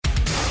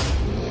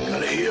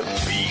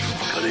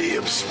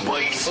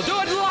spice. We'll do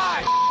it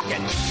live.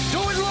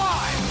 Do it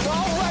live.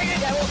 Don't write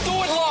it, and we'll do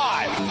it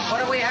live.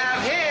 What do we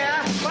have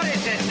here? What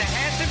is this, the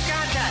handsome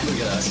contest?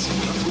 Look at us.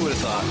 Who would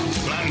have thought?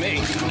 Not me.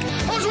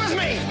 Who's with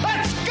me?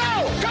 Let's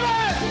go! Come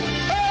on!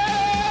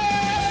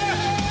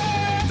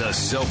 The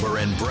Soper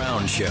and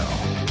Brown Show.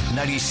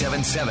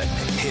 97.7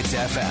 Hits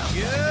FM.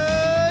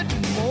 Good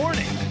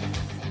morning,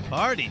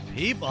 party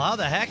people. How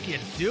the heck you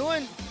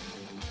doing?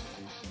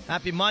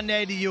 Happy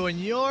Monday to you and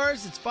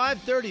yours. It's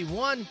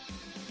 5:31.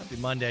 Happy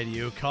Monday to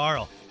you,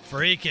 Carl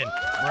freaking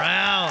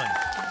Brown.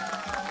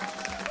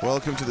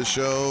 Welcome to the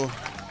show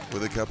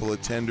with a couple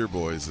of tender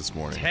boys this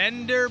morning.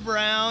 Tender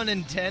Brown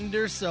and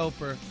Tender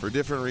Soper. For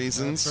different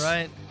reasons. That's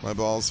right. My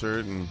balls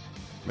hurt and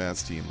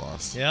Matt's team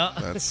lost. Yeah.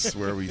 That's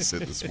where we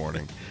sit this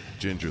morning,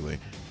 gingerly.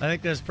 I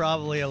think there's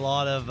probably a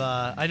lot of,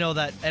 I know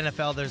that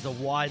NFL, there's a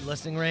wide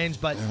listening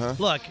range, but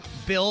look,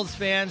 Bills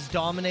fans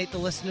dominate the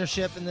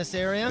listenership in this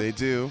area. They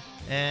do.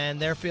 And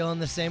they're feeling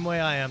the same way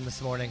I am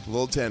this morning. A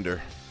little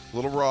tender. A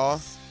little raw.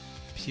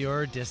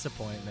 Pure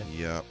disappointment.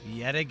 Yep.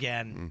 Yet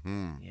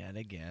again. Yet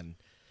again.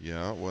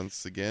 Yeah,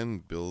 once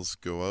again, Bills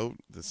go out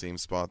the same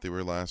spot they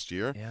were last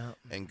year. Yeah.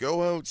 And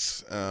go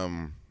out,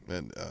 and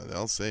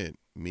I'll say it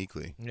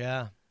meekly.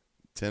 Yeah.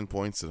 10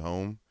 points at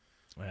home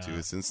to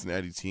a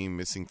Cincinnati team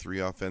missing 3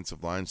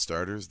 offensive line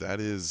starters.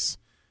 That is,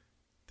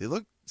 they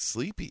look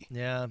sleepy.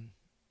 Yeah.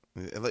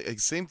 Like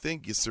same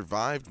thing, you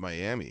survived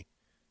Miami.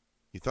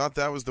 You thought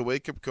that was the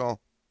wake-up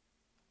call.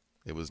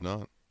 It was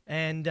not.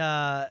 And,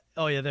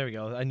 oh, yeah, there we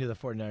go. I knew the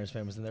 49ers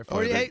fan was in there.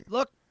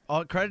 Look,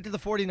 all credit to the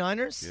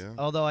 49ers. Yeah.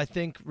 Although I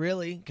think,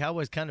 really,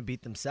 Cowboys kind of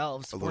beat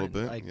themselves. A little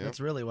bit, Like, yeah.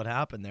 That's really what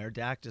happened there.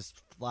 Dak just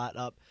flat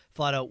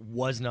out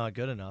was not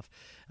good enough.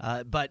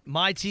 But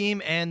my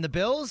team and the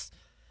Bills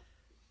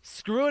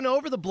screwing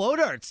over the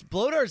Blowdarts.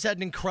 Blowdarts had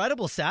an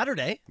incredible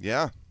Saturday.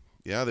 Yeah.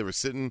 Yeah, they were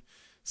sitting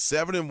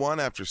 7-1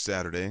 after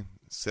Saturday,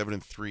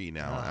 7-3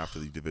 now after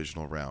the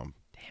divisional round.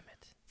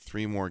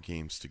 3 more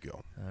games to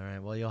go. All right.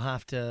 Well, you'll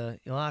have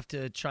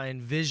to try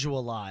and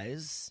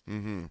visualize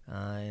and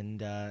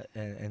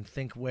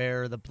think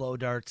where the blow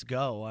darts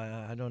go.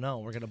 I don't know.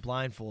 We're gonna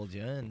blindfold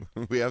you. And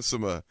we have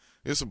some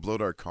blow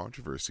dart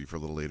controversy for a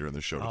little later in the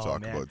show to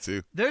talk about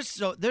too.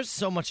 There's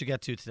so much to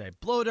get to today.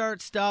 Blow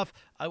dart stuff.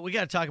 We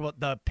got to talk about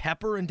the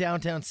pepper in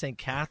downtown St.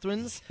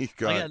 Catharines. I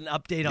got an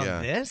update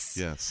on this.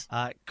 Yes.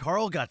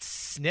 Carl got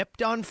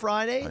snipped on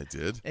Friday. I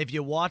did. If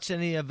you watch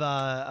any of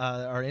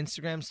our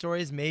Instagram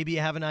stories, maybe you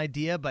have an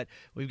idea, but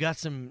we've got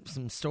some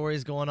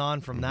stories going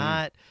on from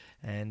that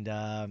and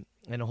a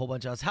whole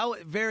bunch of else. How,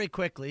 very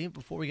quickly,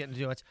 before we get into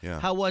too much,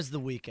 how was the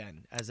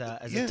weekend as a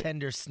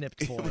tender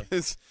snipped boy?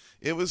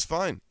 It was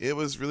fine. It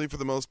was really, for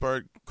the most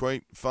part,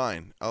 quite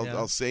fine.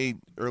 I'll say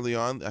early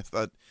on, I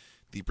thought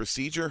the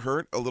procedure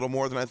hurt a little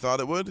more than I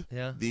thought it would.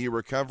 Yeah. The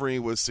recovery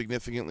was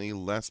significantly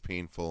less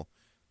painful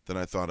than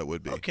I thought it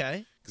would be.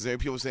 Okay. Because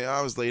people say,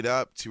 I was laid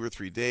up 2 or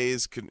 3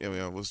 days.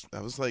 I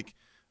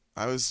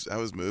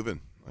was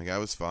moving. Like, I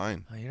was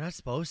fine. Oh, you're not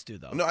supposed to,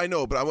 though. No, I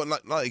know, but I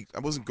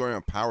wasn't going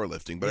on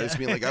powerlifting. But I just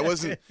mean, like,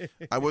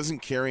 I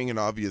wasn't carrying an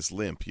obvious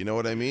limp. You know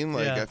what I mean?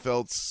 Like, I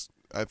felt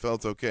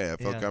okay. I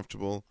felt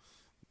comfortable.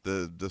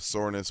 The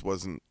soreness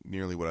wasn't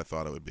nearly what I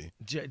thought it would be.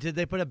 Did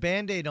they put a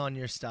Band-Aid on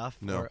your stuff?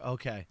 No.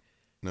 Okay.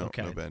 No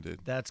Band-Aid.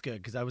 That's good,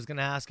 because I was going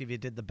to ask if you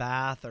did the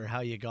bath or how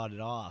you got it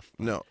off.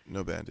 No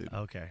Band-Aid.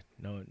 Okay.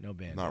 No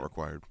Band-Aid. Not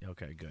required.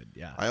 Okay, good.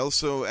 Yeah. I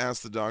also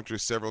asked the doctor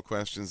several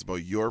questions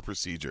about your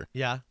procedure.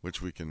 Yeah.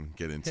 Which we can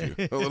get into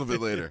a little bit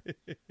later.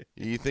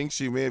 He thinks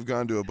you may have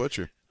gone to a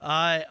butcher.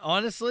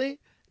 Honestly,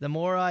 the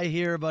more I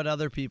hear about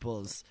other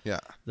people's,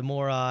 the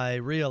more I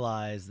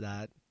realize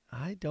that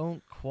I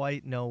don't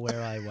quite know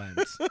where I went.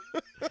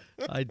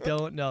 I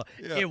don't know.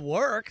 Yeah. It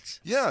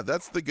worked. Yeah,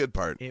 that's the good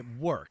part. It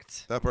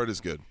worked. That part is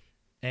good.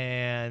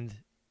 And,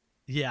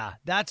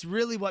 that's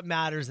really what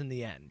matters in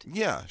the end.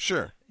 Yeah,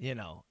 sure.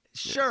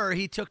 Sure,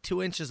 he took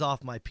 2 inches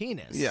off my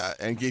penis. Yeah,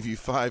 and gave you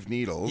 5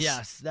 needles.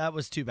 Yes, that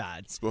was too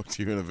bad. Spoke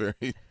to you in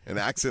an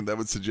accent that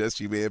would suggest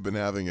you may have been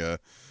having an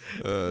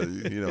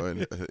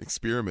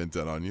experiment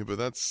done on you, but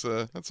that's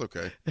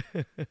okay.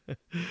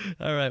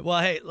 All right. Well,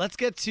 hey, let's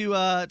get to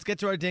our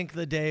Dink of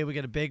the Day. We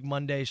got a big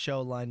Monday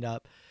show lined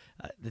up.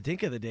 The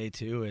Dink of the Day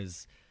too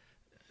is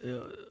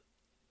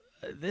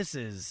this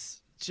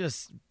is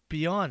just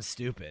beyond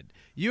stupid.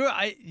 You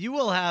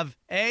will have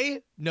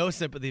no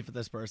sympathy for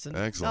this person.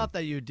 Excellent. Not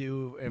that you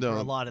do for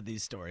a lot of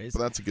these stories. But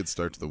that's a good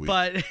start to the week.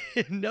 But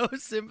no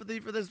sympathy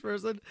for this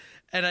person,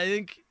 and I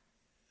think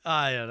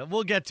I don't know.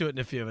 We'll get to it in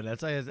a few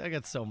minutes. I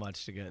got so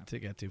much to get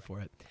to for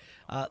it.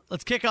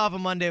 Let's kick off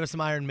on Monday with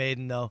some Iron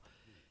Maiden, though.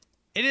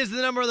 It is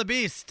the number of the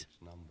beast.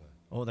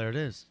 Oh, there it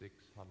is.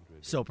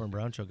 Soper and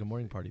Brown Show. Good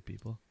morning, party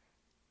people.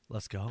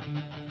 Let's go.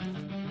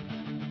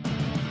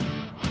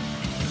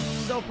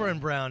 Soper and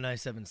Brown,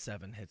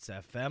 97.7 Hits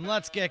FM.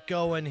 Let's get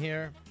going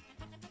here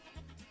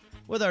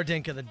with our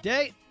Dink of the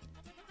Day.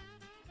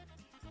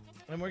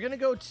 And we're going to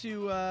go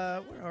to,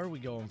 where are we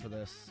going for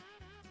this?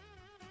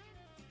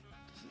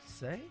 Does it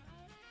say?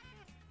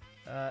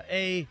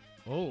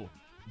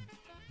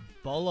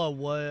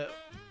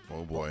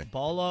 Oh, boy.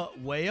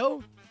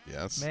 Bulawayo,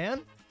 Yes.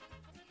 man?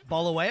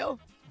 Bulawayo?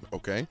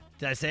 Okay.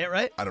 Did I say it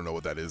right? I don't know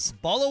what that is.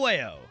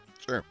 Bulawayo.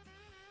 Sure.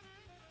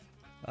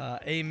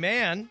 A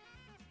man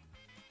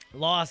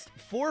lost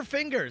 4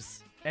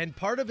 fingers and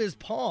part of his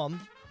palm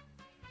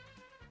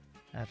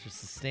after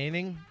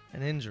sustaining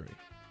an injury.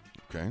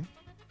 Okay.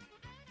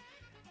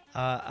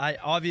 I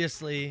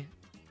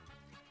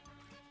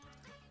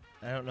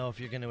don't know if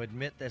you're going to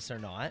admit this or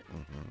not,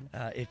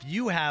 if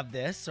you have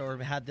this or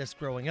had this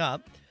growing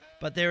up,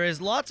 but there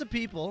is lots of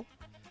people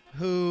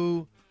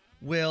who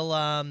will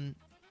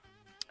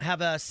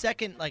have a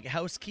second like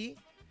house key,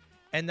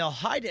 and they'll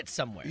hide it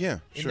somewhere. Yeah,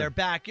 in sure. their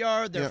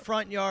backyard, their Yeah.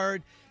 front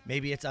yard.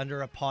 Maybe it's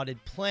under a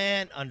potted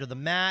plant, under the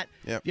mat.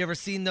 Yep. You ever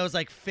seen those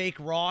like fake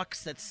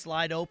rocks that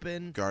slide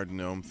open? Garden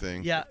gnome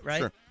thing. Yeah, right?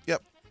 Sure.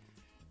 Yep.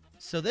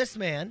 So this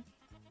man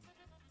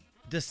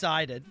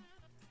decided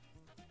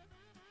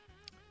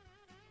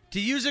to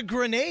use a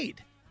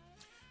grenade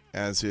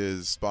As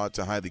his spot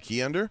to hide the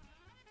key under?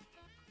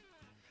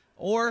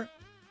 or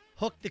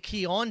hook the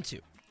key onto.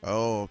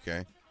 Oh,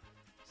 okay.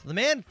 So the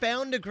man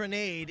found a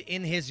grenade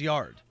in his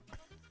yard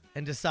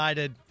and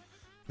decided,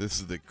 This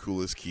is the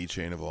coolest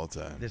keychain of all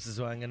time. this is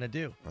what I'm going to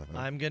do. Uh-huh.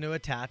 I'm going to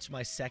attach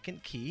my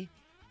second key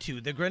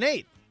to the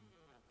grenade.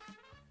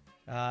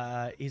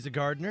 He's a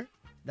gardener.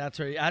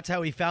 That's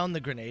how he found the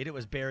grenade. It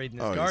was buried in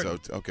his garden.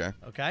 Okay.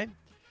 Okay?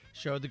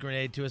 Showed the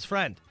grenade to his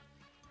friend.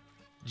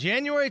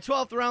 January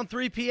 12th, around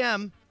 3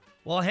 p.m.,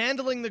 while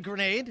handling the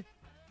grenade,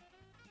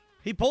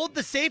 he pulled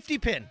the safety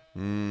pin.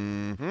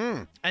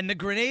 Mm-hmm. And the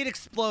grenade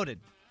exploded,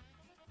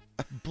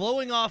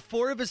 blowing off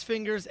 4 of his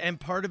fingers and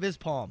part of his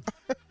palm.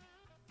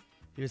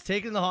 He was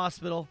taken to the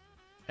hospital,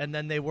 and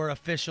then they were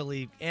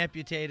officially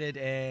amputated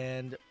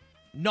and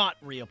not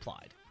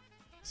reapplied.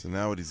 So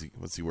now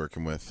what's he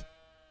working with?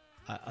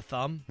 A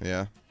thumb?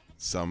 Yeah.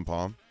 Some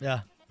palm.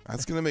 Yeah,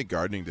 That's going to make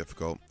gardening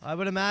difficult. I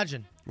would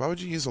imagine. Why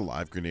would you use a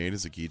live grenade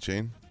as a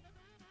keychain?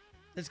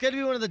 It's going to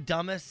be one of the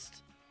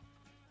dumbest,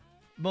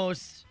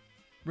 most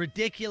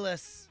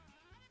ridiculous,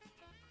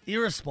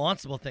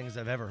 irresponsible things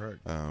I've ever heard.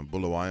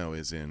 Bulawayo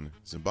is in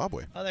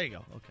Zimbabwe. Oh, there you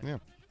go. Okay. Yeah.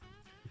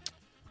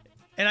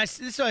 And this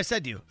is what I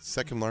said to you.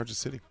 Second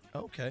largest city.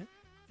 Okay.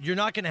 You're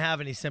not going to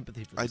have any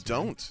sympathy for this. I man.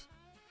 don't.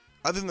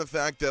 Other than the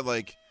fact that,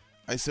 like,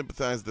 I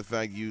sympathize with the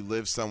fact you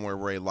live somewhere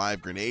where a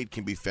live grenade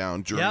can be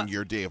found during Yeah.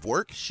 your day of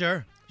work.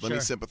 Sure. Let me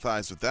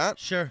sympathize with that.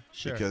 Sure.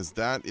 Because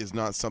that is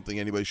not something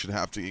anybody should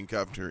have to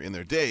encounter in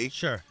their day.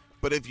 Sure.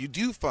 But if you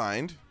do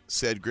find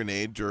said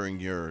grenade during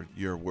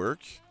your work,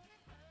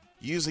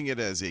 using it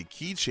as a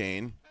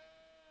keychain,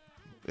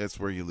 that's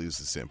where you lose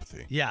the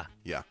sympathy. Yeah.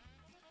 Yeah.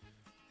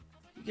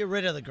 Get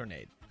rid of the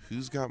grenade.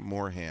 Who's got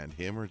more hand,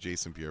 him or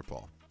Jason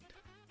Pierre-Paul?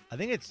 I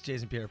think it's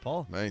Jason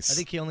Pierre-Paul. Nice. I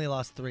think he only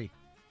lost 3.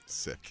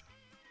 Sick.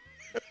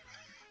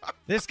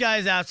 This guy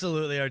is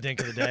absolutely our dink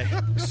of the day.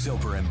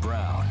 Soper and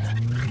Brown,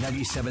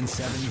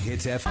 97.7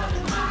 Hits FM.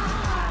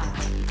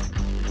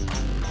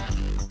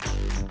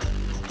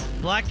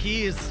 Black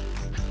Keys,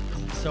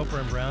 Soper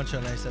and Brown Show,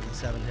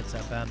 97.7 Hits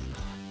FM.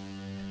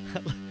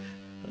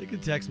 Like a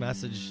text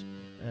message.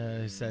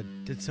 He said,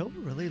 did Soper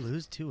really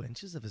lose 2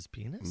 inches of his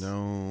penis?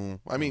 No.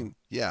 I mean,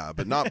 yeah,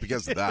 but not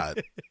because of that.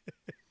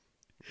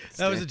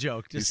 That was a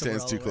joke. He Just so we're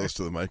stands all too aware. close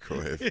to the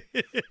microwave.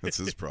 That's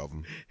his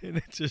problem. And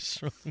it just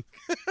shrunk.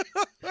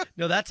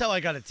 No, that's how I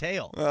got a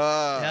tail.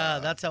 Ah. Yeah,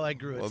 that's how I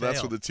grew a Well, tail.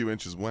 that's where the 2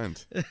 inches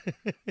went.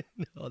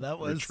 No, that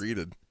was,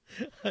 Retreated.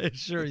 I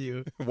assure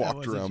you. that Walked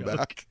was a around joke.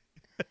 back.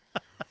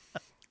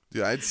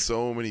 Dude, I had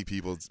so many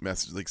people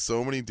message, like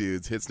so many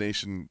dudes, Hits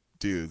Nation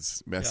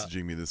dudes,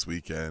 messaging me this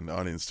weekend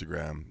on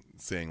Instagram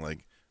saying,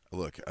 like,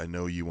 look, I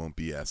know you won't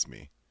BS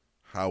me.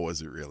 How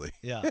was it really?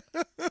 Yeah.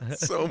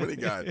 So many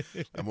guys.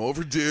 I'm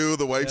overdue.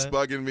 The wife's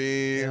bugging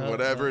me.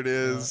 Whatever it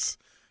is.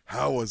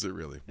 How was it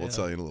really? We'll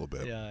tell you in a little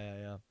bit.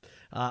 Yeah.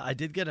 I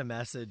did get a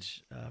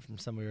message from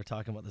somebody. We were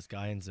talking about this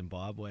guy in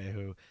Zimbabwe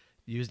who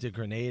used a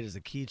grenade as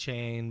a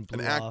keychain,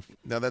 blew off.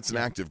 Now that's an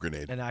active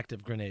grenade. An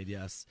active grenade,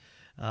 yes.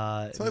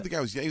 It's not like the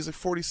guy was. Yeah, he was like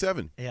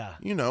 47. Yeah.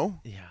 You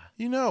know. Yeah.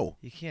 You know.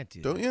 You can't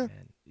do Don't that, you?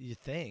 man. You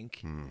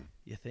think.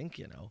 You think,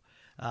 you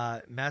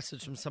know.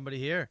 Message from somebody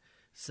here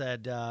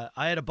said,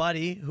 I had a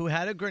buddy who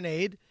had a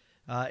grenade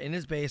in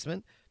his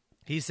basement.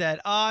 He said,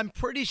 I'm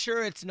pretty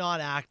sure it's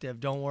not active.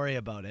 Don't worry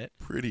about it.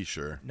 Pretty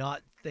sure.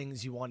 Not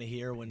things you want to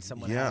hear when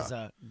someone Yeah. has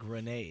a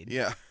grenade.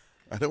 Yeah.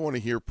 I don't want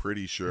to hear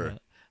pretty sure.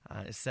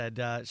 Said,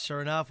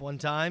 sure enough, one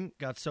time,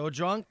 got so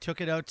drunk, took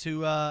it out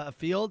to a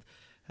field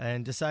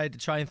and decided to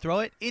try and throw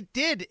it. It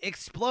did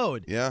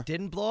explode. Yeah.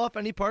 Didn't blow up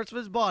any parts of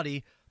his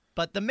body,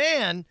 but the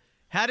man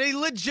had a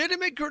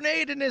legitimate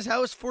grenade in his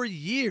house for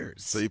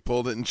years. So you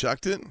pulled it and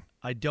chucked it?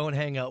 I don't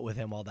hang out with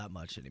him all that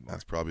much anymore.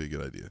 That's probably a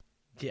good idea.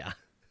 Yeah.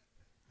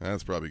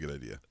 That's probably a good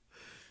idea.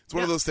 It's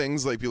one of those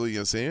things like people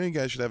say, hey, you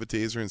guys should have a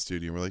taser in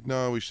studio. And we're like,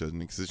 no, we shouldn't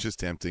because it's just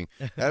tempting.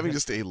 Having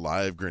just a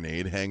live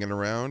grenade hanging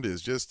around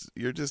is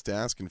you're just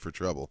asking for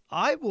trouble.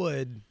 I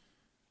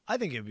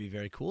think it would be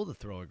very cool to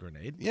throw a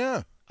grenade.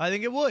 Yeah. I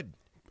think it would.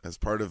 As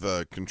part of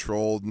a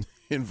controlled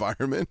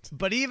environment.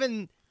 But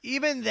even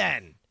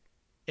then,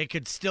 it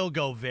could still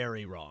go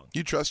very wrong.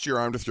 You trust your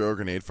arm to throw a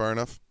grenade far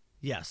enough?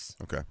 Yes.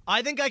 Okay.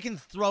 I think I can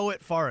throw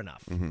it far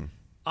enough. Mm-hmm.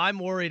 I'm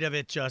worried of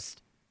it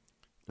just.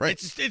 Right.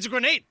 It's a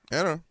grenade.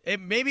 I don't know.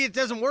 Maybe it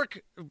doesn't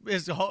work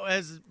as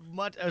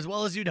much as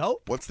well as you'd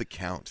hope. What's the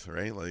count,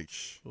 right? Like,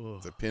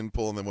 it's a pin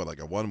pull and then what,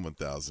 like a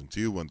 1,000,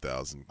 2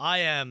 1,000.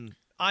 I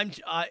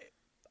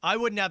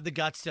wouldn't have the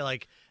guts to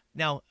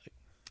now.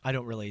 I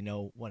don't really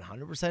know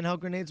 100% how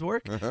grenades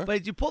work,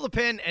 but you pull the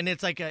pin and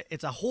it's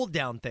a hold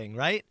down thing,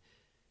 right?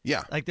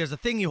 Yeah. Like there's a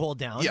thing you hold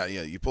down. Yeah.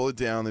 You pull it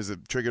down. There's a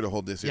trigger to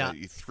hold this. Yeah.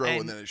 You throw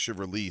and then it should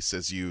release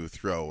as you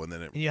throw, and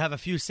then it and you have a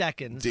few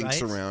seconds,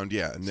 dinks right? around.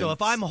 Yeah. And so then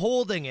if I'm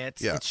holding it,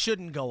 Yeah. it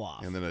shouldn't go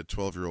off. and then a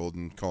 12-year-old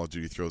in Call of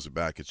Duty throws it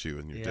back at you,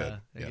 and you're dead.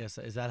 I guess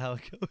is that how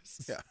it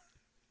goes? Yeah.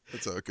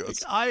 That's how it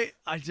goes. I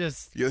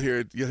just. You'll hear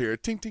it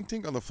tink tink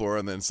tink on the floor,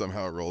 and then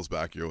somehow it rolls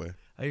back your way.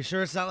 Are you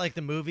sure it's not like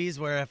the movies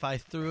where if I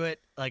threw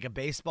it like a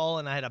baseball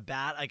and I had a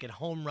bat, I could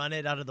home run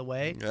it out of the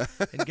way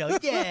and go,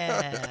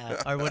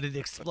 yeah? Or would it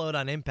explode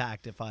on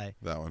impact if I...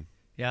 That one.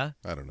 Yeah?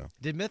 I don't know.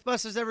 Did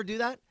Mythbusters ever do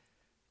that?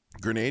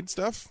 Grenade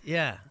stuff?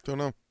 Yeah. Don't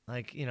know.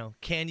 Like,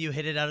 can you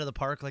hit it out of the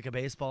park like a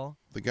baseball?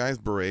 The guy's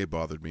beret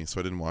bothered me, so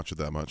I didn't watch it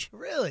that much.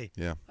 Really?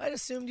 Yeah. I'd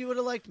assumed you would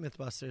have liked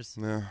Mythbusters.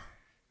 Yeah.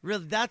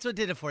 Really? That's what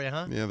did it for you,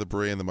 huh? Yeah, the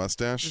beret and the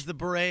mustache. Just the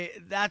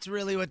beret. That's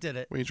really what did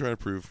it. What are you trying to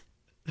prove?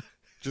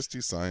 Just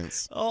do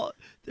science. Oh,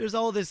 there's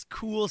all this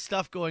cool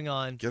stuff going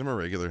on. Get him a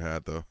regular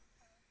hat, though.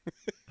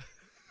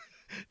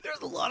 There's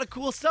a lot of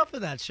cool stuff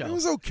in that show. It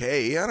was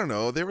okay. I don't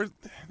know. There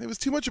was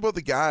too much about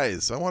the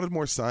guys. I wanted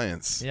more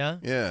science. Yeah?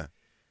 Yeah.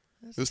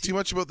 It was too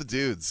much about the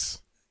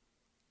dudes.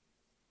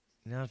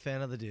 Not a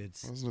fan of the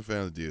dudes. I wasn't a fan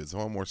of the dudes. I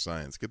want more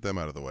science. Get them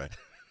out of the way.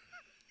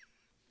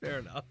 Fair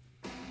enough.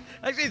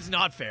 Actually, it's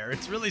not fair.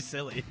 It's really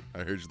silly. I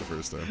heard you the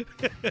first time.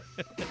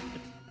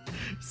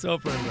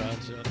 Soper and Brown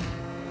Show.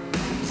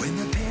 When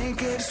the pain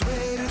gives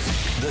way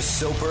to the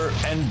Soper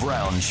and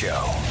Brown Show.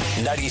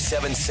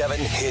 97.7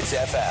 Hits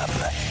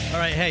FM. All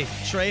right, hey,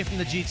 Trey from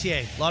the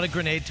GTA. A lot of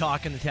grenade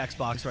talk in the text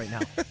box right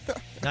now.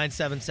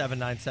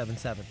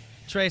 977-977.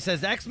 Trey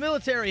says,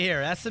 ex-military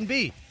here,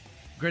 S&B.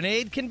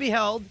 Grenade can be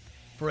held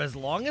for as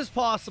long as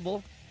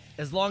possible,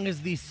 as long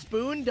as the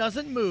spoon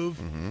doesn't move,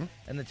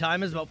 and the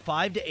time is about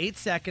 5 to 8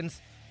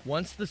 seconds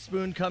once the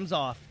spoon comes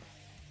off.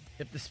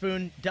 If the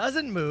spoon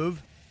doesn't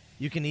move,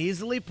 you can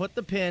easily put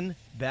the pin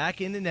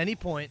back in at any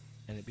point,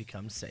 and it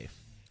becomes safe.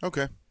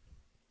 Okay.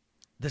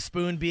 The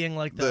spoon being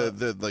like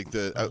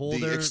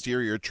the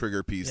exterior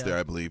trigger piece Yeah. there,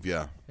 I believe.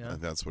 Yeah. Yeah.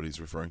 That's what he's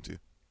referring to.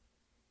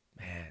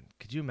 Man,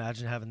 could you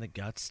imagine having the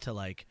guts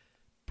to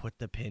put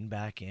the pin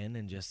back in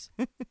and just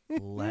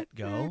let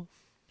go?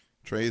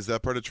 Trey, is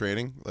that part of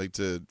training? Like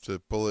to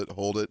pull it,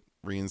 hold it,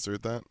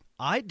 reinsert that?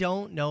 I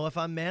don't know if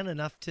I'm man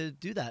enough to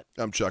do that.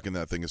 I'm chucking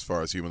that thing as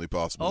far as humanly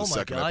possible Oh the my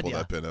second I God, pull yeah.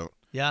 that pin out.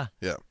 Yeah.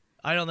 Yeah.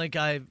 I don't think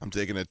I'm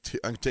taking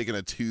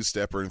a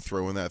two-stepper and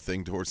throwing that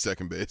thing towards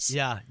second base.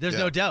 Yeah, there's Yeah.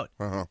 no doubt.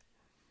 Uh-huh.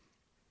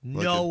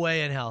 No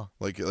way in hell.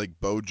 Like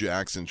Bo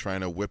Jackson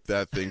trying to whip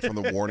that thing from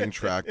the warning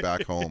track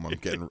back home. I'm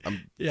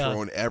Yeah.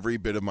 throwing every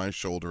bit of my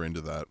shoulder into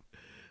that.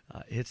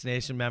 Hits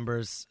Nation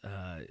members,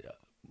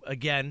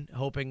 again,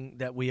 hoping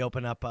that we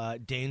open up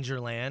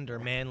Dangerland or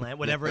Manland,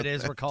 whatever it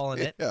is we're calling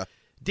it. Yeah.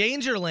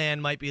 Dangerland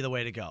might be the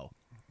way to go.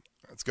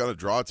 It's got a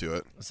draw to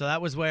it. So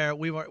that was where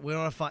we want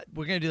to find.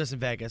 We're going to do this in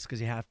Vegas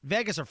because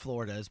Vegas or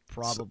Florida is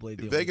probably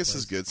the only Vegas place.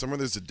 is good. Somewhere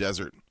there's a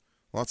desert,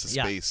 lots of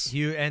space.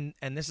 And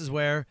this is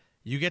where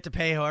you get to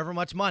pay however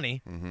much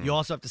money. You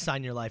also have to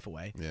sign your life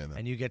away, Yeah, no.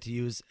 and you get to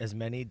use as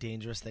many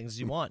dangerous things as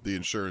you want. The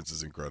insurance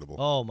is incredible.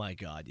 Oh my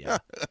God, yeah.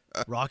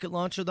 Rocket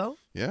launcher though.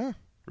 Yeah,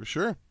 for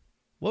sure.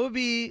 What would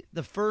be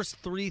the first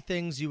 3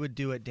 things you would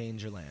do at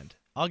Dangerland?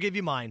 I'll give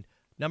you mine.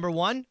 Number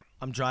 1,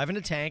 I'm driving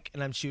a tank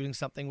and I'm shooting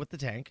something with the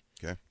tank.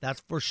 Okay.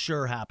 That's for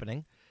sure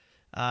happening.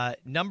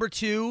 Number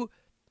 2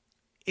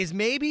 is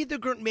maybe the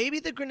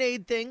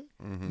grenade thing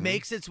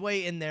makes its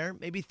way in there.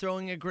 Maybe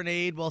throwing a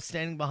grenade while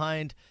standing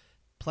behind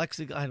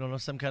plexiglass. I don't know,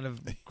 some kind of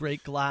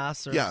great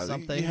glass or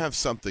something. You have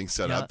something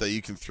set Yeah. up that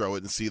you can throw it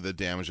and see the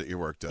damage that your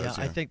work does.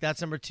 Yeah, I think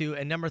that's number 2.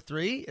 And number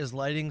 3 is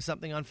lighting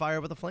something on fire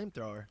with a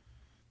flamethrower.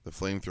 the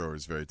flamethrower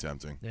is very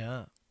tempting.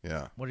 Yeah.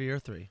 Yeah. What are your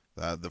 3?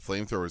 The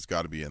flamethrower's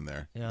got to be in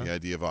there. Yeah. The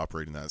idea of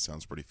operating that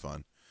sounds pretty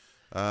fun.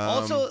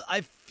 Also,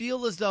 I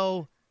feel as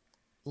though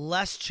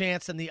less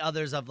chance than the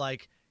others of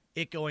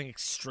it going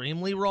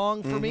extremely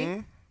wrong for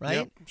me, right?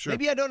 Yep, sure.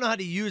 Maybe I don't know how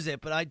to use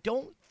it, but I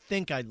don't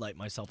think I'd light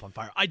myself on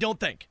fire. I don't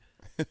think.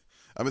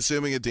 I'm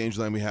assuming at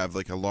Dangerland we have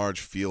a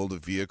large field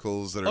of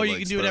vehicles that are you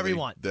can do whatever you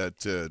want.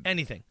 that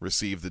Anything.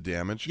 receive the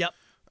damage. Yep.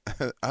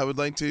 I would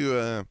like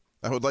to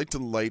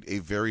light a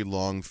very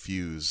long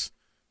fuse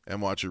and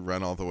watch it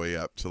run all the way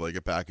up to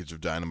a package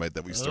of dynamite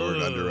that we stored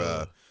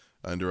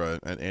under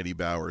an Eddie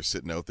Bauer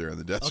sitting out there in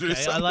the desert. Okay, or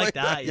something I like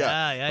that.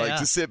 Yeah.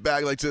 to sit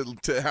back,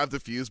 to have the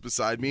fuse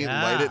beside me and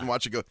light it and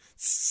watch it go.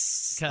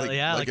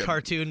 Like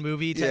cartoon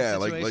movie type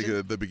situation.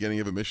 like the beginning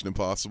of a Mission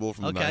Impossible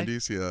from the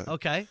 90s. Yeah.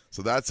 Okay.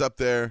 So that's up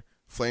there.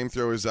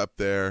 Flamethrower's up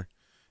there,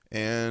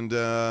 and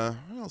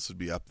what else would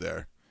be up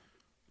there?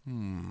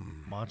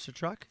 Monster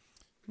truck.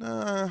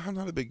 Nah, I'm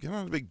not a big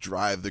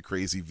drive the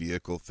crazy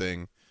vehicle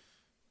thing.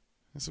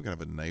 Some kind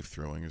of a knife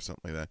throwing or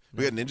something like that.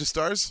 We got Ninja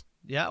Stars?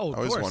 Yeah, of I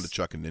always course. wanted to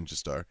chuck a Ninja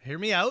Star. Hear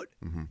me out.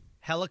 Mm-hmm.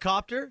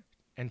 Helicopter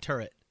and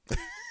turret. Do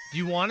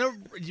you want to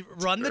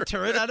run the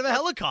turret out of a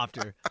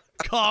helicopter?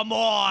 Come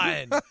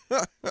on.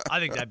 I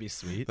think that'd be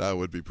sweet. That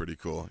would be pretty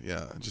cool.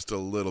 Yeah, just a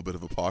little bit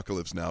of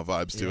Apocalypse Now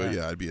vibes to it.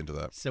 Yeah, I'd be into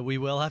that. So we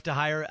will have to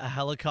hire a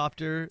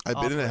helicopter I've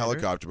been in a operator.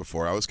 helicopter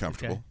before. I was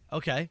comfortable.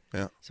 Okay.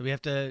 Yeah. So we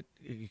have to.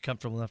 You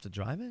comfortable enough to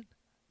drive it?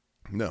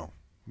 No,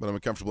 but I'm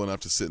comfortable enough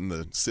to sit in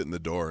the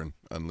door and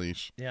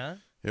unleash. Yeah.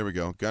 Here we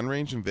go. Gun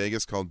range in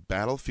Vegas called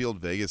Battlefield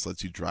Vegas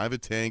lets you drive a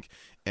tank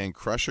and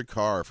crush a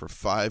car for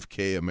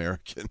 $5,000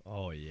 American.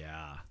 Oh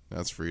yeah.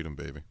 That's freedom,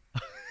 baby.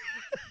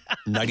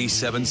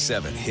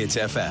 97.7 Hits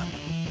FM.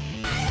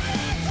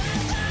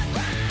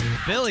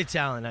 Billy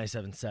Talent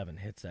 97.7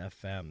 Hits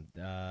FM.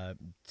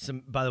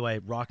 By the way,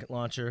 rocket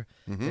launcher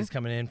is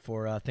coming in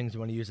for things you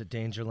want to use at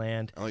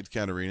Dangerland. I like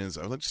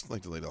Catarinas. I would just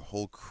like to light a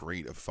whole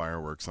crate of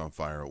fireworks on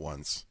fire at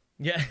once.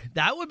 Yeah,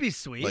 that would be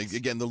sweet. Like,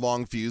 again, the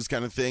long fuse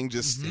kind of thing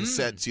just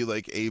sets you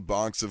like a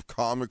box of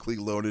comically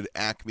loaded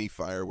Acme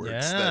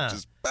fireworks that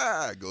just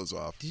goes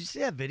off. Did you see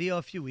that video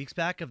a few weeks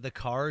back of the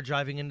car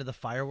driving into the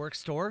fireworks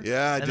store?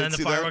 Yeah, I and did then the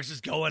see fireworks that.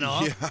 just going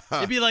off. Yeah.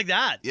 It'd be like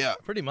that. Yeah.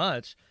 Pretty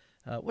much.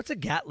 What's a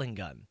Gatling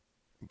gun?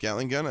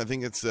 Gatling gun? I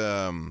think it's Is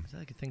that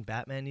like a thing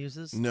Batman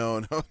uses?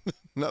 no,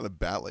 not a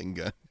battling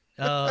gun.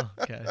 Oh,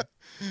 okay.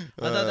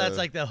 I thought that's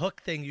like the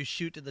hook thing you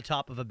shoot to the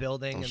top of a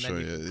building I'll and show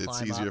then you. you It's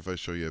climb easier up. if I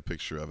show you a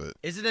picture of it.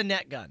 Is it a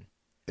net gun?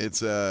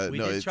 It's We no,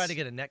 did it's try to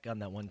get a net gun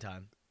that one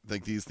time.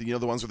 like these, the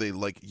ones where they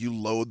like you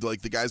load,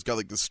 like the guy's got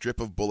like the strip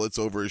of bullets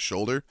over his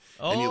shoulder,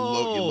 and you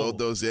load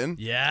those in.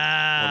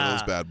 Yeah. One of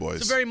those bad boys.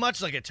 It's very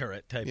much like a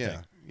turret type Yeah,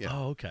 thing. yeah.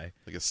 Oh, okay.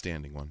 Like a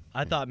standing one.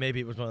 I thought maybe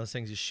it was one of those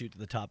things you shoot to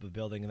the top of a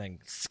building and then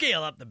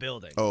scale up the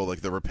building. Oh,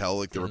 like the rappel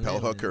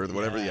hook or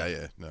whatever. Yeah.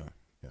 Yeah. No.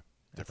 Yeah.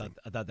 Different.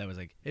 I thought that was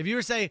like, if you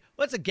were saying,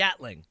 what's a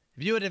Gatling?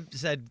 If you would have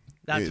said, You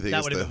that think would it's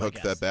have the been my hook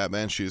guess. that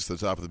Batman shoots to the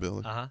top of the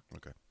building? Uh-huh.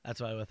 Okay. That's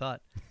what I would have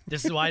thought.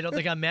 This is why I don't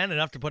think I'm man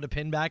enough to put a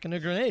pin back in a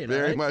grenade.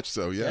 Very right? much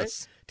so.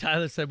 Yes.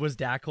 Tyler said, was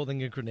Dak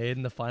holding a grenade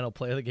in the final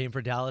play of the game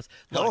for Dallas?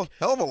 Hell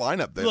of a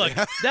lineup there. Look,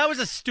 that was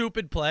a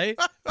stupid play,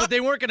 but they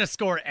weren't going to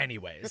score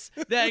anyways.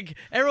 Like,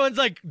 everyone's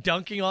like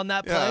dunking on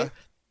that play. Yeah.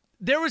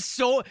 There was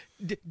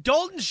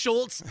Dalton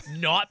Schultz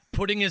not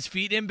putting his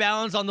feet in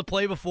balance on the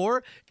play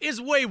before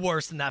is way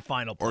worse than that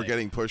final play. Or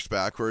getting pushed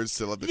backwards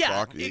to let the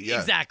clock.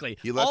 Exactly.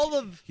 He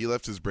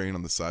left his brain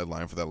on the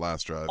sideline for that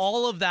last drive.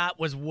 All of that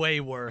was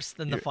way worse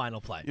than the final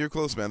play. You're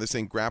close, man. They're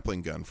saying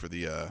grappling gun for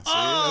the. So yeah,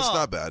 that's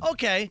not bad.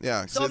 Okay.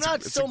 Yeah. So I'm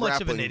not so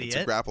much of an It's a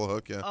idiot. grapple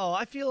hook. Yeah. Oh,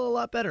 I feel a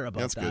lot better about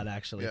That's that, good.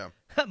 actually. Yeah.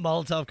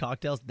 Molotov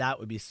cocktails, that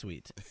would be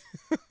sweet.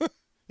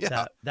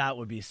 Yeah. That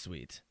would be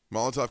sweet.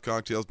 Molotov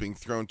cocktails being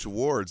thrown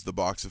towards the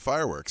box of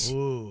fireworks.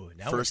 Ooh,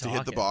 now First we're to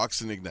hit the talking. box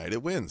and ignite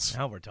it wins.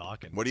 Now we're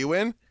talking. What do you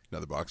win?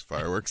 Another box of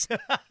fireworks.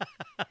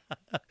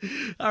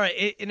 All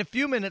right, in a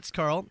few minutes,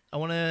 Carl, I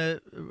want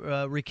to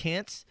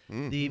recant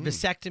the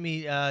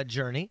vasectomy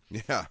journey.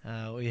 Yeah.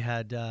 We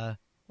had,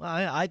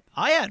 I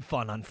had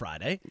fun on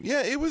Friday.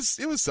 Yeah, it was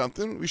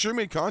something. We sure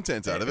made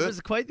content out of it. It was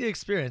quite the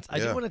experience. I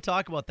do Yeah. want to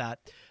talk about that.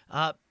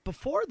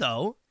 Before,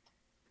 though,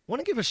 I want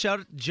to give a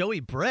shout out to Joey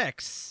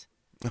Bricks.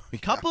 Yeah.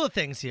 Couple of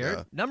things here.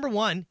 Yeah. Number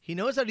one, he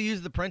knows how to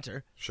use the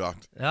printer.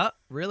 Shocked. Yeah,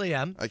 really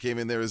am. I came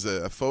in, there was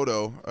a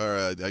photo,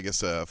 or I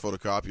guess a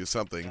photocopy of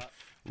something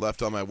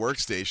left on my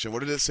workstation. What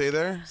did it say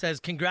there? Says,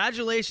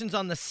 congratulations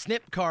on the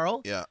snip,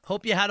 Carl. Yeah.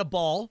 Hope you had a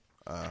ball.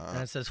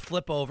 And it says,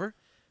 flip over.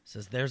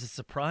 Says, there's a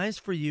surprise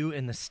for you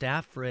in the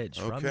staff fridge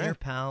from Okay. your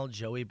pal,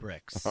 Joey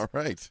Bricks. All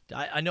right.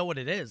 I know what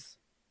it is.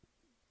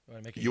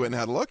 Wanna make it You went and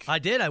had a look? I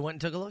did. I went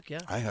and took a look, yeah.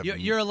 I have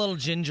You're a little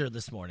ginger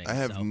this morning. I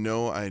have so.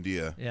 no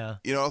idea. Yeah.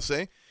 You know what I'll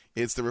say?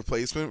 It's the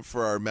replacement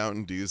for our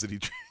Mountain Dews that he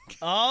drank.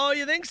 Oh,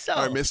 you think so?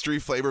 Our mystery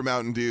flavor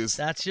Mountain Dews.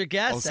 That's your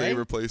guess, I'll say eh?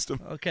 replaced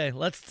them. Okay,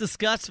 let's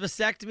discuss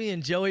vasectomy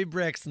and Joey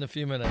Bricks in a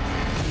few minutes.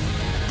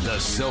 The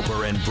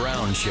Soper and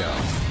Brown Show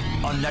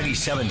on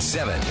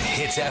 97.7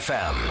 Hits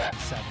FM.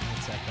 7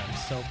 Hits FM,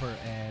 Soper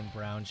and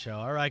Brown Show.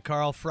 All right,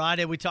 Carl.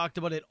 Friday, we talked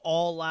about it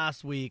all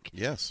last week.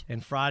 Yes.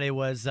 And Friday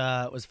was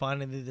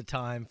finally the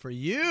time for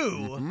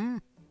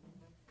you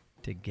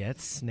to get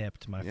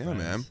snipped, my friend. Yeah,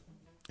 man.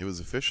 It was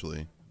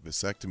officially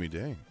vasectomy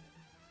day.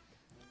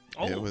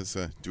 Oh. It was,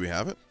 do we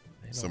have it?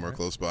 Somewhere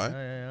close by?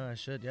 Yeah, I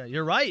should. Yeah,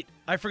 you're right.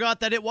 I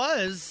forgot that it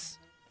was.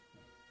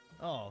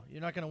 Oh,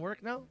 you're not going to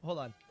work now? Hold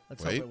on.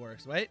 Let's hope Wait. it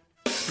works. Wait.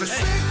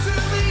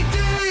 Vasectomy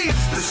day,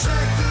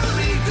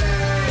 vasectomy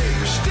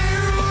day.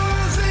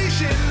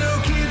 Sterilization,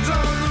 no kids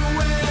on the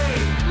way.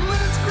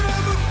 Let's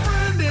grab a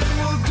friend and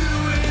we'll do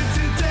it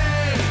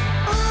today.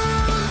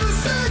 On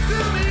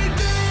vasectomy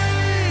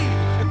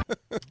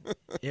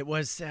day. It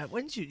was,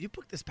 when did you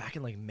booked this back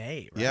in like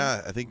May, right?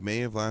 Yeah, I think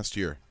May of last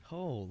year.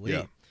 Holy.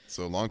 Yeah.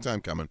 So a long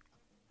time coming.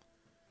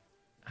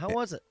 How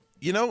was it?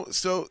 You know,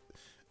 so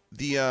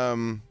the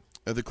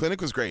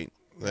clinic was great.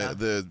 Yeah.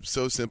 The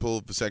So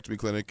Simple Vasectomy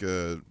Clinic,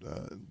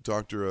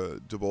 Dr.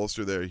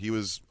 DeBolster there, he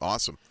was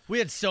awesome. We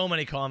had so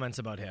many comments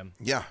about him.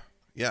 Yeah.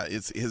 Yeah,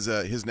 it's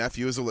his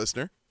nephew is a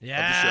listener of the show.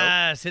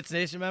 Yes, Hits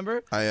Nation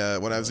member.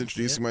 When I was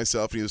introducing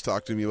myself and he was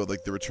talking to me about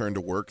like the return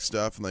to work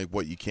stuff and like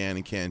what you can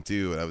and can't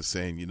do, and I was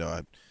saying, you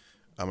know,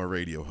 I'm a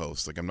radio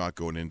host. Like I'm not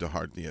going into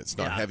hard. It's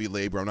not heavy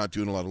labor. I'm not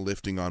doing a lot of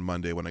lifting on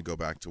Monday when I go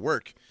back to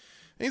work.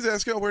 And he's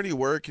asking, where do you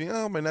work?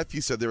 And my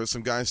nephew said there was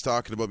some guys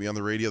talking about me on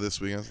the radio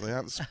this week. I was like,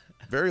 that was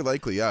very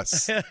likely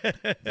us.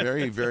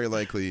 Very, very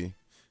likely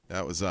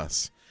that was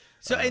us.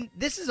 So, and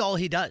this is all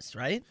he does,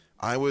 right?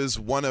 I was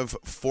one of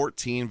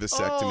 14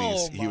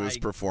 vasectomies Oh, he was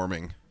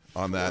performing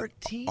on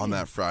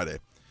that Friday.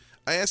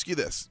 I ask you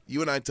this.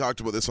 You and I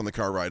talked about this on the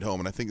car ride home,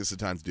 and I think this is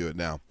the time to do it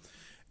now.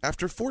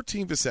 After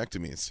 14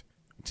 vasectomies,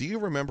 do you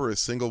remember a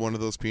single one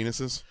of those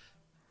penises?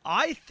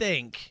 I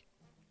think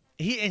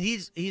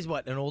he's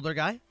what, an older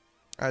guy?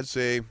 I'd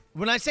say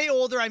When I say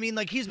older, I mean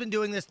like he's been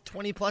doing this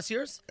 20 plus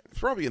years.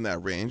 probably in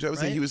that range. I would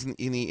say Right? he was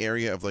in the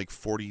area of like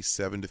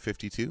 47 to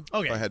 52,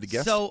 Okay, if I had to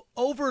guess. So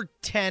over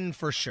 10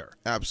 for sure.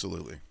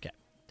 Absolutely. Okay.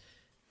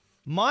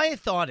 My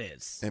thought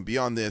is, And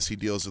beyond this, he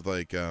deals with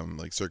like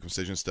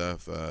circumcision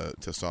stuff,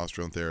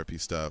 testosterone therapy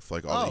stuff,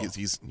 like all. Oh.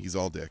 He's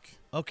all dick.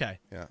 okay,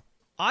 Yeah.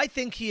 I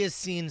think he has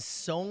seen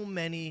so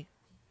many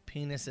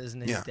penises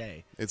in his Yeah.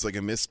 day. It's like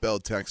a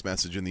misspelled text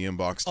message in the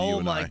inbox to you Oh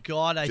and my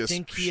God, I Just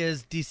think he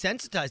is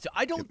desensitized.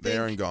 I don't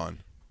there and think. gone.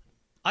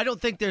 I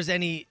don't think there's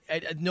any.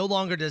 No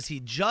longer does he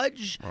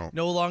judge. Oh.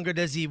 No longer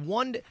does he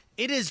wonder.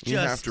 It is You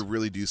have just. to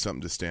really do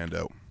something to stand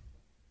out.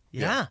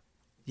 Yeah.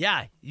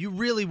 Yeah, you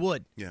really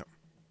would. Yeah.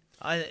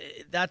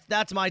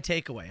 That's my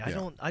takeaway.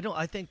 Yeah.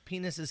 I think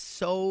penis is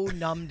so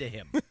numb to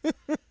him.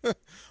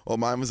 Well,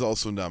 mine was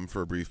also numb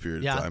for a brief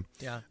period of time.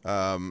 Yeah.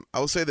 I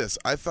will say this: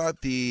 I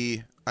thought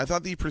the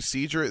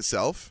procedure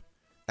itself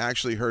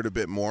actually hurt a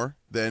bit more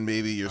than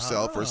maybe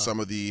yourself or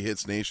some of the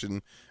Hits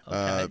Nation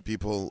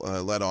people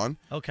let on.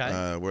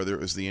 Okay. Whether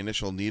it was the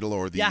initial needle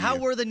or the How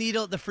were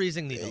the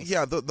freezing needles?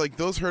 Yeah, like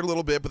those hurt a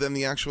little bit, but then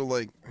the actual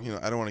I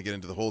don't want to get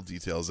into the whole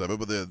details of it,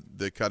 but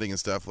the cutting and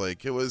stuff,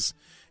 like it was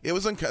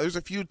there's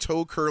a few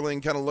toe curling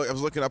kind of look. I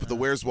was looking up at the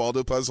Where's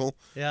Waldo puzzle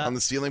on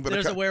the ceiling, but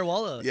there's a Where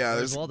Waldo. Yeah,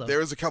 Where's Waldo?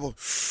 there's a couple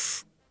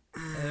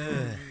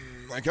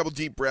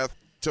deep breath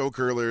toe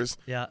curlers.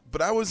 Yeah.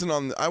 But I wasn't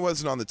on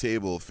the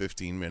table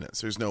 15 minutes.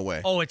 There's no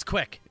way. Oh, it's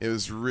quick. It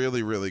was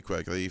really, really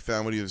quick. Like, he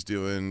found what he was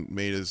doing,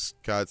 made his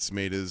cuts,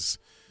 made his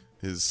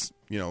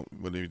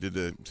what he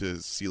did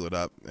to seal it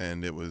up,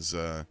 and it was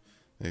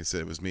like I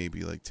said, it was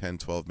maybe like 10,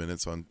 12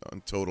 minutes on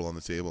total on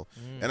the table.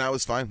 And I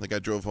was fine. Like, I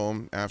drove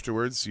home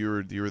afterwards.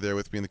 You were there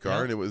with me in the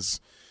car, and it was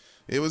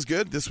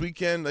good. This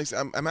weekend,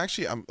 I'm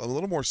a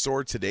little more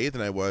sore today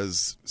than I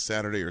was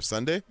Saturday or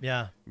Sunday.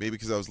 Yeah. Maybe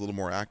because I was a little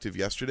more active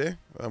yesterday.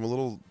 I'm a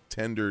little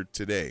tender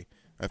today.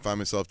 I find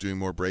myself doing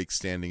more breaks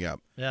standing up.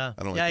 Yeah.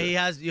 I don't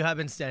yeah, like you have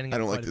been standing up I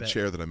don't quite like a the bit.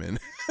 chair that I'm in.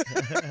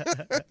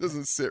 It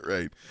doesn't sit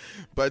right.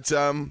 But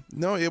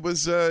no, it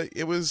was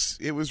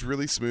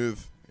really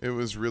smooth. It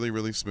was really,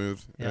 really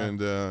smooth. Yeah.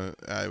 And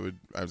I would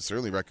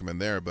certainly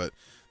recommend there. But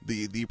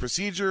the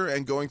procedure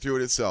and going through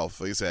it itself,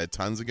 like I said,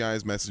 tons of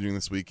guys messaging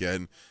this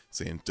weekend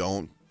saying,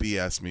 "Don't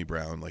BS me,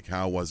 Brown. Like,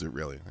 how was it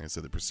really?" Like I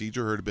said, the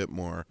procedure hurt a bit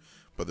more,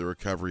 but the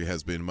recovery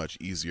has been much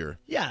easier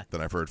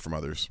than I've heard from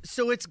others.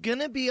 So it's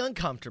gonna be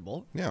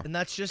uncomfortable. Yeah. And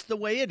that's just the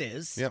way it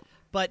is. Yep.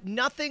 But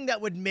nothing that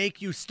would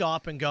make you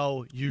stop and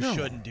go, you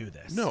shouldn't do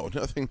this. No,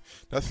 nothing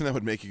that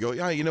would make you go,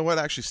 yeah, you know what,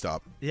 actually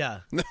stop. Yeah.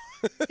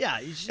 Yeah.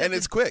 You should And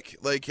it's quick.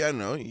 Like, I don't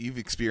know, you've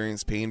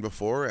experienced pain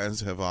before,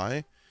 as have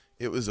I.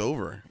 It was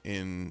over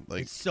in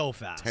like it's so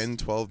fast. 10,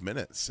 12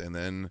 minutes. And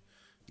then...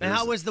 And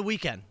how was the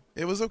weekend?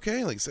 It was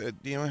okay. Like I said,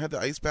 I had the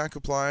ice pack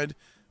applied.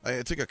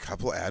 I took a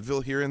couple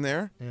Advil here and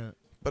there. Yeah.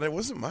 But it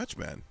wasn't much,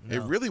 man. No.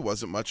 It really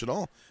wasn't much at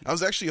all. I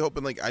was actually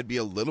hoping like I'd be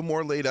a little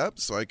more laid up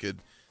so I could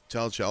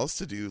tell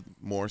Chelsea to do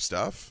more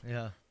stuff.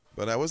 Yeah.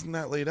 But I wasn't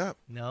that laid up.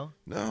 No?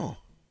 No.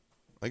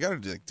 I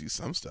got to do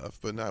some stuff,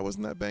 but no, I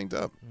wasn't that banged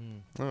up.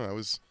 No,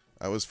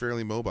 I was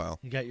fairly mobile.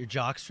 You got your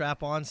jock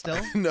strap on still?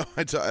 No,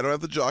 I don't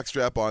have the jock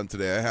strap on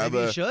today. I have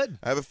Maybe you should.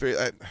 I have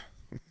a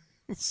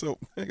so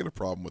I got a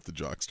problem with the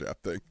jock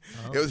strap thing.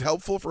 Oh. It was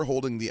helpful for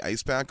holding the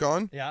ice pack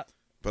on. Yeah.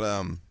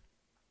 But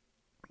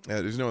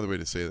there's no other way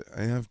to say it.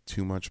 I have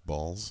too much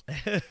balls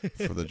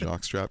for the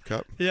jock strap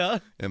cup. Yeah.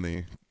 And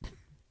they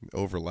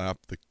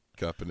overlap the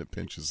cup and it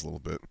pinches a little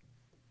bit.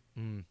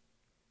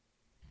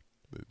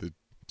 They're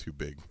too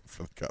big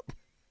for the cup.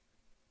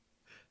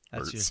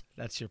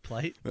 That's your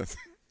plight.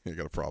 I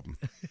got a problem.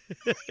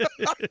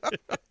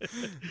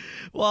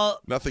 Well,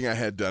 Nothing I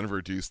had done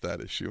reduced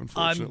that issue,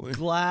 unfortunately.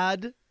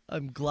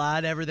 I'm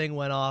glad everything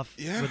went off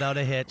without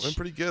a hitch. Went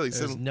pretty good. He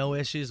There's said no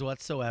issues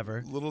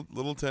whatsoever.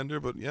 little tender,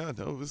 but yeah,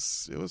 no,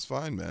 it was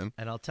fine, man.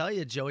 And I'll tell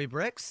you, Joey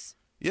Bricks,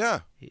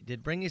 Yeah, he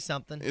did bring you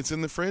something. it's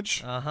in the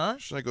fridge. Uh-huh.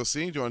 Should I go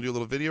see? Do you want to do a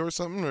little video or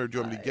something, or do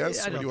you want me to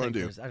guess? What do you want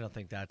to do? I don't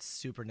think that's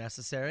super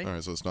necessary. All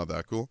right, so it's not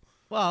that cool.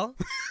 Well,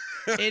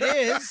 it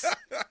is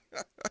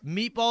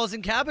meatballs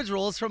and cabbage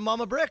rolls from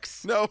Mama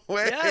Bricks. No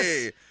way.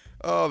 Yes.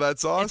 Oh,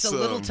 that's awesome. It's a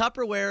little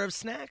Tupperware of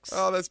snacks.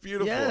 Oh, that's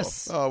beautiful.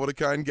 Yes. Oh, what a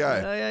kind guy.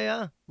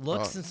 Yeah.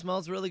 Looks and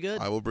smells really good.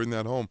 I will bring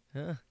that home.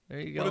 Yeah, there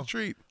you go. What a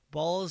treat.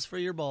 Balls for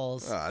your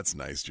balls. Ah, that's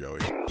nice, Joey.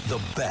 The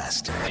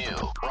best.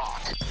 New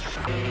rock.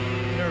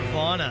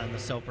 Nirvana on the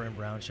Soper and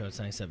Brown Show. It's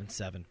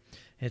 97.7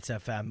 Hits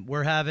FM.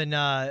 We're having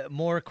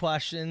more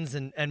questions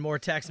and more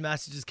text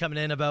messages coming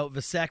in about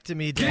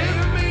vasectomy day.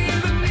 Give me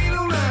the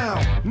needle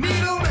now,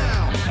 needle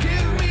now.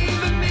 Give me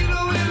the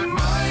needle in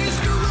my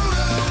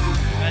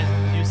scrotum.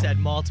 As you said,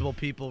 multiple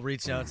people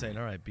reaching out saying,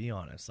 all right, be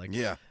honest. Like,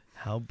 Yeah.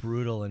 how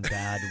brutal and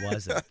bad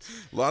was it?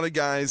 A lot of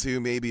guys who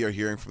maybe are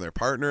hearing from their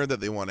partner that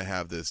they want to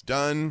have this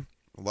done.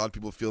 A lot of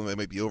people feel they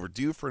might be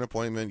overdue for an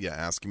appointment. Yeah,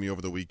 asking me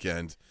over the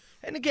weekend.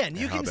 And again,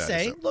 you How can bad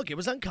say, is it? look, it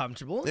was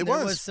uncomfortable. It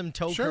there was. some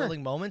toe Sure.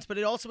 curling moments, but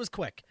it also was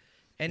quick.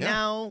 And Yeah.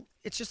 now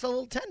it's just a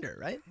little tender,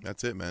 right?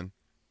 That's it, man.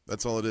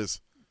 That's all it is.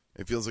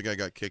 It feels like I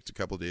got kicked a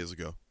couple days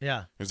ago.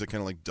 Yeah, There's a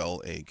kind of like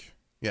dull ache.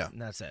 Yeah,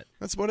 and that's it.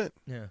 that's about it.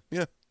 Yeah.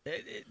 Yeah.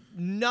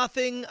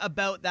 Nothing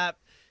about that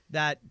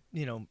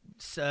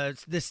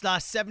this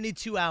last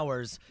 72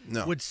 hours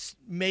No. would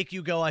make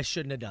you go, I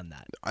shouldn't have done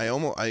that. I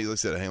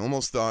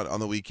almost thought on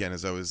the weekend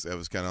as I was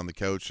kind of on the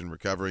couch and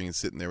recovering and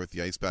sitting there with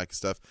the ice pack and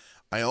stuff,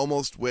 I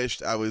almost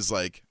wished I was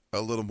like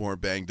a little more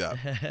banged up.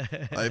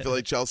 I feel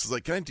like Chelsea's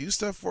like, can I do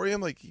stuff for you?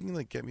 I'm like, you can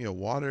like get me a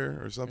water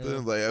or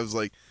something.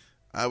 Yeah.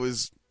 I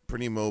was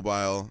pretty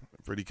mobile,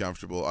 pretty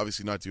comfortable.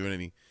 Obviously not doing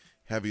any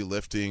heavy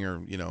lifting or,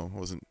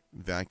 wasn't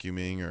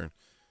vacuuming or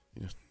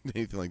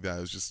anything like that. I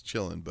was just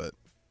chilling, but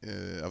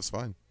I was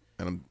fine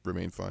and I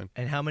remained fine.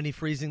 And how many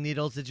freezing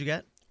needles did you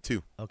get?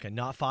 2. Okay,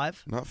 not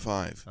 5? Not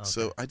 5. Okay.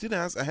 So I did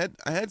ask. I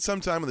had some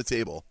time on the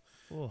table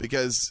Ooh.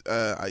 because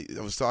I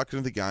was talking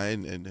to the guy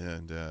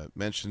and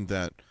mentioned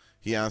that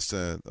he asked,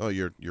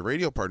 your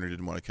radio partner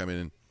didn't want to come in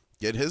and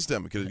get his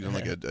done because he done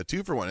like a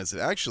 2-for-1. I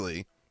said,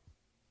 actually,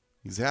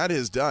 he's had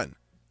his done,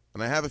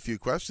 and I have a few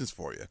questions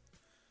for you.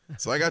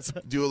 So I got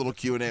to do a little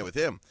Q&A with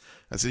him.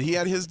 I said he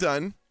had his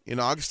done in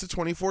August of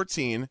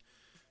 2014.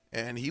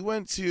 And he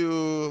went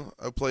to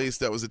a place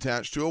that was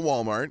attached to a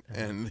Walmart,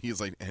 and he's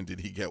like, and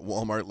did he get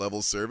Walmart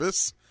level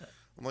service?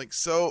 I'm like,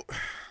 so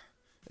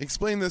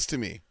explain this to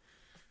me.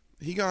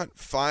 He got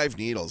 5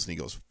 needles, and he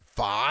goes,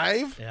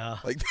 5? Yeah.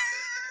 Like,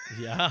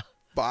 Yeah.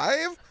 5?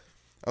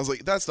 I was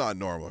like, that's not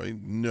normal. I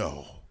mean,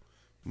 no.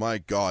 My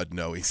God,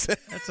 no, he said.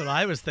 That's what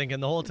I was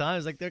thinking the whole time. I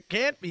was like, there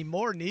can't be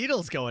more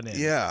needles going in.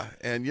 Yeah,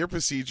 and your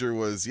procedure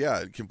was,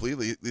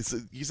 completely.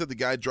 You said the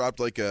guy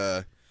dropped like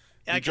a...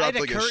 He I dropped had a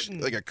like curtain.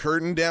 like a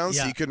curtain down,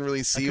 so Yeah. you couldn't really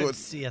I see couldn't what.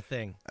 see a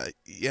thing.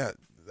 Yeah,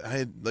 I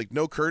had like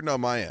no curtain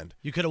on my end.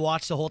 You could have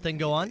watched the whole thing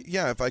go on?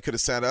 Yeah, if I could have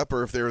sat up,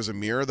 or if there was a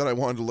mirror that I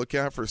wanted to look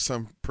at for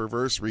some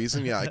perverse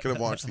reason, I could have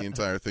watched the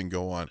entire thing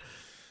go on.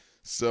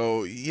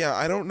 So yeah,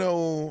 I don't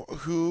know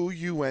who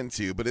you went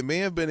to, but it may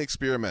have been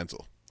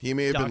experimental. He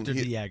may have Dr. been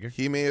DeJager.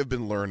 He may have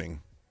been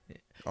learning.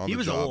 On He the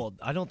was job. old.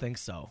 I don't think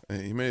so.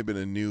 He may have been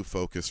a new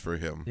focus for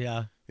him.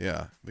 Yeah.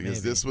 Yeah,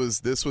 because Maybe.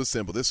 this was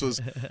simple. This was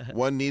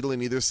one needle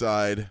in either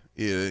side,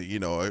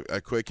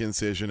 a quick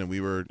incision, and we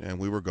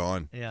were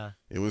gone. Yeah.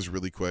 It was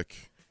really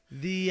quick.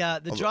 The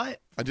dry.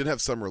 I did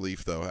have some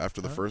relief though after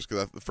the first,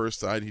 because the first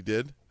side he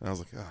did, and I was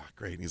like,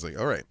 great. And he's like,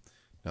 all right,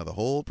 now the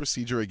whole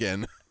procedure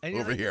again And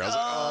you're over like, here. I was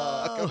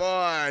like, come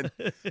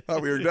on,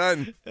 thought we were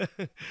done.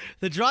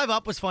 The drive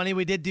up was funny.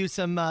 We did do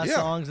some Yeah.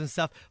 songs and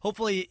stuff.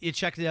 Hopefully you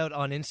checked it out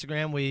on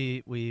Instagram.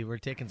 We were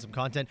taking some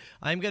content.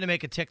 I'm going to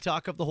make a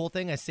TikTok of the whole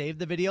thing. I saved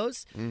the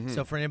videos.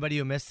 So for anybody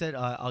who missed it,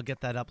 I'll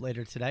get that up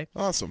later today.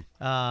 Awesome.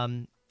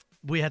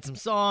 We had some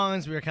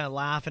songs. We were kind of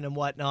laughing and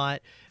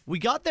whatnot. We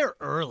got there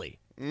early.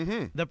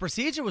 Mm-hmm. The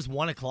procedure was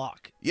 1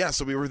 o'clock, Yeah,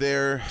 so we were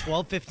there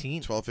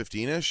 12:15.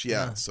 12:15ish.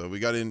 Yeah, so we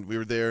got in. We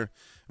were there.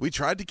 We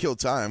tried to kill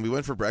time. We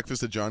went for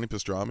breakfast at Johnny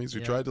Pastrami's. We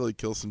Yeah. tried to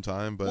kill some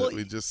time, but Well,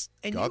 we just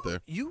And got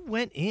there. You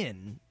went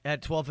in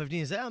at 12:15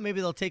 and said,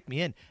 maybe they'll take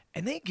me in.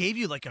 And they gave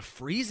you like a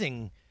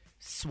freezing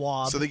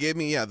swab. So they gave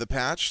me the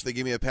patch. They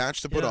gave me a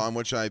patch to put Yeah. on,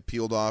 which I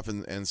peeled off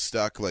and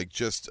stuck like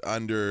just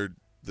under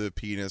the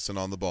penis and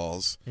on the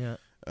balls. Yeah.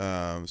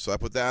 So I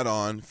put that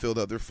on, filled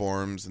out their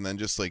forms, and then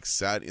just like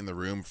sat in the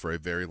room for a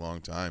very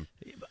long time.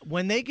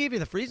 When they gave you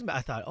the freezing,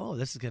 I thought,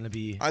 this is going to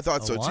be I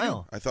thought a so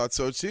while. too. I thought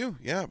so too.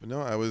 Yeah, but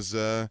no, I was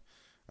like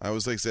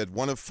I said,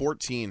 one of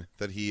 14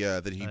 that he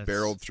That's-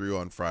 barreled through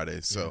on Friday.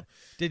 So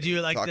Did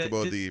you like talk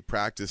about did, the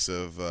practice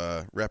of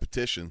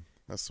repetition.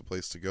 That's the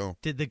place to go.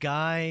 Did the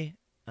guy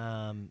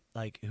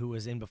who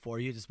was in before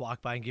you just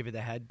walk by and give you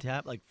the head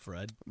tap like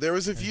Fred? There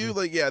was a few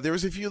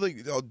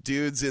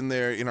dudes in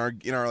there in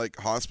our like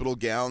hospital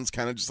gowns,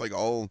 kind of just like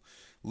all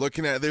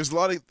looking at it. There's a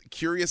lot of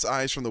curious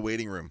eyes from the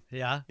waiting room.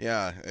 Yeah.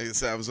 Yeah,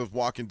 I was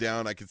walking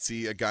down. I could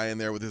see a guy in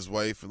there with his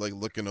wife, like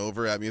looking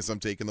over at me as I'm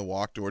taking the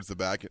walk towards the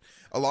back.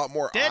 A lot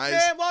more Dead eyes.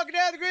 man walking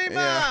down the green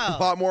Yeah, mile. a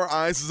lot more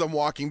eyes as I'm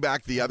walking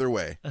back the other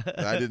way.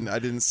 I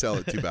didn't sell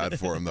it too bad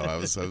for him though. I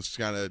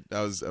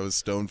was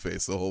stone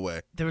faced the whole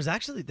way. There was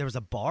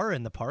a bar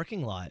in the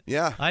parking lot.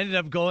 Yeah. I ended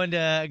up going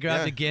to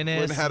grab the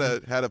Guinness. Went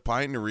and had a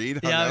pint to read.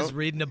 hung Yeah, I was out.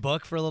 reading a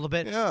book for a little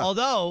bit. Yeah.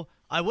 Although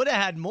I would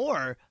have had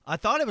more. I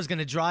thought I was going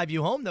to drive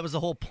you home. That was the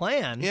whole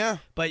plan. Yeah.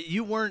 But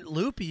you weren't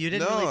loopy. You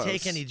didn't really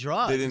take any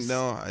drugs. They didn't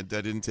know. I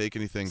didn't take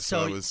anything,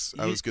 so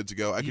I was good to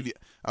go.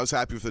 I was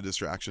happy with the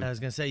distraction. I was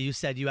going to say, you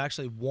said you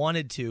actually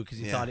wanted to because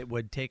you thought it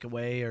would take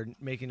away or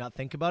make you not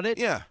think about it.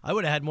 Yeah. I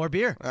would have had more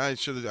beer. I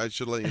should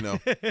let you know.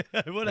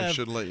 I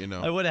should let you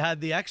know. I would have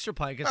had the extra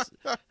pint because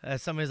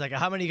somebody's like,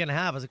 how many are you going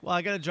to have? I was like, well,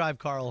 I got to drive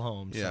Carl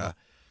home. Yeah.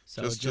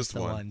 So just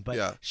the one. But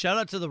yeah. Shout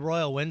out to the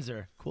Royal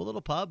Windsor. Cool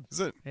little pub. Is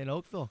it? In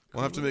Oakville.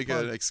 We'll have to make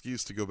an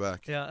excuse to go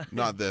back. Yeah.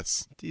 Not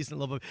this. Decent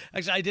little pub.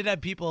 Actually, I did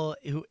have people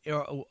who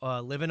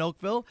live in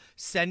Oakville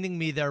sending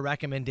me their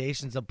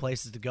recommendations of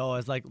places to go. I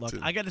was like, look,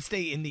 I got to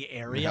stay in the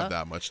area. We have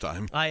that much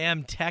time. I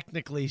am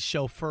technically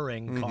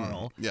chauffeuring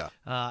Carl. Yeah.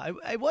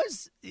 I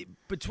was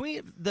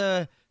between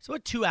so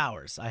what 2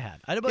 hours I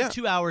had. I had about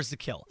 2 hours to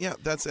kill. Yeah,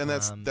 that's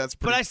pretty,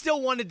 but I still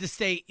wanted to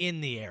stay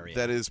in the area.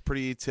 That is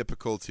pretty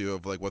typical too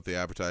of like what they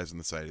advertise on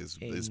the site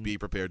is be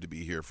prepared to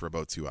be here for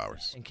about 2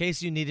 hours. In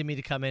case you needed me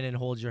to come in and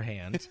hold your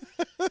hand.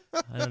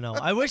 I don't know.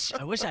 I wish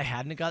I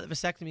hadn't got the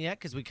vasectomy yet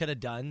because we could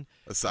have done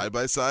a side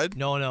by side.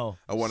 No.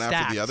 A one stacked.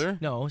 after the other.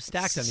 No,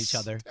 stacked on each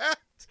other.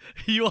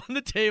 You on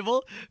the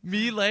table,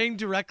 me laying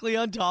directly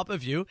on top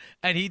of you,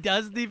 and he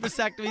does the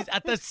vasectomies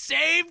at the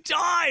same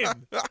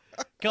time.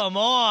 Come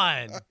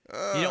on.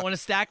 You don't want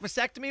to stack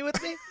vasectomy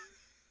with me?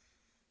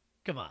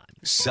 Come on.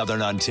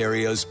 Southern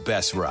Ontario's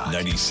best rock.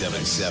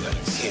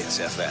 97.7 Hits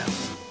FM.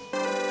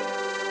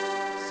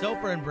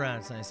 Soper and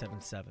Brown,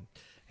 97.7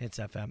 Hits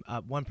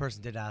FM. One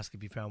person did ask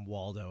if you found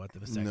Waldo at the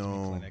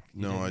vasectomy clinic.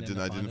 No, I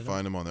didn't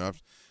find him on there.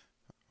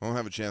 I won't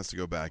have a chance to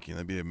go back in.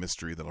 That'd be a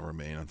mystery that'll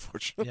remain,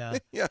 unfortunately.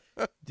 Yeah.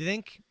 Do you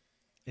think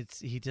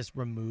he just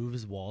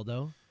removes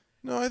Waldo?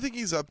 No, I think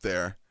he's up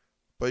there.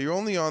 But you're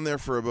only on there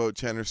for about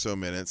 10 or so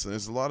minutes, and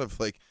there's a lot of,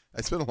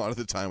 I spend a lot of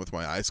the time with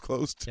my eyes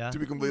closed, to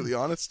be completely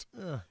honest.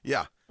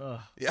 Yeah.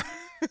 Yeah.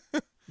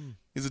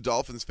 He's a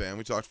Dolphins fan.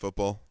 We talked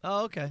football.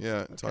 Oh, okay.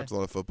 Yeah, talked a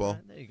lot of football.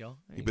 There you go.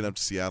 He's been up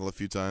to Seattle a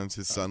few times.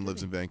 His son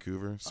lives in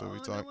Vancouver, so we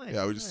talked. No way.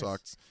 Yeah, we just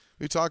talked.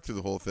 We talked through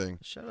the whole thing.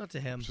 Shout out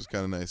to him. Which is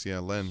kind of nice. Yeah,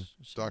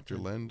 Dr.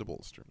 Len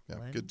DeBolster. Yeah,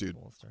 good dude.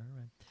 DeBolster. All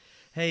right.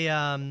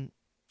 Hey,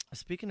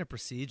 speaking of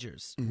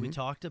procedures, we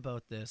talked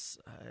about this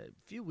a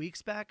few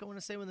weeks back, I want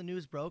to say, when the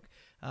news broke.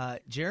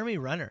 Jeremy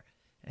Renner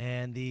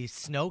and the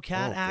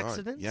snowcat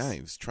accident. Yeah, he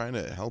was trying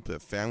to help a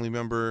family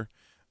member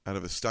out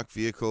of a stuck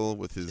vehicle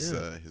with his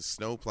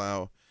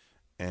snowplow,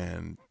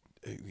 and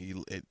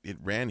it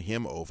ran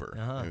him over.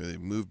 I mean, they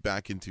moved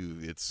back into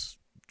its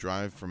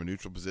drive from a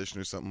neutral position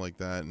or something like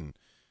that, and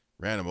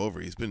ran him over.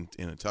 He's been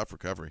in a tough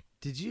recovery.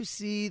 Did you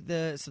see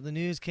the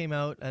news came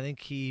out? I think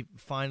he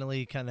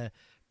finally kind of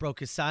broke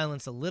his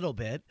silence a little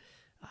bit.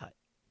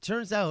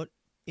 Turns out,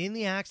 in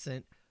the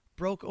accident,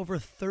 broke over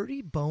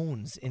 30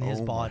 bones in his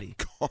body.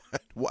 Oh, my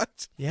God.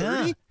 What?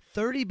 Yeah. 30?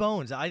 30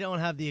 bones. I don't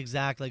have the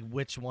exact,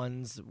 which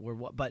ones were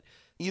what, but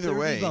either 30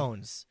 way,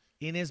 bones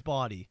in his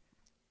body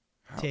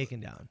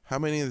taken down. How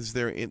many is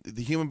there in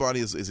the human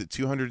body? Is it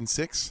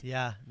 206?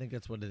 Yeah, I think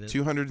that's what it is.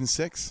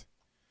 206?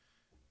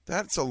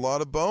 That's a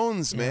lot of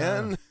bones,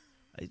 man.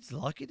 It's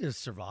lucky to have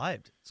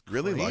survived. It's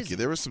really crazy. lucky.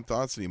 There were some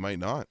thoughts that he might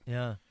not.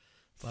 Yeah.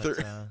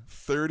 But,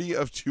 30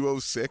 of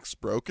 206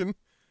 broken?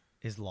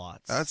 Is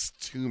lots. That's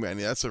too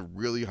many. That's a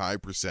really high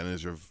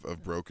percentage of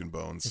broken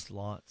bones. It's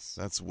lots.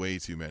 That's way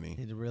too many.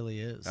 It really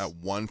is. At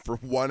one for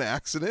one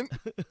accident?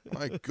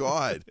 My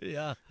God.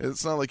 Yeah.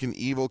 It's not like an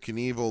Evel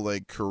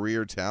Knievel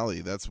career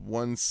tally. That's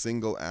one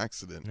single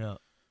accident. Yeah.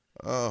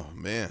 Oh,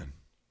 man.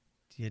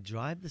 Do you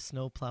drive the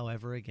snowplow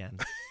ever again?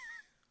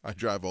 I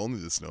drive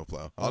only the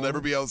snowplow. I'll never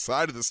be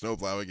outside of the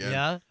snowplow again.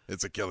 Yeah?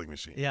 It's a killing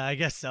machine. Yeah, I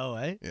guess so,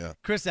 eh? Yeah.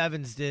 Chris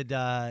Evans did,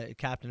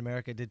 Captain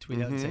America did tweet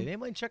out and say, hey,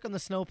 mind check on the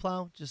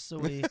snowplow just so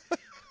we...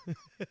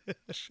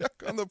 Check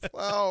on the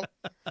plow.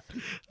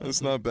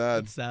 That's not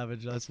bad. That's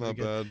savage. That's not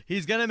good. bad.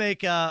 He's going to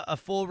make a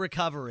full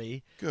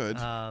recovery. Good.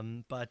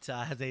 But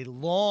has a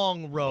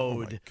long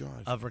road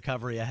of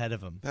recovery ahead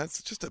of him.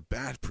 That's just a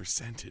bad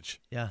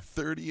percentage. Yeah.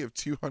 30 of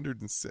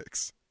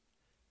 206.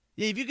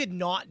 Yeah, if you could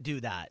not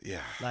do that.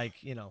 Yeah.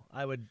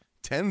 I would...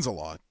 10's a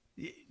lot.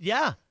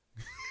 Yeah.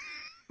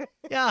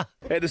 Yeah.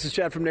 Hey, this is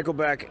Chad from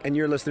Nickelback, and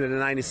you're listening to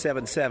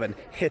 97.7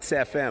 Hits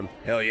FM.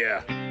 Hell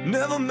yeah.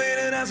 Never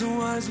made it as a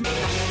wise man.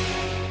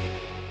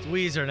 It's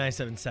Weezer,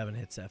 97.7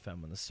 Hits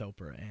FM on the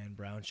Soper and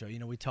Brown Show.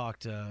 We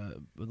talked a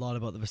lot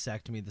about the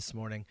vasectomy this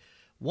morning.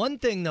 One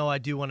thing, though, I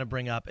do want to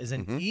bring up is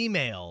an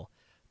email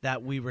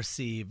that we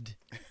received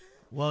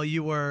while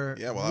you were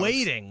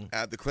waiting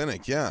at the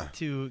clinic,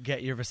 to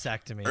get your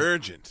vasectomy.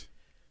 Urgent.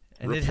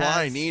 And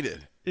reply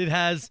needed. It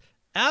has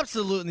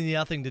absolutely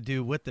nothing to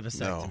do with the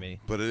vasectomy.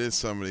 No, but it is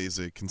somebody who's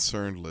a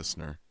concerned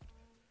listener.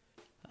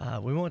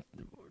 We won't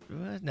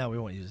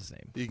use his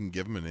name. You can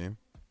give him a name.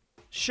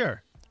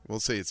 Sure.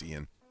 We'll say it's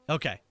Ian.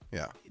 Okay.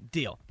 Yeah.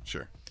 Deal.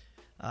 Sure.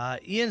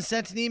 Ian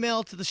sent an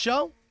email to the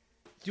show.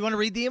 Do you want to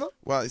read the email?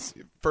 Well,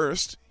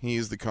 first, he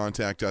used the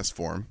contact us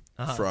form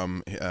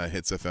from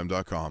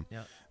hitsfm.com.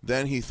 Yeah.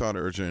 Then he thought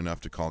urgent enough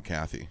to call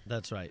Kathy.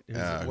 That's right.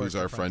 Who's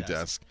our front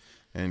desk.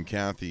 And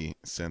Kathy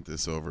sent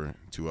this over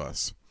to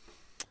us.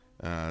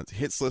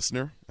 Hits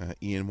listener,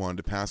 Ian wanted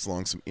to pass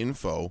along some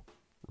info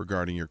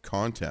regarding your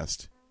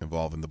contest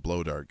involving the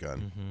blow dart gun.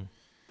 Mm-hmm.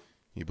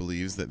 He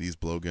believes that these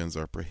blowguns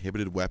are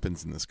prohibited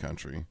weapons in this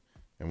country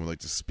and would like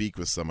to speak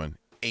with someone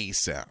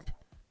ASAP.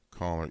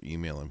 Call or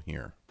email him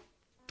here.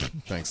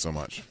 Thanks so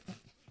much,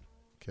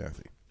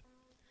 Kathy.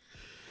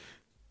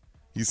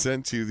 He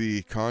sent to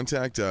the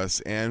contact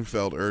us and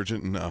felt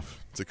urgent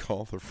enough to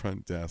call the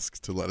front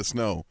desk to let us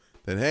know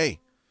that, hey,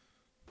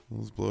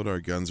 those blow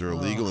dart guns are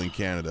illegal in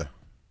Canada.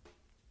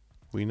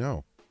 We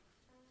know.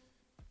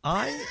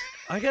 I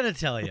got to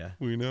tell you.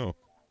 We know.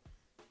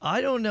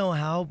 I don't know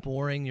how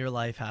boring your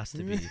life has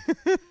to be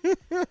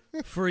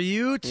for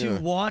you to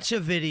watch a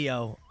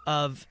video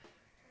of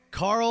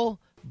Carl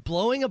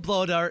blowing a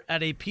blow dart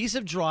at a piece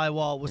of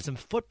drywall with some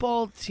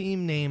football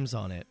team names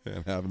on it.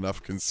 And have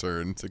enough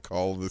concern to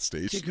call the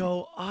station. To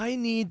go, I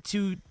need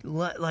to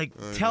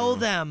tell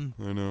them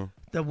I know.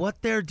 that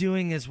what they're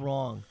doing is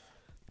wrong.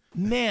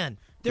 Man,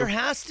 there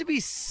has to be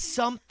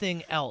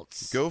something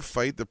else. Go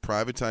fight the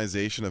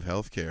privatization of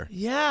healthcare.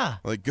 Yeah.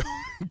 Like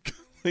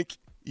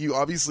you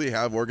obviously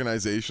have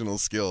organizational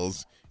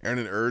skills and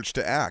an urge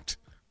to act.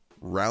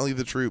 Rally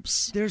the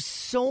troops. There's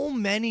so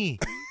many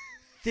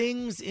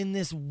things in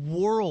this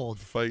world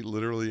Fight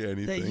literally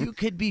anything. that you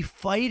could be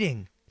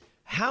fighting.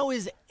 How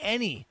is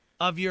any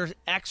of your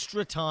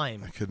extra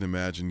time I couldn't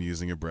imagine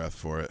using a breath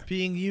for it.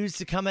 being used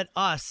to come at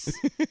us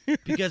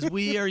because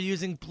we are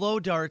using blow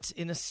darts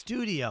in a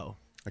studio?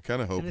 I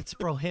kind of hope. And it's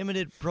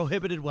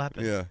prohibited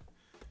weapon. Yeah.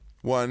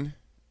 One,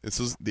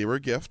 they were a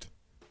gift.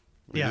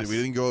 We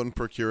didn't go out and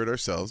procure it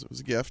ourselves. It was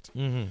a gift.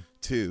 Mm-hmm.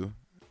 Two,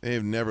 they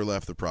have never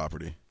left the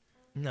property.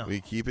 No.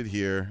 We keep it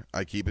here.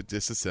 I keep it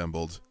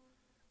disassembled,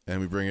 and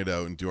we bring it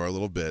out and do our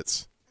little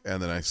bits,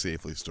 and then I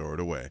safely store it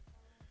away.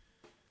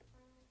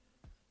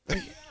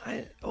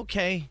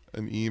 Okay.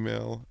 An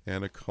email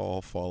and a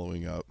call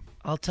following up.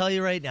 I'll tell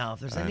you right now,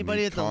 if there's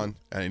anybody at the...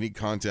 I need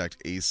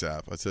contact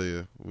ASAP. I tell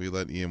you, we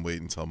let Ian wait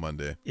until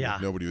Monday. Yeah.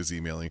 Nobody was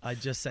emailing. I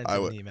just sent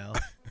him an email.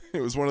 It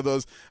was one of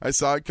those. I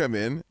saw it come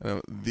in.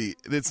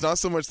 It's not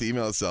so much the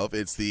email itself.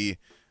 It's the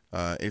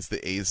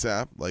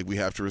ASAP. Like we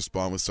have to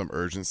respond with some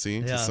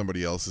urgency to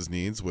somebody else's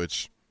needs.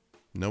 Which,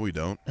 no, we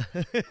don't.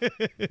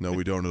 No,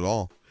 we don't at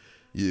all.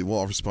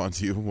 We'll respond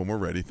to you when we're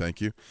ready.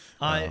 Thank you.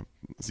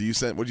 So you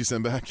sent. What did you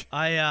send back?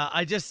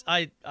 I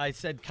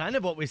said kind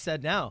of what we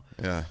said now.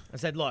 Yeah. I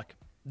said, look,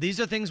 these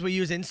are things we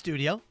use in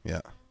studio.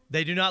 Yeah.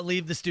 They do not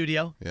leave the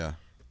studio. Yeah.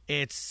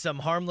 It's some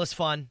harmless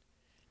fun.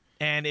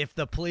 And if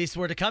the police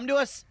were to come to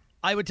us,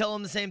 I would tell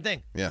them the same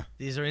thing. Yeah.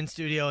 These are in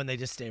studio and they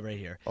just stay right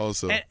here.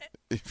 Also,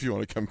 if you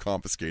want to come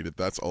confiscate it,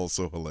 that's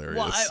also hilarious.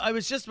 Well, I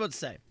was just about to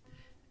say,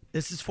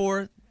 this is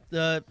for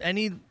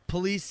any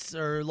police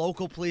or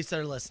local police that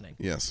are listening.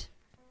 Yes.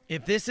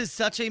 If this is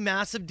such a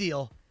massive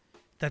deal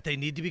that they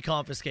need to be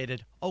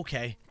confiscated,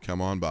 okay. Come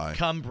on by.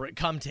 Come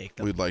take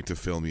them. We'd like to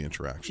film the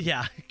interaction.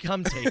 Yeah,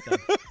 come take them.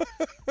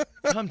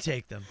 Come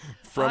take them.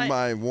 From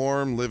my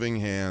warm, living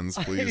hands,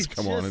 please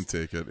come on and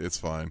take it. It's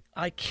fine.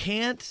 I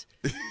can't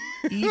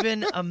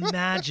even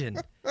imagine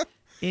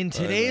in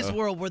today's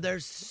world where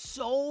there's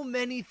so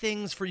many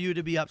things for you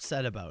to be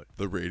upset about.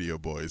 The radio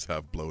boys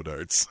have blow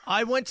darts.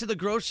 I went to the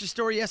grocery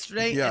store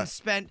yesterday and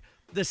spent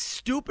the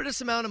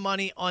stupidest amount of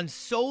money on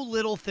so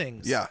little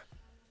things. Yeah.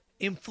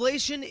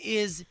 Inflation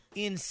is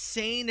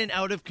insane and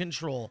out of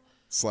control.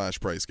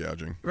 / price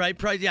gouging. Right?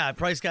 Price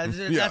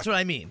gouging. That's what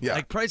I mean. Yeah.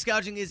 Like, price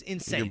gouging is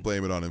insane. You can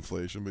blame it on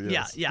inflation, but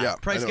yes. Yeah.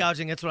 Price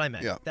gouging, that's what I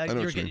meant. Yeah, I know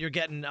what you mean. You're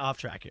getting off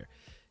track here.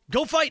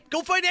 Go fight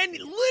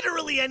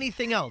literally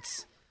anything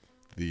else.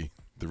 The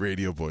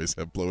radio boys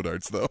have blow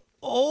darts, though.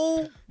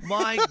 Oh,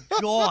 my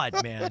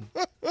God, man.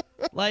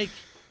 Like...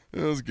 It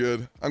was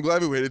good. I'm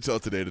glad we waited till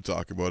today to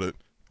talk about it.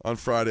 On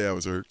Friday, I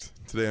was irked.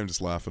 Today, I'm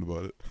just laughing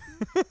about it.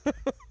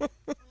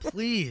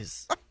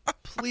 Please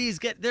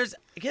get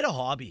a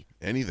hobby.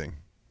 Anything.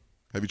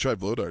 Have you tried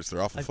blow darts?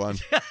 They're awful fun.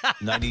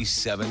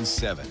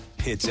 97.7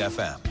 Hits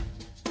FM.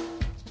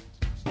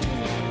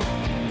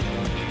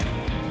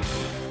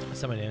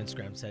 Somebody on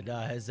Instagram said,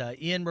 has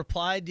Ian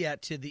replied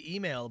yet to the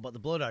email about the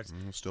blow darts?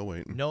 I'm still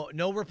waiting.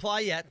 No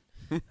reply yet.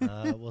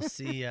 We'll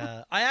see.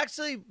 I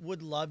actually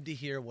would love to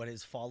hear what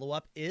his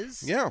follow-up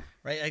is. Yeah.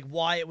 Right? Like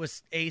why it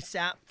was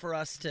ASAP for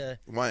us to...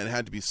 Why it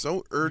had to be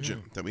so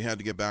urgent that we had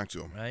to get back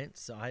to him. Right?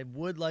 So I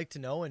would like to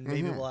know, and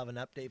maybe we'll have an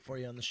update for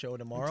you on the show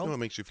tomorrow. You know what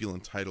makes you feel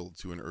entitled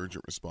to an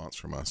urgent response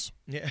from us?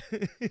 Yeah.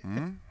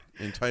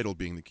 Entitled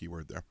being the key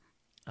word there.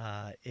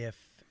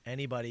 If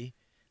anybody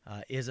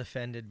is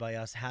offended by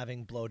us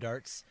having blow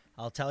darts,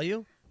 I'll tell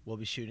you, we'll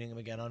be shooting them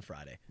again on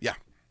Friday. Yeah.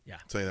 Yeah.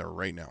 I'll tell you that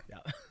right now. Yeah.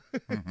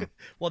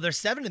 Well, they're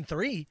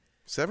 7-3.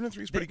 7-3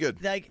 is pretty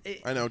good.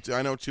 I know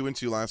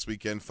 2-2 last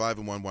weekend,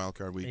 5-1 wild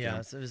card weekend.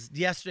 Yeah, so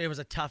yesterday was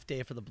a tough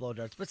day for the blow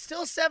darts, but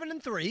still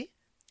 7-3.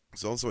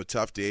 It's also a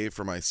tough day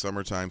for my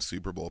summertime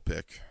Super Bowl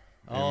pick.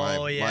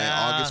 Oh, my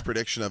August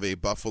prediction of a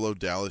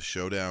Buffalo-Dallas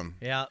showdown.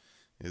 Yeah.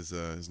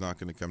 is not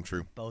going to come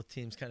true. Both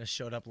teams kind of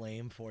showed up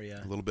lame for you.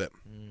 A little bit.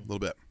 A little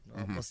bit.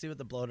 Well, we'll see what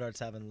the Blow Darts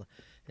have in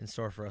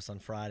store for us on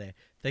Friday.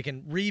 They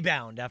can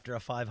rebound after a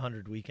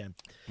 500 weekend.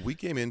 We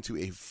came into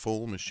a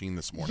full machine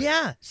this morning.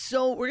 Yeah,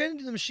 so we're going to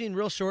do the machine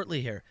real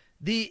shortly here.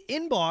 The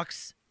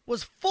inbox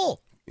was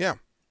full. Yeah.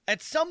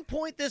 At some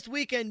point this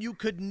weekend, you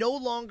could no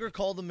longer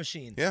call the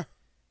machine. Yeah.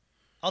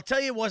 I'll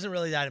tell you, it wasn't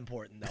really that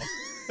important, though.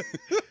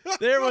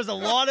 There was a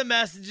lot of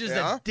messages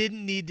that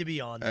didn't need to be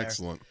on there.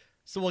 Excellent.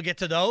 So we'll get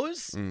to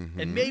those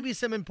and maybe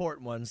some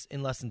important ones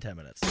in less than 10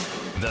 minutes.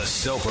 The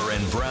Soper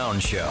and Brown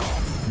Show.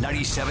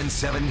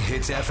 97.7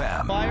 Hits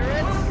FM. Fire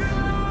it.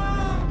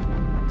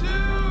 Welcome to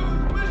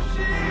the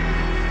machine.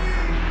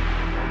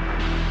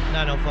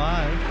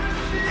 905.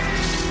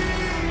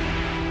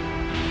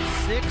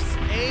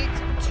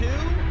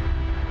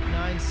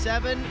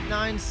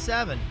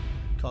 682-9797.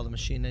 Call the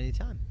machine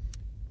anytime.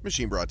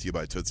 Machine brought to you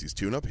by Tootsie's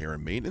Tune-Up Hair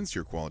and Maintenance,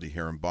 your quality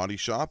hair and body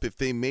shop. If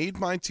they made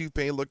my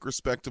toupee look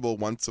respectable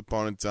once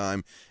upon a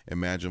time,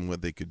 imagine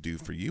what they could do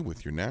for you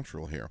with your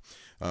natural hair.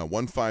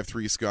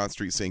 153 Scott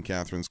Street, St.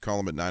 Catharines.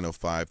 Call them at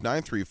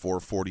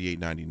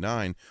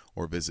 905-934-4899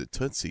 or visit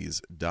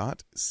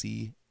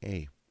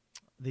tootsies.ca.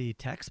 The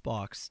text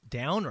box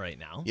down right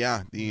now.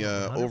 Yeah, the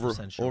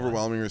 100% sure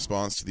overwhelming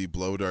response to the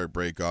blow dart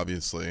break,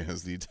 obviously,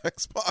 as the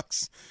text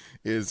box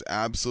is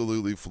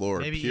absolutely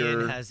floored. Maybe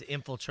Ian has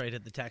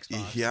infiltrated the text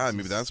box. Yeah,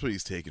 maybe that's what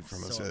he's taken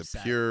from us. A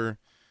pure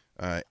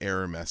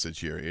error message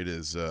here. It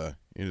is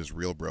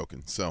real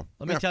broken. So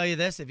let me tell you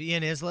this: if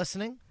Ian is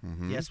listening,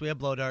 yes, we have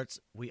blow darts.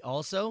 We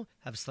also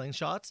have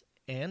slingshots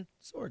and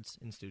swords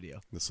in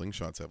studio. The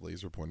slingshots have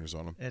laser pointers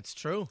on them. It's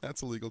true.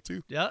 That's illegal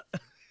too. Yeah.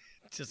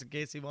 Just in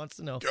case he wants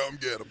to know. Come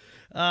get him.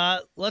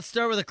 Let's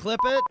start with a clip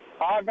it.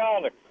 I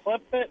got a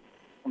clip it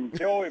from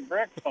Joey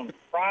Bricks on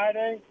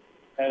Friday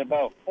at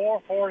about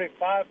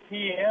 4:45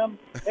 p.m.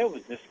 It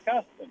was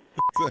disgusting.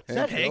 Is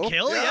that Hank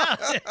Hill?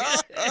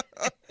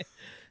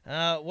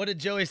 Yeah. What did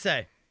Joey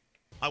say?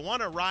 I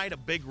want to ride a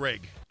big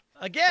rig.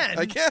 Again?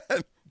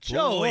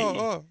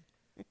 Joey.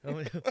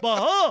 I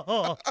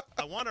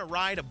want to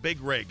ride a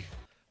big rig.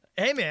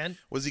 Hey, man.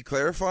 Was he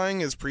clarifying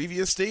his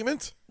previous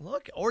statement?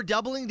 Look, or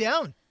doubling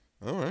down.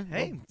 All right.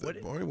 Hey, well, the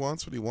boy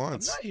wants what he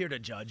wants. I'm not here to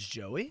judge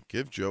Joey.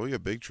 Give Joey a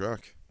big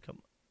truck. Come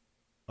on.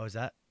 Oh, is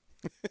that?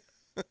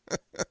 All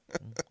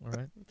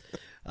right.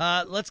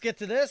 Let's get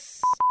to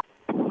this.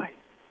 Boy,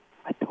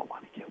 I don't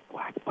want to get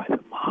whacked by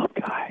the mob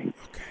guy.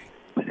 Okay.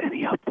 But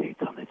any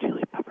updates on the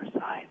chili pepper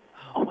sign?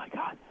 Oh my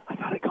God, I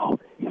gotta go.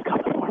 He's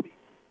coming for me.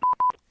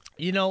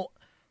 You know,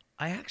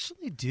 I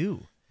actually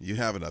do. You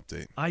have an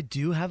update. I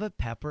do have a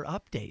pepper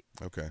update.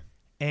 Okay.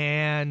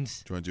 And do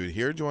you want to do it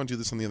here or do you want to do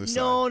this on the other side?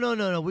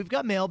 No. We've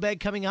got mailbag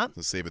coming up.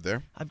 Let's save it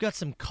there. I've got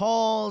some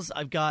calls.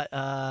 I've got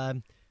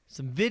some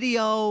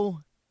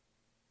video.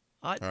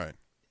 All right.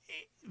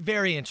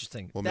 Very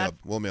interesting.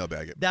 We'll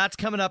mailbag it. That's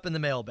coming up in the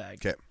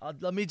mailbag. Okay.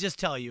 Let me just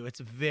tell you, it's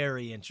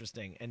very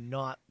interesting and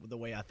not the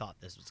way I thought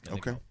this was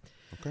going to go.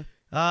 Okay.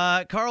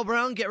 Carl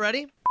Brown, get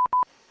ready.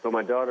 So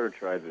my daughter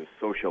tried this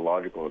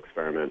sociological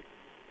experiment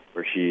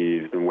where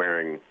she's been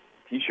wearing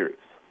T-shirts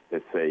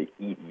that say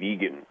 "Eat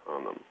Vegan"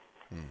 on them.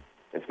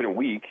 It's been a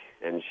week,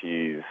 and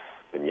she's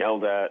been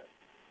yelled at,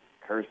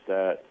 cursed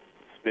at,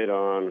 spit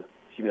on.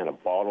 She even had a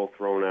bottle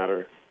thrown at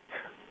her.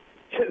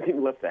 She hasn't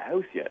even left the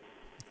house yet.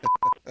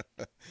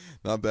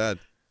 Not bad.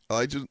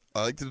 I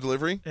like the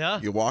delivery.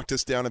 Yeah. You walked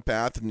us down a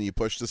path, and you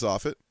pushed us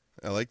off it.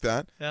 I like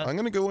that. Yeah. I'm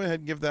going to go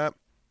ahead and give that.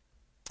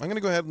 I'm going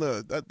to go ahead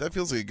and that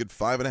feels like a good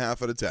 5.5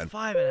 out of 10.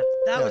 5.5.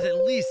 That was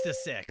at least a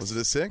 6. Was it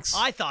a 6?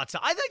 I thought so.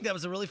 I think that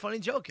was a really funny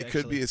joke. It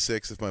could be a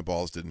 6 if my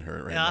balls didn't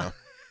hurt right now.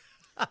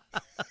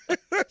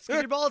 Let's give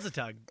your balls a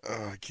tug.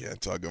 Oh, I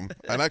can't tug them.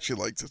 I'd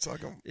actually like to tug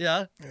them.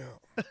 Yeah?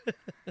 Yeah.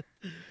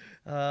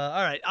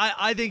 All right.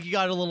 I think you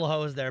got a little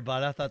hose there,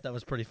 bud. I thought that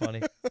was pretty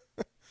funny.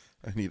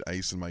 I need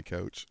ice in my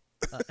couch.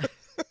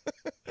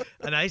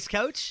 An ice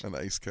couch? An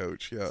ice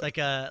couch, yeah. It's like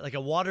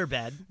a water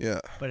bed.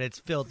 Yeah. But it's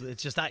filled with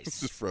just ice. It's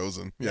just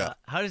frozen. Yeah.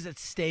 How does it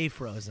stay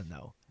frozen,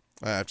 though?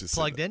 I have to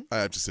plugged in? I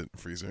have to sit in the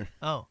freezer.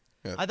 Oh.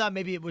 Yeah. I thought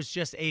maybe it was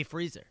just a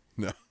freezer.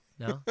 No.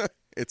 No?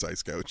 It's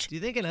ice couch. Do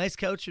you think an ice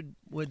couch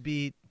would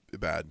be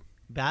bad?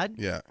 Bad?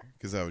 Yeah,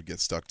 because I would get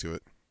stuck to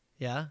it.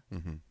 Yeah?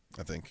 Mm-hmm.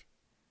 I think.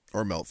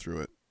 Or melt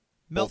through it.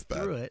 Melt Both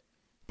through bad. it?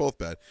 Both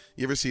bad.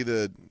 You ever see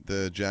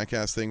the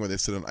Jackass thing where they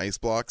sit on ice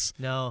blocks?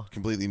 No.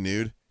 Completely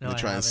nude? No, and they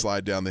try I and haven't.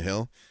 slide down the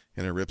hill,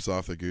 and it rips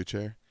off the goo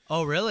chair?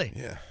 Oh, really?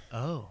 Yeah.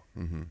 Oh.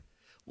 Mm-hmm.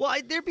 Well,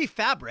 there'd be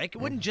fabric. It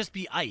wouldn't just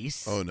be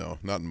ice. Oh, no.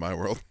 Not in my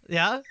world.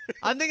 Yeah?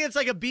 I'm thinking it's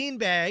like a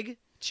beanbag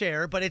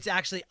chair, but it's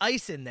actually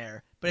ice in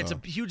there. But it's a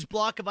huge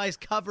block of ice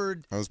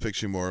covered. I was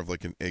picturing more of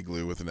like an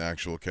igloo with an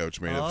actual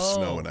couch made of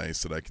snow and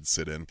ice that I could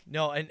sit in.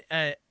 No, and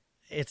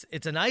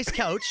it's a nice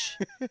couch,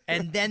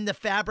 and then the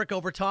fabric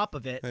over top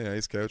of it. Hey,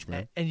 ice couch,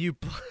 man. And you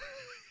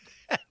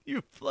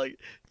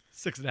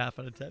 6.5 out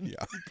of 10.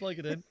 Yeah. Plug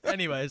it in.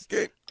 Anyways,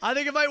 Okay. I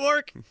think it might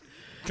work.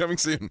 Coming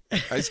soon.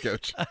 Ice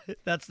Coach.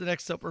 That's the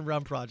next Soper and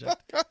Brown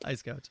project.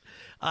 Ice Coach.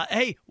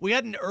 Hey, we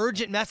had an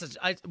urgent message.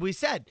 We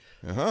said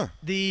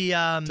the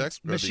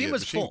machine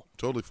was full.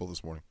 Totally full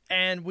this morning.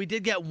 And we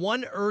did get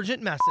one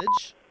urgent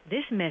message.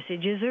 This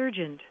message is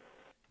urgent.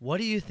 What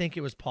do you think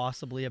it was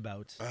possibly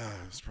about?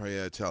 It's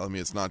probably telling me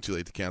it's not too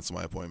late to cancel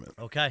my appointment.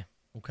 Okay.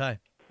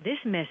 This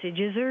message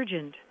is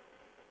urgent.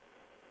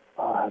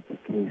 I'll have the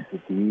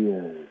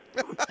quesadillas.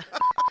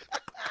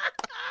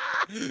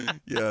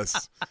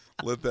 Yes.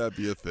 Let that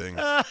be a thing.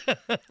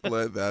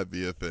 Let that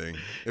be a thing.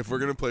 If we're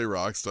going to play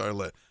Rockstar,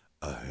 let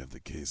I have the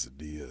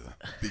quesadilla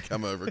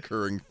become a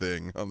recurring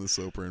thing on the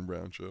Soper and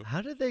Brown show.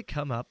 How did they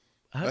come up?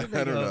 How did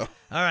they I don't know.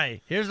 All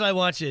right, here's what I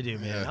want you to do,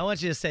 man. I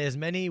want you to say as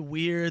many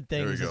weird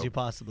things as you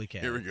possibly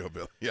can. Here we go,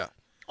 Bill. Yeah.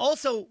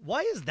 Also,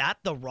 why is that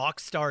the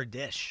Rockstar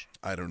dish?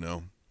 I don't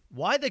know.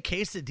 Why the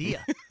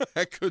quesadilla?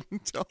 I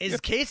couldn't tell. Is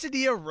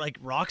quesadilla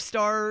like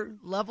Rockstar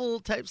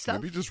level type stuff?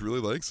 Maybe he just really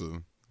likes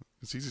them.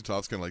 CZ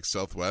Top's kind of like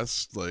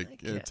Southwest,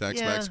 like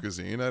Tex-Mex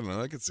cuisine. I don't know.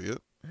 I could see it.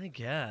 I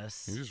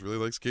guess. He just really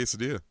likes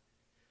quesadilla.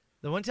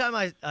 The one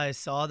time I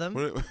saw them.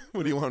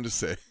 What do you want him to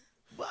say?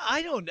 Well,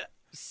 I don't know.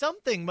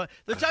 Something. But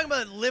they're talking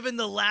about living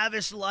the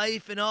lavish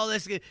life and all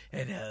this.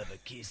 And have a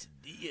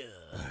quesadilla.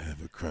 I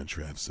have a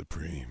Crunchwrap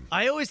Supreme.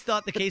 I always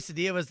thought the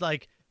quesadilla was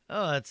like,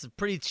 oh, it's a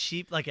pretty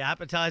cheap like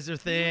appetizer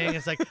thing.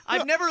 It's like,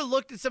 I've never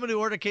looked at someone who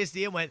ordered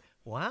quesadilla and went,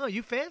 wow,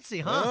 you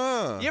fancy,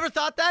 huh? You ever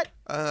thought that?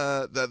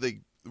 That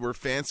they were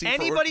fancy.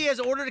 Anybody has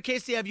ordered a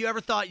quesadilla, have you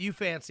ever thought you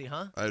fancy,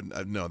 huh?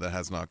 No, that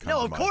has not come No,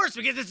 to of mind. course,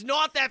 because it's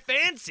not that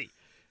fancy.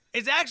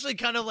 It's actually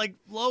kind of like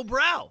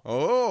lowbrow.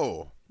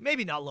 Oh.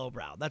 Maybe not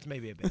lowbrow. That's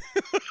maybe a bit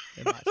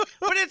much.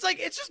 But it's like,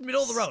 it's just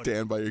middle of the road.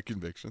 Stand by your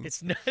convictions.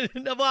 It's not,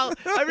 well,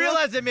 I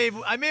realized I may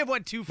have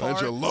went too far.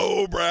 Bunch of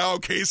lowbrow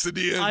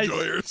quesadilla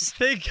enjoyers. I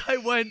think I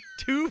went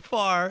too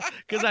far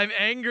because I'm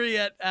angry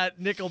at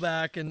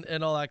Nickelback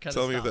and all that kind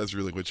Tell of me stuff. if that's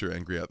really what you're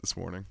angry at this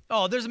morning.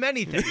 Oh, there's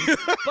many things.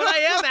 But I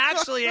am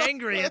actually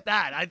angry at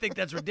that. I think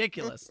that's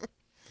ridiculous.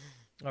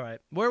 All right.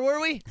 Where were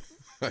we?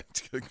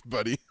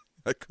 Buddy,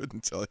 I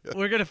couldn't tell you.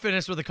 We're going to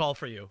finish with a call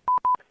for you.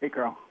 Hey,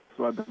 Carl.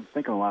 So I've been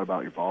thinking a lot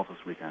about your balls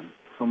this weekend.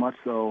 So much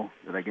so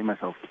that I gave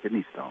myself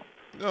kidney stones.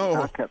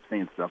 Oh. I kept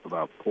saying stuff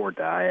about poor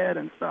diet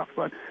and stuff,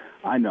 but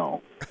I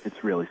know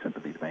it's really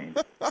sympathy pain.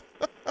 Hope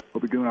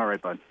you're doing all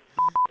right, bud.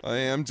 I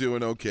am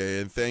doing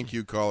okay, and thank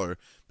you, caller,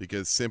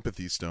 because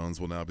Sympathy Stones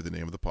will now be the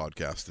name of the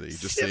podcast today. You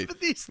just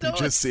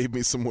saved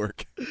me some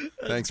work.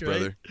 Thanks, great.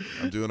 brother.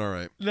 I'm doing all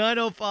right.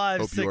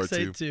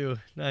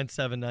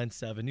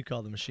 905-682-9797. You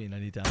call the machine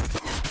anytime.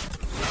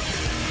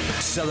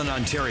 Southern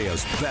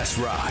Ontario's best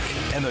rock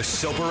and the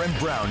Soper and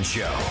Brown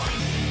Show.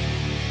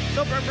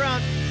 Soper and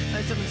Brown,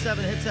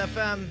 977 Hits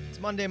FM.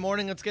 It's Monday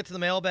morning. Let's get to the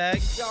mailbag.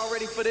 Y'all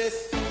ready for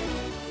this?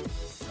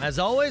 As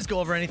always, go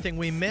over anything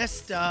we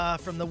missed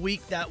from the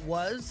week that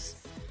was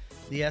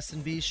the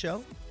S&B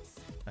show.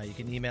 You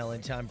can email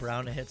anytime,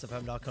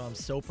 brown@hitsfm.com,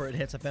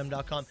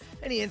 soper@hitsfm.com.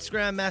 Any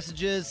Instagram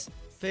messages,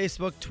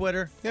 Facebook,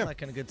 Twitter, all that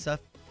kind of good stuff.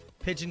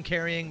 Pigeon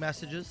carrying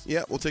messages.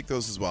 Yeah, we'll take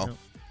those as well. No.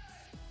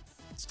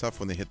 It's tough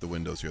when they hit the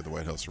windows here at the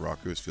White House. The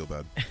Rockoos feel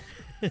bad.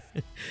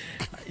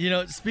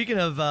 Speaking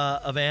of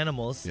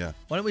animals, why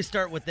don't we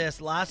start with this?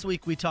 Last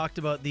week we talked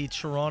about the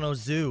Toronto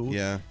Zoo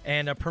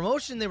and a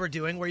promotion they were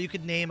doing where you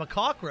could name a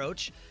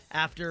cockroach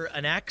after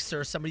an ex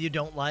or somebody you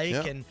don't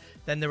like, and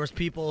then there was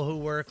people who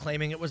were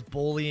claiming it was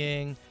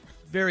bullying.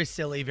 Very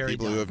silly, very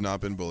people dumb. who have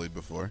not been bullied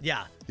before.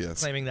 Yeah,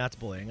 claiming that's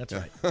bullying. That's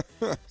right.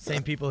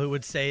 Same people who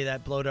would say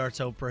that blow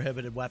darts are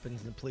prohibited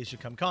weapons and the police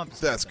should come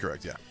confiscate That's them.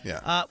 correct,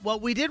 yeah.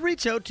 Well, we did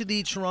reach out to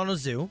the Toronto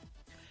Zoo,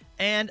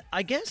 and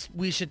I guess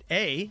we should,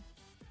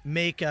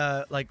 make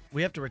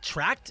we have to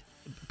retract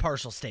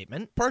partial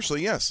statement.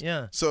 Partially, yes.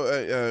 Yeah.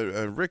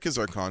 So Rick is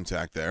our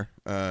contact there.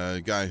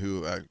 A guy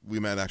who we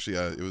met actually.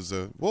 It was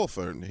Wolf,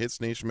 a Hits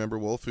Nation member,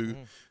 Wolf, who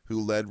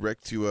led Rick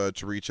to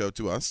reach out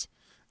to us.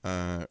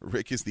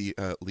 Rick is the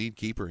lead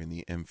keeper in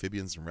the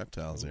amphibians and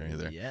reptiles area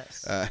there.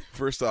 Yes.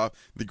 First off,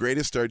 the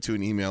greatest start to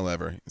an email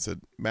ever. He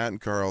said, Matt and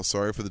Carl,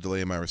 sorry for the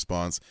delay in my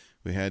response.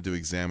 We had to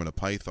examine a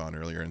python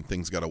earlier and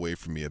things got away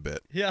from me a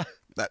bit. Yeah.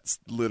 That's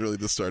literally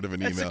the start of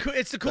an email.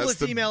 It's the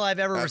coolest email I've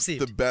ever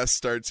received. That's the best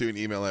start to an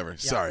email ever. Yeah.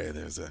 Sorry,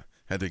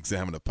 had to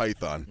examine a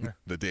python. Yeah.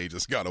 The day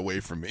just got away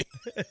from me.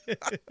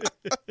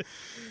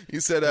 He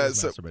said,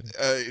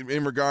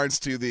 in regards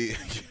to the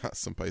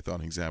some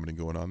python examining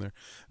going on there.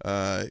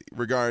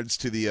 Regards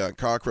to the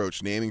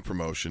cockroach naming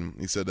promotion,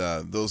 he said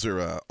those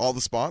are all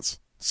the spots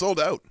sold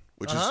out,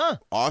 which is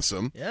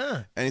awesome.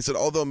 Yeah. And he said,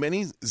 although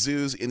many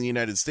zoos in the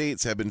United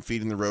States have been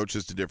feeding the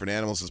roaches to different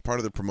animals as part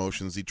of the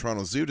promotions, the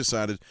Toronto Zoo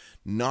decided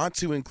not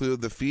to include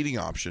the feeding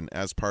option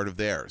as part of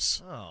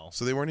theirs. Oh.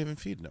 So they weren't even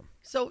feeding them.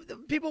 So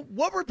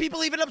what were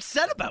people even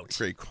upset about?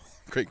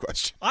 Great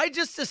question. I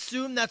just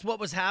assumed that's what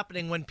was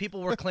happening when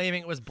people were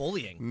claiming it was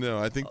bullying. No,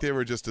 I think they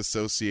were just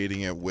associating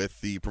it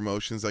with the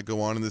promotions that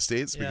go on in the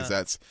States because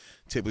that's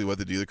typically what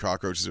they do. The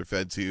cockroaches are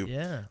fed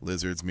to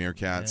lizards,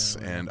 meerkats,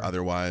 and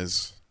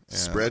otherwise.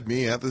 Spread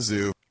me at the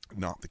zoo.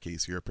 Not the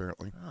case here,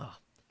 apparently. Oh.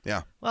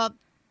 Yeah. Well,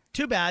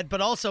 too bad,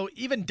 but also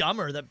even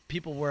dumber that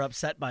people were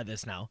upset by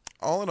this now.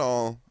 All in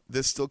all,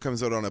 this still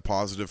comes out on a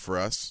positive for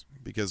us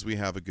because we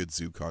have a good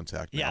zoo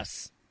contact now.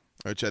 Yes.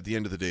 Which at the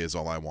end of the day is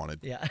all I wanted.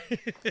 Yeah.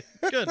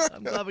 Good.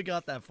 I'm glad we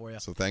got that for you.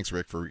 So thanks,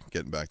 Rick, for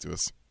getting back to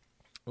us.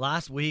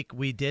 Last week,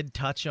 we did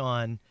touch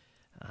on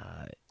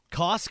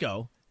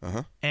Costco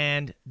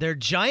and their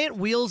giant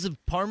wheels of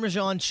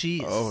Parmesan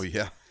cheese. Oh,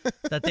 yeah.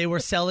 that they were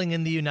selling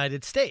in the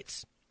United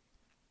States.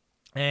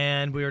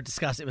 And we were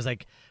discussing, it was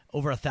like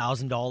over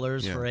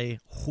 $1,000 for a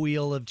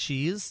wheel of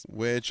cheese.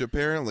 Which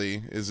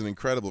apparently is an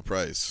incredible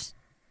price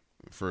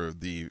for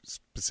the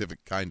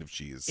specific kind of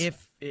cheese.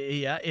 If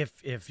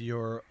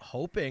you're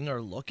hoping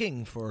or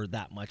looking for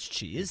that much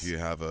cheese. If you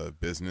have a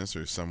business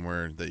or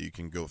somewhere that you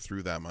can go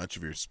through that much,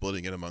 if you're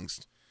splitting it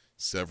amongst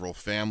several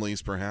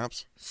families,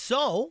 perhaps.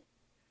 So,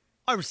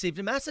 I received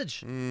a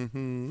message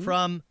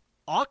from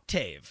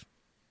Octave.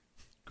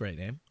 Great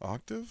name.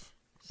 Octave?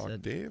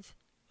 Octave?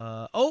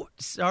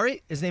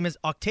 Sorry. His name is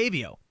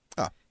Octavio.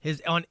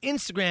 On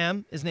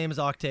Instagram, his name is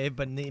Octave,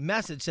 but in the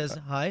message says,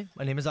 "Hi,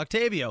 my name is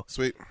Octavio."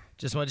 Sweet.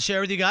 Just wanted to share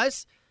with you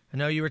guys. I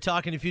know you were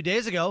talking a few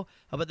days ago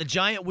about the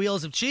giant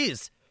wheels of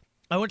cheese.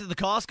 I went to the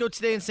Costco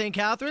today in St.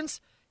 Catharines,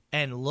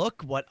 and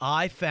look what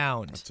I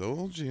found. I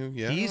told you,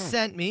 yeah. He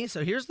sent me,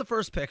 so here's the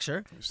first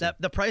picture. That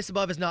the price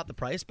above is not the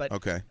price, but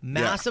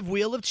massive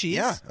wheel of cheese.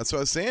 Yeah, that's what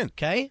I was saying.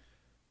 Okay.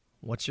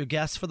 What's your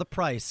guess for the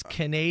price?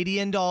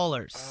 Canadian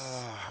dollars.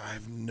 I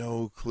have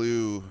no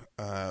clue.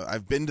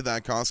 I've been to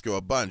that Costco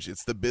a bunch.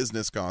 It's the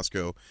business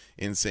Costco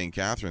in St.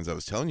 Catharines. I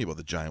was telling you about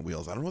the giant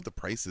wheels. I don't know what the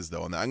price is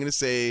though. And I'm gonna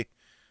say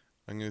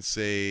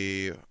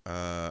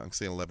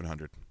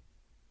 $1,100.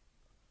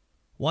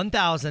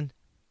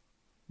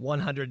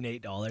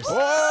 $1,108.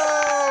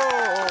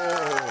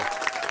 Oh!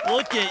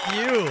 Look at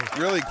you.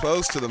 Really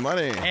close to the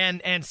money.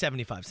 And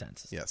 75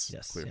 cents. Yes.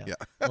 Clear. Yeah.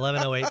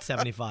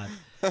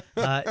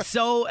 1108.75.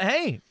 So,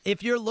 hey,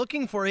 if you're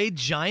looking for a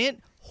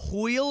giant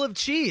wheel of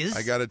cheese.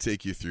 I got to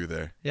take you through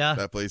there. Yeah.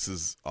 That place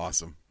is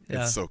awesome.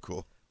 Yeah. It's so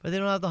cool. But they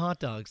don't have the hot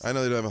dogs. I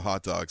know they don't have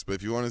hot dogs, but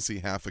if you want to see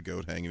half a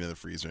goat hanging in the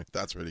freezer,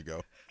 that's where to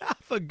go.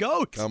 Half a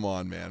goat? Come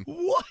on, man.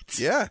 What?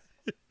 Yeah.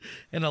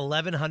 And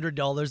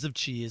 $1,100 of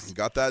cheese.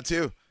 Got that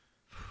too.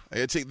 I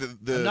gotta take the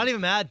I'm not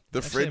even mad. The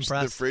Actually fridge,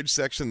 impressed. the fridge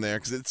section there,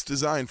 because it's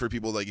designed for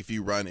people like if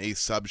you run a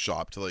sub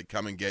shop to like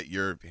come and get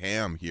your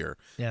ham here.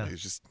 Yeah, like,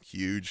 it's just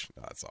huge.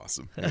 Oh, that's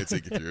awesome. I gotta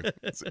take you through.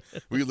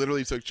 We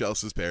literally took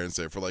Chelsea's parents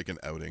there for like an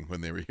outing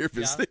when they were here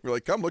visiting. We're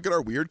like, come look at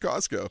our weird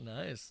Costco.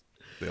 Nice.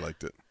 They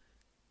liked it.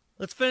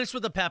 Let's finish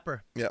with the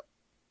pepper. Yep.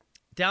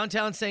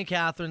 Downtown St.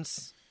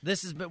 Catharines.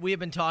 We have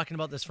been talking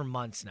about this for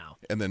months now.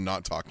 And then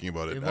not talking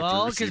about it.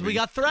 Well, because we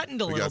got threatened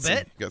a little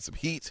bit. Got some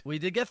heat. We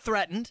did get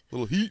threatened.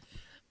 Little heat.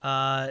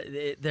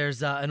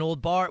 There's an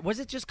old bar. Was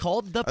it just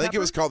called the Pepper? I think it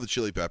was called the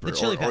Chili Pepper, the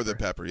Chili or Pepper. the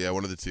Pepper. Yeah,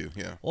 one of the two.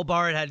 Yeah. Old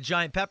bar. It had a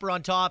giant pepper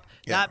on top.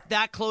 Yeah.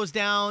 That closed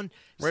down.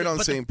 Right on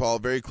St. Paul,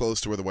 very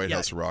close to where the White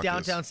House of Rock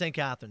downtown is. St.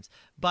 Catharines.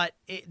 But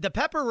the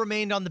Pepper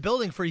remained on the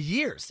building for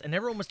years, and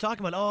everyone was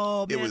talking about,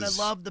 oh, man, I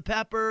love the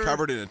Pepper.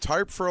 Covered in a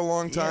tarp for a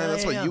long time.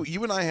 That's why yeah.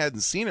 you and I hadn't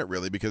seen it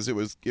really because it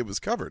was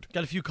covered.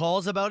 Got a few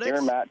calls about it.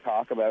 Hear Matt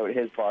talk about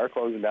his bar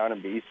closing down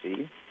in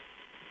BC.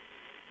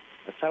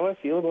 That's how I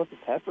feel about the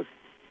Pepper.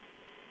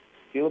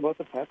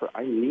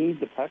 I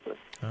need the Pepper.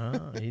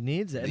 Oh, he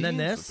needs it. And then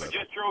this. We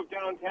just drove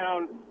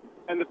downtown,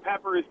 and the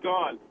Pepper is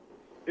gone.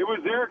 It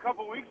was there a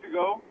couple weeks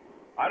ago.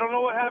 I don't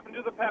know what happened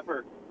to the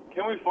Pepper.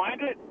 Can we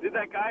find it?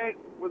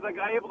 Was that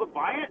guy able to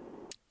buy it?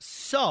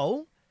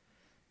 So,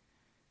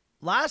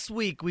 last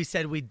week we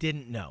said we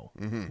didn't know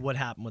what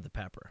happened with the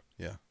Pepper.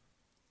 Yeah.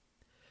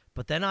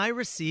 But then I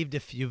received a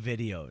few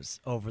videos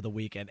over the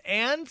weekend,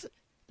 and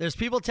there's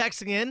people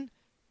texting in.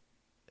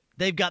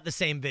 They've got the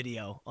same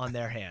video on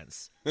their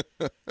hands.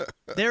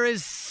 There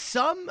is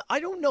I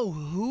don't know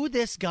who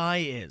this guy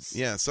is.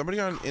 Yeah, somebody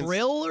on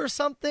Krill or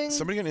something.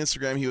 Somebody on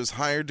Instagram. He was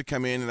hired to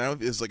come in, and I don't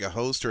know if it was like a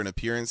host or an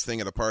appearance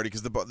thing at a party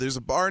because there's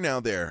a bar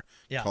now there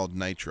called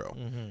Nitro,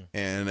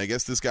 and I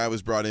guess this guy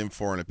was brought in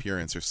for an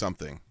appearance or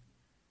something.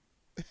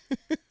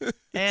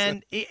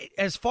 And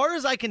as far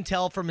as I can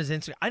tell from his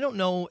Instagram, I don't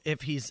know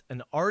if he's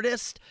an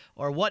artist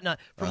or whatnot.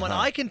 From what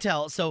I can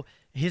tell, so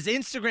his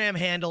Instagram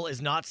handle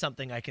is not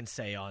something I can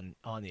say on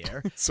the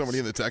air. Somebody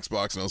in the text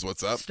box knows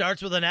what's up.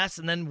 Starts with an S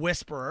and then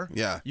Whisperer.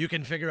 Yeah. You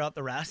can figure out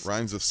the rest.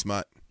 Rhymes of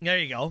smut. There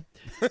you go.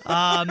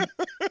 And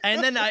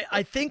then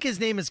I think his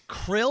name is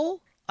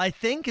Krill, I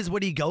think is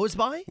what he goes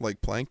by.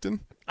 Like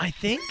Plankton? I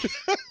think.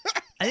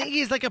 I think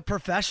he's like a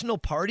professional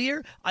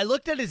partier. I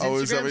looked at his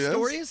Instagram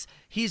stories.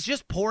 He's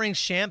just pouring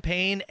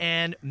champagne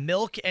and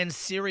milk and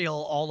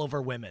cereal all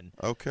over women.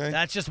 Okay.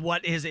 That's just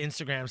what his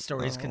Instagram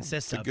stories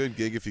consist of. It's a good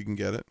gig if you can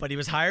get it. But he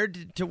was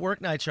hired to work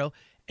Nitro.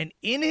 And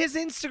in his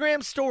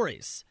Instagram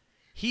stories,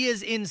 he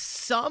is in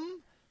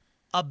some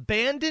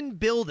abandoned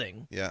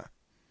building. Yeah.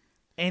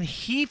 And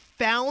he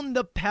found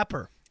the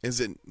Pepper. Is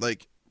it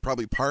like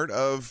probably part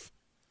of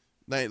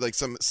like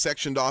some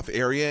sectioned off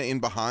area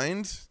in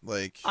behind?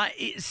 Like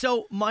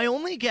So my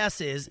only guess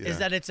is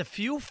that it's a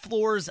few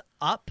floors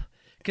up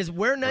Because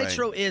where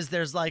Nitro is,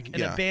 there's like an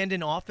Yeah.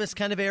 abandoned office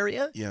kind of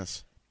area.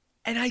 Yes.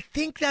 And I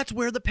think that's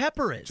where the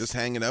pepper is. Just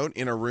hanging out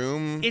in a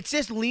room. It's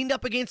just leaned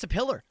up against a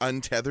pillar.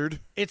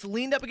 Untethered. It's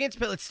leaned up against a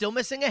pillar. It's still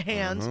missing a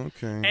hand.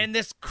 Okay. And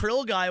this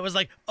Krill guy was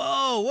like,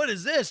 "Oh, what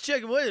is this?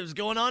 Check what is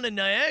going on in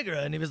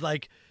Niagara." And he was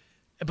like,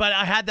 but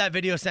I had that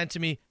video sent to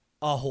me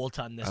a whole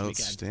ton this weekend.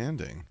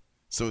 Outstanding.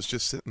 So it's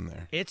just sitting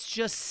there. It's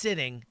just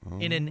sitting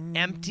in an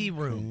empty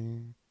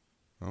room.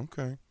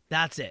 Okay.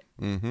 That's it.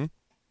 Mm-hmm.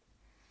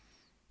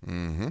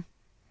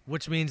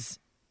 Which means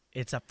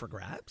it's up for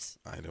grabs.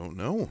 I don't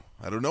know.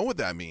 I don't know what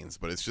that means,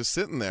 but it's just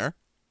sitting there.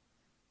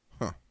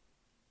 Huh.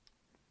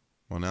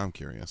 Well, now I'm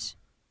curious.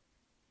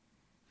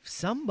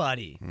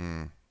 Somebody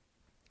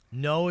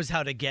knows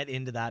how to get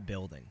into that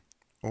building.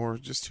 Or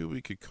just who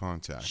we could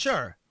contact.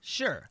 Sure.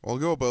 I'll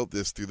go about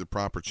this through the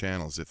proper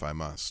channels if I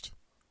must.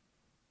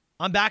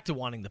 I'm back to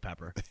wanting the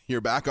pepper.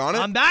 You're back on it?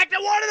 I'm back to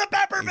wanting the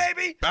pepper,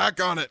 baby.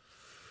 Back on it.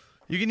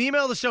 You can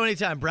email the show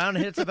anytime.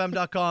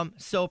 Brown@hitsfm.com,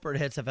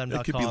 Soper@hitsfm.com.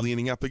 It could be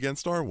leaning up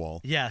against our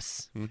wall.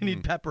 Yes. We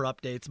need pepper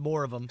updates.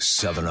 More of them.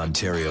 Southern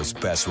Ontario's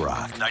best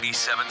rock.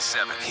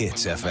 97.7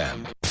 Hits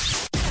FM.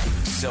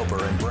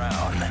 Soper and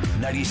Brown.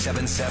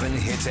 97.7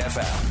 Hits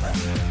FM.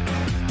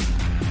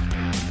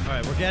 All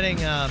right, we're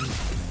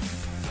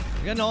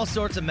getting all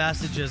sorts of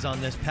messages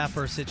on this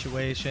pepper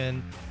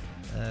situation.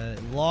 A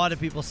lot of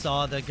people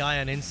saw the guy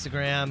on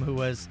Instagram who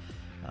was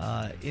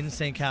in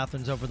St.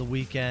 Catharines over the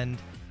weekend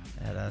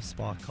at a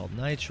spot called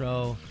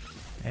Nitro,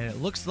 and it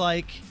looks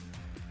like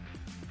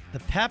the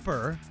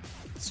pepper.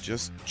 It's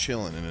just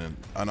chilling in an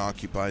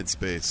unoccupied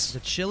space. The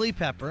chili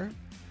pepper.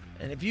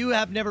 And if you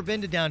have never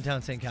been to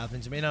downtown St.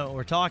 Catharines, you may not know what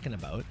we're talking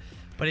about,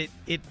 but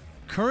it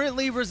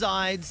currently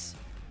resides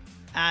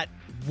at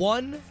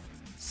 1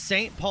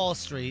 St. Paul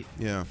Street.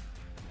 Yeah.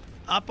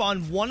 Up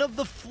on one of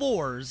the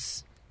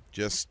floors.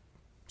 Just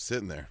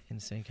sitting there. In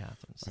St.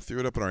 Catharines. I threw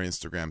it up on our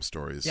Instagram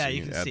stories. Yeah,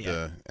 you can see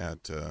it.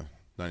 At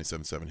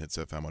 97.7 Hits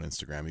FM on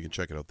Instagram. You can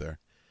check it out there.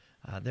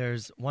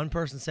 There's one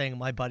person saying,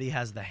 my buddy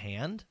has the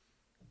hand.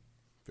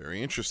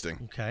 Very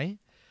interesting. Okay.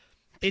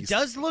 It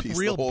does look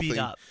real beat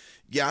up.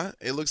 Yeah,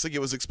 it looks like it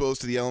was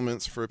exposed to the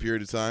elements for a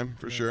period of time,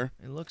 for sure.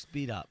 It looks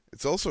beat up.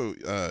 It's also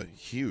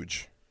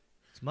huge.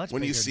 It's much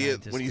when bigger you see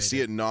than it when you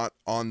see it not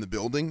on the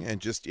building and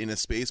just in a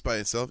space by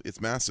itself,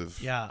 it's massive.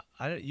 Yeah,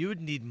 you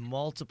would need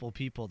multiple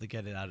people to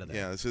get it out of there.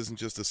 Yeah, this isn't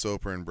just a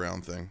Soper and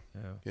Brown thing.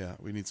 Yeah,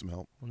 we need some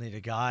help. We'll need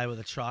a guy with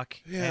a truck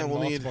Yeah, and we'll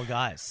multiple need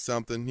guys.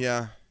 Something,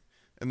 yeah.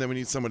 And then we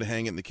need someone to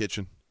hang it in the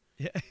kitchen.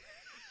 Yeah.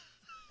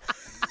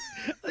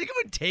 I think it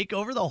would take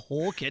over the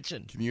whole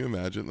kitchen. Can you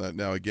imagine that?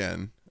 Now,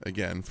 again,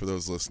 for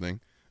those listening,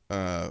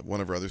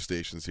 one of our other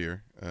stations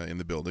here in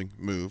the building,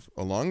 Move,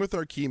 along with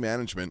our key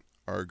management,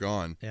 are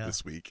gone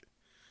this week.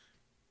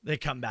 They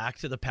come back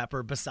to the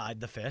pepper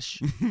beside the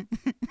fish.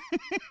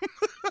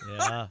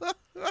 Yeah.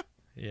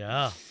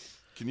 Yeah.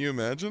 Can you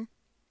imagine?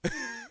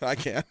 I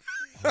can.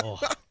 Oh.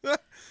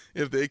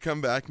 If they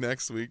come back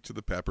next week to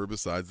the pepper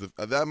besides the...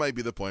 that might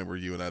be the point where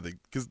you and I think...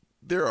 Because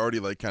they're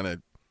already like kind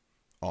of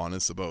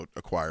honest about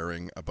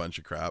acquiring a bunch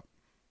of crap.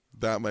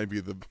 That might be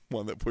the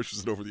one that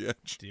pushes it over the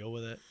edge. Deal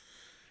with it.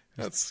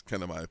 That's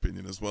kind of my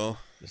opinion as well.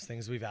 There's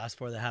things we've asked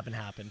for that haven't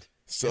happened.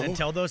 So and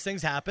until those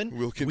things happen,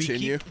 we'll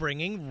continue. We keep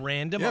bringing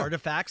random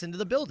artifacts into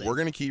the building. We're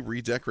going to keep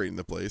redecorating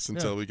the place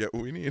until we get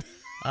what we need.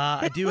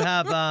 I do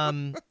have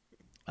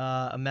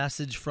a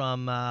message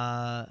from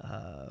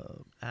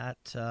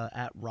at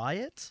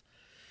Riot.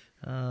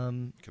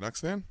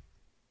 Canucks fan?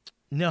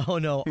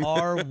 No,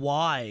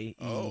 RYE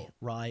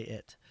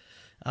Riot.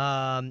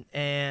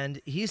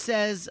 And he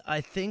says,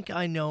 I think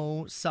I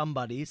know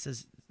somebody. He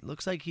says,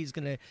 looks like he's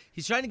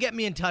trying to get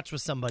me in touch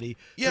with somebody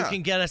who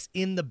can get us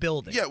in the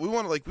building. Yeah, we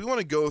want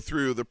to go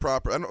through the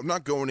proper. I'm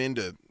not going in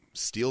to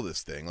steal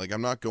this thing. Like,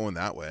 I'm not going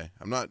that way.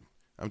 I'm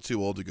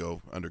too old to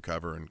go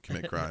undercover and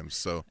commit crimes.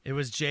 So it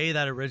was Jay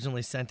that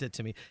originally sent it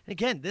to me. And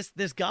again,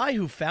 this guy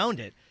who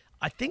found it,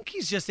 I think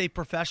he's just a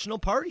professional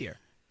partier.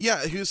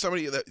 Yeah, he was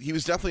somebody that he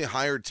was definitely a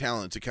hired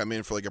talent to come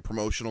in for like a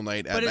promotional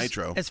night at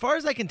Nitro. As far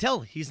as I can tell,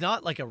 he's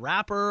not like a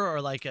rapper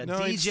or like a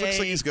DJ. He just looks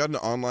like he's got an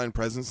online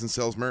presence and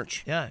sells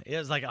merch. Yeah, he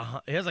has like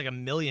a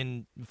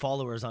million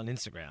followers on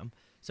Instagram,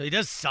 so he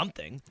does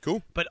something.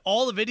 Cool. But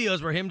all the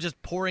videos were him just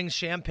pouring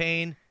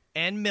champagne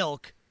and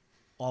milk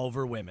all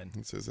over women.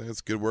 He says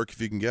it's good work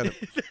if you can get it.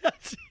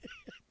 That's it.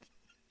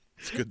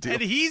 It's a good deal.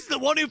 And he's the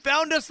one who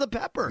found us the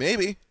pepper.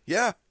 Maybe,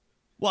 yeah.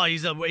 Well,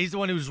 he's the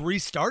one who's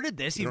restarted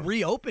this. He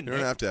reopened it. You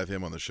don't have to have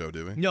him on the show,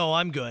 do we? No,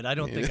 I'm good. I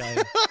don't think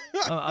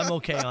I'm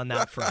okay on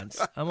that front.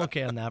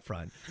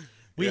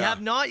 We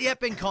have not yet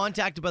been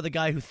contacted by the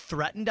guy who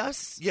threatened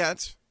us.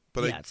 Yet.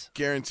 But I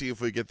guarantee if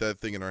we get that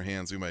thing in our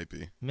hands, we might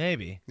be.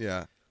 Maybe.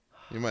 Yeah,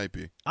 you might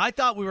be. I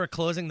thought we were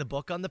closing the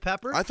book on the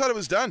pepper. I thought it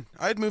was done.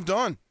 I had moved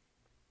on.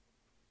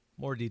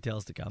 More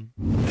details to come.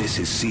 This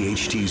is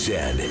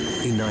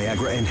CHTZ in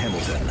Niagara and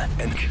Hamilton.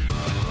 And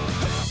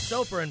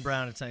Soper and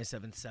Brown at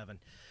 97.7.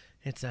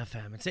 It's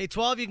FM. It's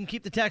 8:12. You can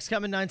keep the text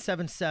coming,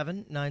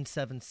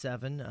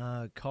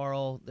 977.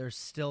 Carl, there's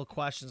still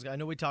questions. I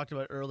know we talked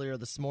about it earlier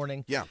this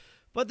morning. Yeah.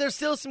 But there's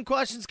still some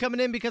questions coming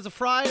in because of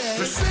Friday.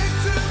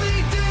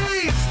 Vasectomy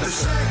day,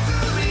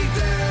 vasectomy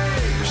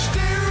day,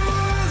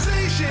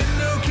 sterilization,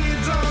 no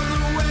kids on the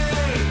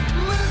way.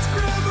 Let's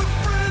grab a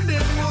friend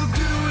and we'll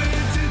do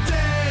it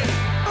today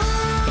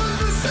on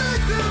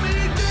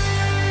vasectomy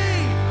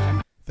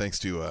day. Thanks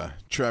to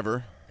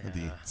Trevor,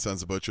 the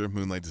Sons of Butcher,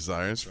 Moonlight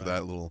Desires, for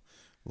that little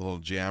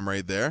jam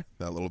right there,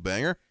 that little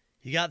banger.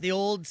 You got the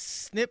old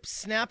snip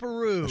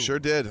snapperoo. I sure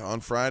did on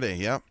Friday.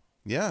 Yeah,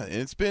 and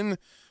it's been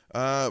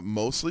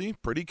mostly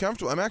pretty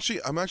comfortable. I'm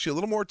actually a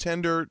little more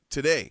tender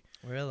today.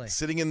 Really?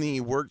 Sitting in the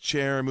work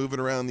chair, moving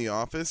around the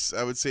office,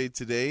 I would say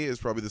today is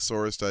probably the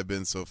sorest I've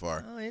been so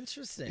far. Oh,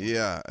 interesting.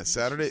 Yeah,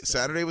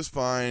 Saturday was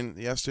fine.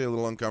 Yesterday a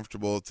little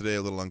uncomfortable. Today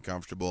a little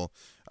uncomfortable.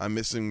 I'm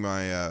missing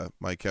my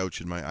my couch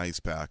and my ice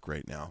pack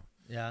right now.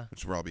 Yeah.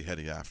 Which is where I'll be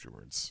heading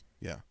afterwards.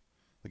 Yeah.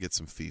 I'll get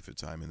some FIFA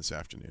time in this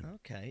afternoon.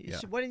 Okay.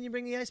 Yeah. Why didn't you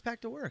bring the ice pack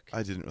to work?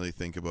 I didn't really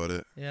think about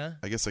it. Yeah.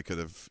 I guess I could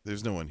have.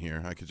 There's no one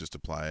here. I could just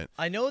apply it.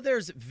 I know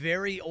there's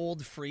very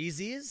old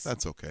freezies.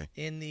 That's okay.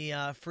 In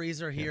the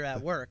freezer here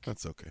at work.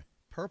 That's okay.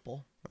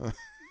 Purple.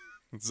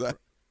 Is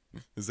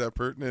that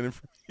pertinent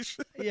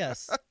information?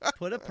 Yes.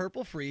 Put a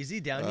purple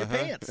freezy down your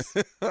pants.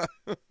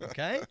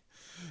 Okay?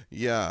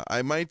 Yeah,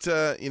 I might.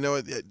 I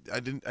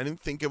didn't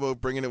think about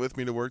bringing it with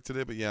me to work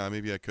today, but yeah,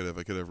 maybe I could have.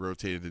 I could have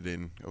rotated it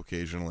in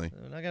occasionally.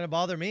 They're not gonna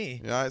bother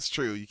me. Yeah, it's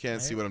true. You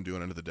can't see what I'm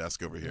doing under the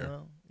desk over here.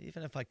 Well,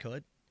 even if I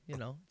could,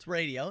 it's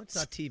radio. It's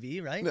not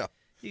TV, right? No.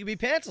 You can be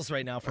pantsless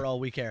right now for all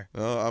we care.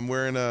 I'm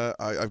wearing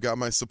I've got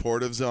my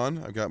supportives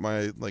on. I've got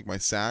my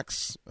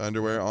Sax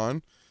underwear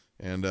on,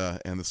 and the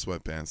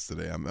sweatpants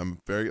today.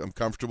 I'm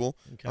comfortable.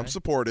 Okay. I'm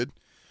supported.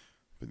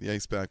 But the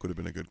ice pack would have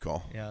been a good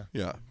call. Yeah.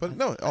 Yeah. But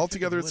no,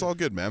 altogether it's all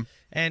good, man.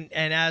 And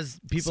as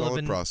people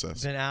Solid have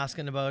process. been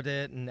asking about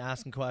it and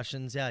asking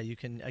questions, yeah, you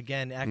can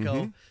again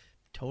echo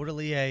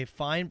totally a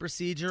fine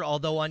procedure,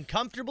 although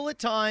uncomfortable at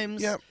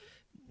times. Yep.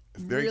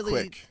 Very really,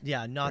 quick.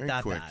 Yeah, not Very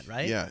that quick. bad,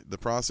 right? Yeah, the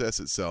process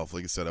itself,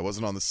 like I said, I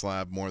wasn't on the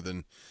slab more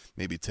than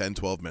maybe 10,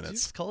 12 Did you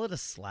minutes. just call it a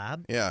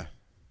slab? Yeah.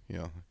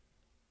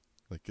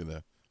 Like in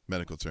a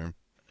medical term.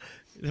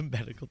 In a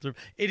medical term.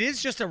 It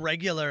is just a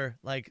regular,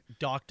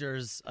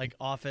 doctor's,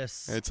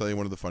 office. I tell you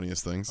one of the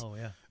funniest things. Oh,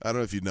 yeah. I don't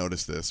know if you've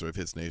noticed this or if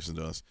Hits Nation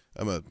knows.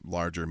 I'm a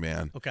larger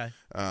man. Okay.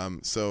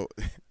 So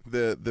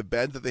the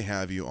bed that they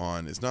have you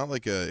on is not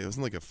it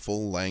wasn't like a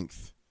full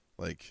length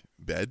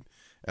bed,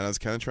 and I was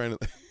kind of trying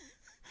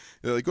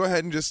to go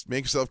ahead and just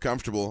make yourself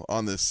comfortable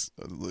on this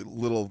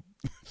little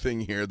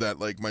thing here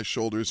that my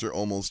shoulders are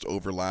almost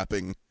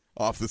overlapping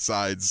off the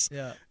sides.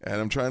 Yeah.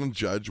 And I'm trying to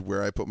judge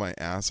where I put my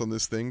ass on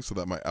this thing so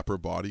that my upper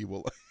body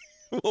will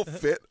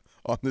fit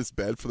on this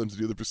bed for them to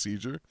do the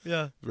procedure.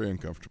 Yeah. Very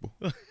uncomfortable.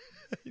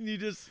 You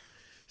just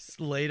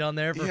laid on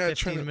there for trying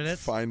 15 to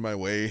minutes. find my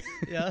way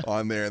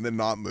on there and then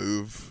not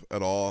move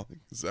at all,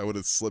 because I would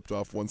have slipped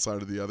off one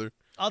side or the other.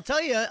 I'll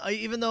tell you,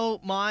 even though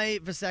my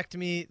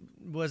vasectomy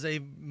was a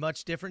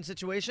much different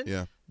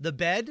situation, the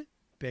bed,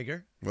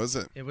 bigger. Was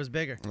it? It was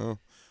bigger. Oh,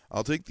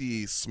 I'll take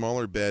the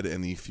smaller bed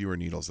and the fewer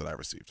needles that I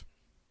received.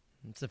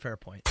 That's a fair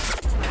point.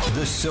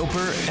 The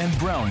Soper and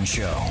Brown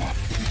Show.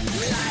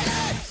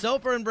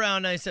 Soper and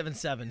Brown,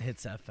 97.7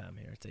 Hits FM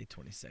here. It's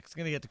 8:26.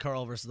 Going to get to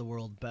Carl versus the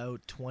World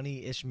about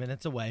 20-ish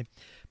minutes away.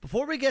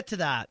 Before we get to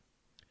that,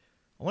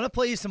 I want to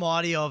play you some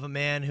audio of a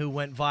man who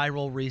went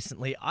viral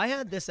recently. I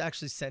had this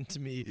actually sent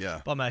to me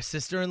by my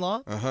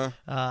sister-in-law.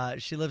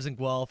 She lives in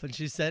Guelph, and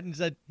she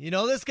said, you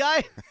know this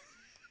guy?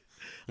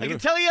 I can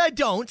tell you I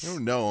don't. I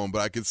don't know him,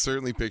 but I could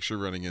certainly picture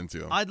running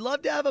into him. I'd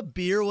love to have a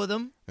beer with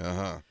him.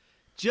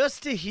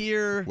 Just to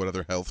hear what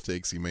other health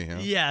takes he may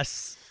have.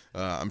 Yes.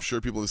 I'm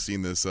sure people have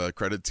seen this.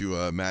 Credit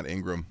to Matt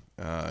Ingram,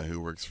 who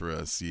works for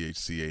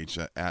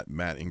CHCH at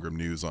Matt Ingram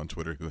News on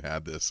Twitter, who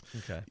had this.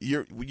 Okay.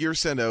 You're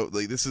sent out,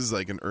 this is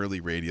an early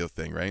radio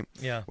thing, right?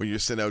 Yeah. When you're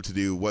sent out to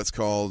do what's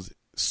called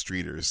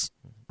streeters,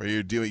 where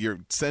you're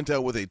sent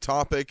out with a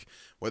topic,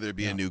 whether it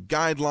be a new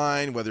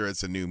guideline, whether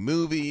it's a new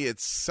movie,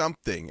 it's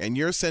something, and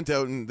you're sent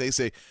out and they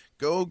say,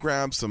 go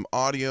grab some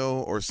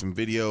audio or some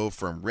video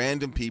from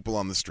random people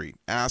on the street.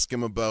 Ask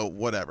them about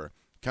whatever.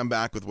 Come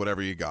back with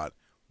whatever you got.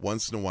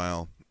 Once in a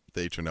while,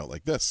 they turn out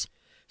like this.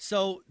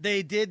 So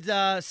they did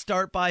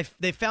start by,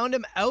 they found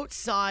him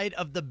outside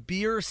of the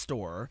beer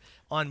store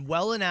on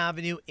Welland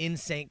Avenue in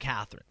St.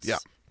 Catharines. Yeah.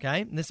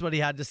 Okay, and this is what he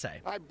had to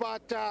say. I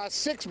bought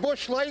 6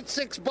 Busch Light,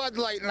 6 Bud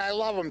Light, and I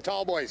love them,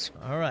 tall boys.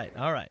 All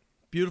right.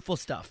 Beautiful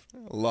stuff.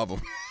 Love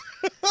them.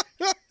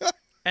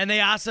 And they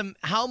asked him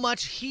how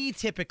much he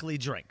typically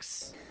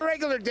drinks.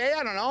 Regular day,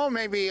 I don't know,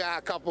 maybe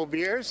a couple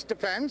beers,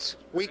 depends.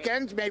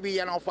 Weekends, maybe,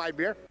 5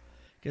 beer.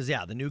 Because,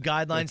 the new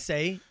guidelines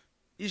say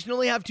you should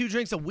only have 2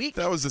 drinks a week.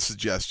 That was the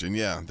suggestion,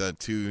 that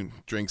 2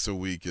 drinks a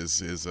week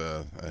is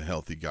a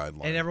healthy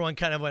guideline. And everyone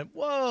kind of went,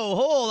 whoa,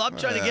 hold, I'm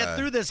trying to get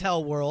through this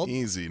hell world.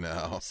 Easy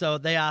now. So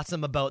they asked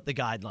him about the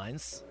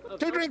guidelines.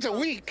 2 drinks a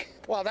week?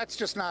 Well, that's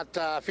just not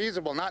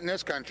feasible, not in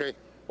this country.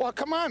 Well,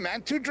 come on,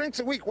 man, 2 drinks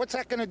a week, what's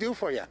that going to do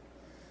for you?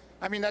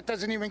 I mean, that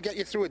doesn't even get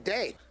you through a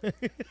day.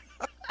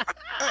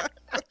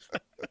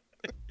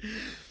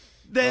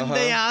 Then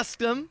they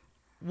asked him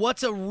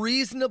what's a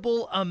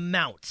reasonable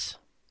amount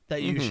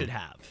that you should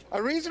have?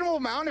 A reasonable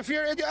amount. If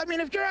you're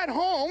at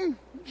home,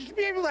 you should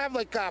be able to have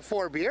like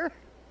 4 beer.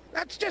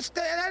 That's just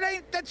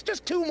that's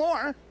just 2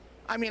 more.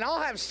 I mean, I'll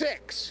have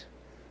 6,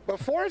 but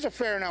 4 is a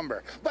fair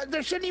number. But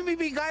there shouldn't even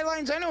be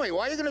guidelines anyway.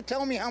 Why are you going to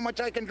tell me how much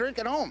I can drink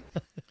at home?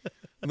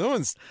 No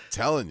one's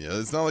telling you.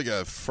 It's not like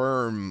a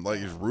firm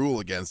rule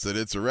against it.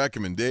 It's a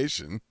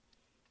recommendation.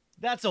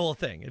 That's the whole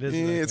thing. It is.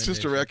 It's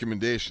just a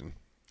recommendation.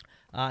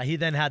 He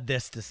then had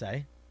this to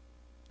say.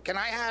 Can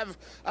I have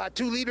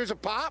 2 liters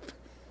of pop?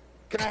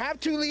 Can I have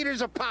 2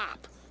 liters of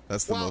pop?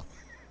 That's the most.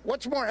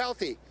 What's more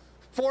healthy,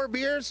 4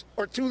 beers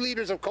or 2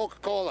 liters of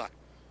Coca-Cola?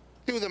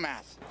 Do the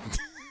math.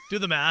 Do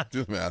the math.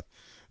 Do the math.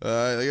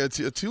 A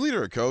 2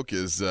 liter of Coke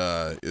is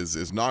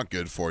not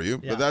good for you,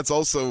 but that's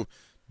also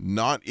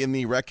not in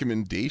the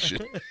recommendation.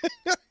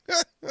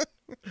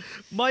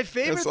 My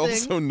favorite It's thing.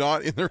 also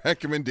not in the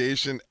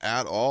recommendation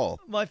at all.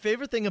 My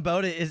favorite thing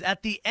about it is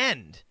at the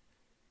end.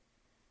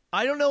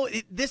 I don't know.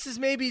 This is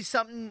maybe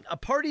a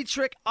party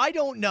trick. I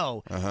don't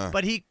know.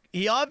 But he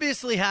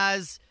obviously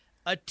has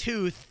a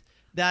tooth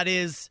that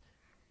is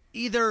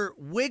either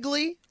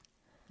wiggly,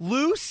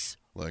 loose,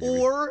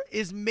 or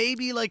is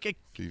maybe like a.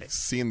 You've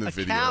seen the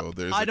video. Cap.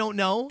 There's I don't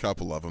know. A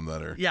couple of them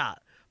that are. Yeah,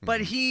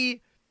 but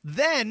he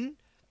then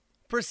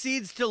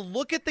proceeds to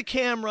look at the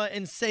camera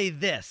and say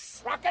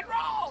this. Rock and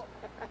roll.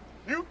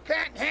 You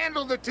can't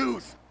handle the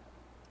tooth.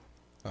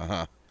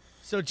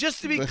 So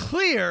just to be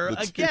clear,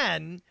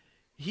 again,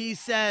 he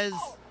says,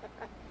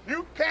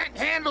 you can't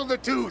handle the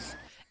tooth.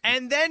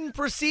 And then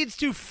proceeds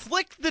to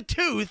flick the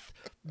tooth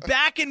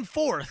back and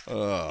forth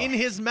in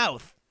his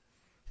mouth.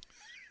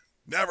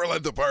 Never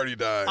let the party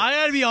die. I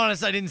gotta be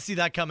honest, I didn't see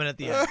that coming at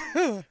the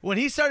end. When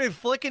he started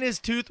flicking his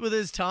tooth with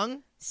his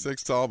tongue.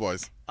 6 tall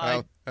boys.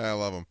 I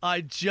love them.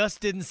 I just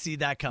didn't see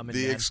that coming.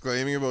 The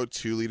exclaiming about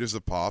 2 liters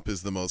of pop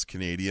is the most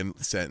Canadian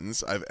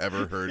sentence I've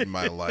ever heard in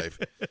my life.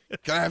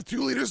 Can I have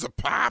 2 liters of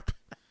pop?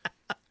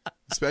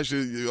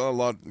 Especially a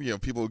lot,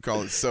 people would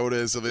call it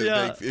soda. So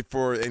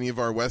for any of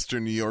our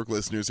Western New York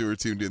listeners who are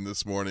tuned in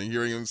this morning,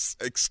 hearing him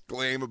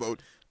exclaim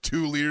about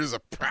 2 liters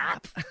of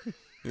pop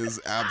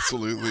is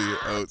absolutely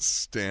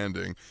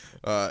outstanding.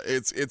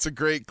 It's a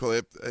great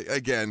clip.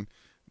 Again,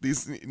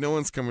 no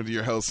one's coming to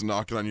your house and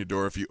knocking on your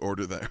door if you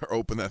order that or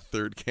open that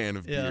 3rd can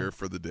of beer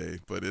for the day.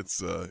 But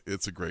it's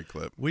a great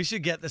clip. We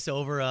should get this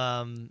over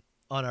on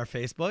our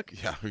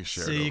Facebook. Yeah, we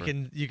share so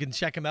it you can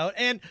check them out.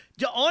 And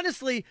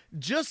honestly,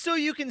 just so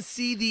you can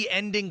see the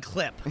ending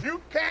clip.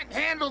 You can't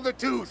handle the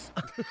tooth.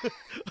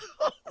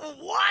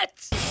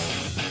 What?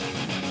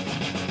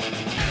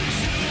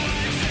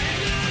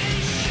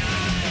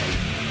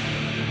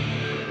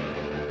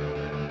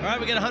 All right,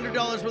 we got $100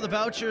 worth of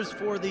vouchers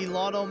for the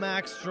Lotto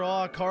Max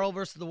draw. Carl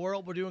versus the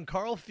world. We're doing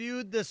Carl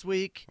Feud this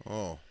week.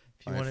 Oh,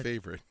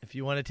 favorite. If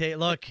you want to take,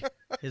 look,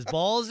 his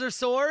balls are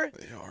sore.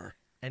 They are.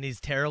 And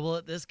he's terrible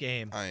at this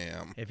game. I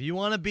am. If you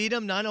want to beat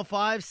him,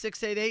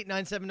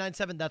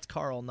 905-688-9797. That's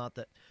Carl, not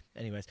that.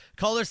 Anyways,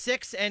 caller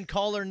 6 and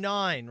caller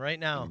 9 right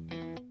now.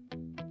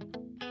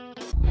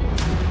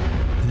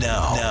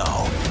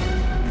 Now,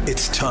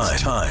 it's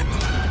time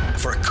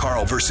for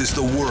Carl versus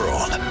the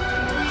world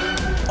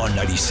on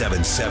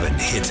 97.7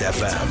 Hits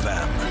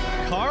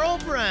FM. Carl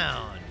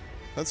Brown.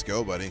 Let's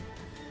go, buddy.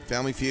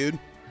 Family Feud.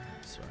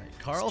 That's right.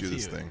 Carl Let's do Feud.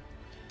 this thing.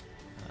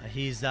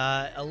 He's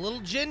a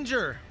little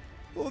ginger.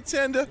 A little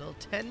tender. A little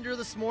tender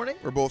this morning.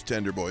 We're both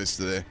tender boys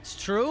today. It's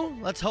true.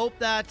 Let's hope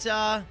that,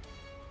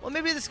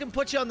 maybe this can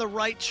put you on the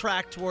right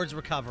track towards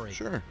recovery.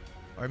 Sure.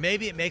 Or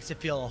maybe it makes you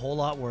feel a whole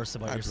lot worse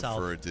about yourself. I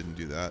prefer it didn't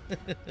do that.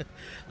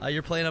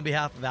 You're playing on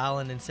behalf of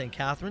Alan in St.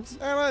 Catharines.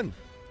 Alan.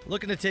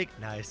 Looking to take...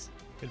 Nice.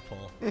 Good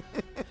pull.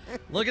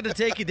 Looking to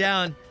take you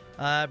down,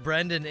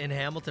 Brendan in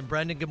Hamilton.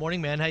 Brendan, good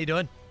morning, man. How you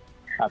doing?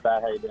 Not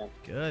bad. How you doing?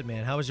 Good,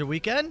 man. How was your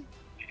weekend?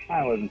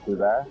 I wasn't too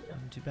bad.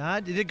 Not too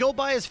bad. Did it go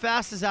by as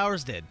fast as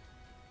ours did?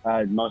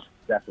 Most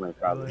definitely,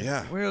 probably.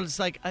 Yeah. Where it was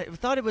like, I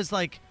thought it was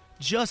like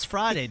just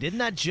Friday. Didn't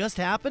that just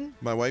happen?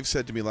 My wife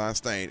said to me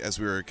last night as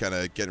we were kind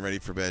of getting ready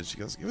for bed, she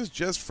goes, it was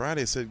just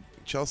Friday. I said,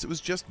 Chelsea, it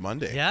was just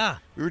Monday. Yeah.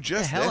 We were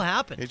just What the hell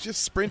happened? It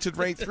just sprinted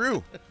right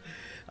through.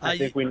 I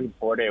think we need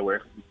 4-day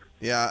work.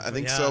 Yeah, I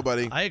think so,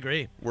 buddy. I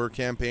agree. We're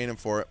campaigning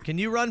for it. Can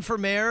you run for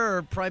mayor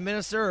or prime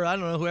minister or I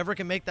don't know, whoever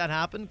can make that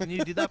happen? Can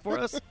you do that for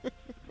us?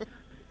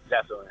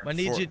 Definitely. I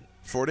need you.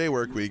 4-day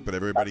work week, but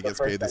everybody gets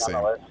paid the same.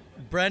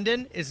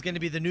 Brendan is going to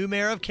be the new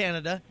mayor of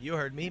Canada. You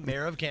heard me,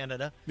 mayor of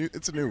Canada.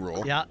 It's a new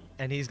role. Yeah,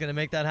 and he's going to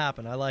make that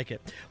happen. I like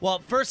it. Well,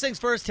 first things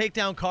first, take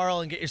down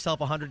Carl and get yourself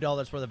 $100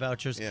 worth of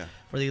vouchers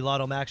for the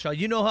Lotto Max Draw.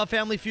 You know how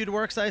Family Feud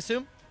works, I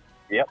assume?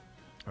 Yep.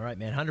 All right,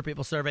 man. 100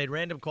 people surveyed,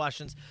 random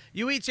questions.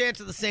 You each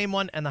answer the same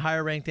one, and the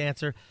higher ranked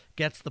answer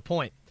gets the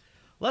point.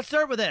 Let's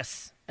start with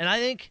this. And I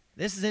think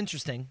this is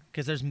interesting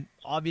because there's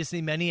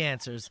obviously many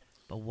answers,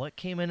 but what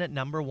came in at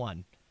number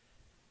 1?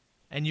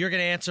 And you're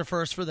going to answer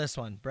first for this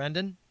one.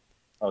 Brendan?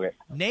 Okay.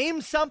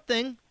 Name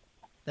something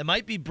that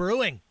might be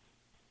brewing.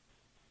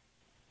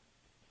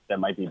 That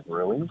might be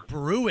brewing?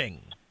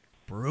 Brewing.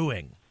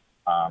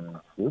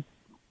 Soup?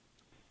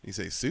 You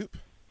say soup?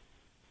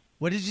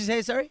 What did you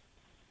say, sorry?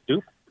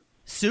 Soup.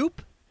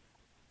 Soup?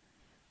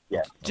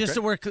 Yeah. Just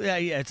so we're clear,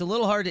 yeah, it's a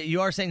little hard.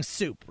 You are saying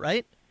soup,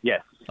 right?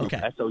 Yes. Okay.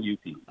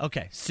 S-O-U-P.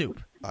 Okay,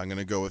 soup. I'm going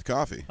to go with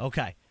coffee.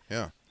 Okay.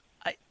 Yeah.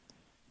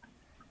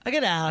 I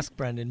got to ask,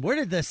 Brendan, where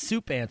did the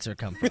soup answer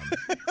come from?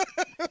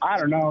 I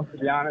don't know, to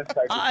be honest.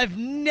 I've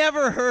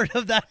never heard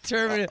of that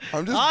term.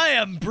 I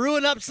am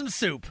brewing up some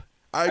soup.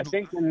 I'm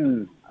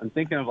thinking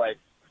of like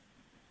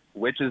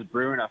witches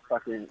brewing a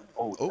fucking.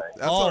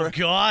 Oh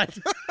God!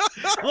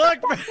 Look,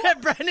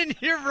 Brendan,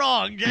 you're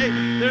wrong.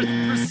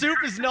 Okay, soup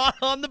is not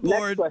on the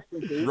board.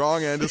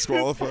 Wrong and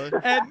disqualified.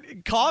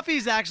 And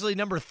coffee's actually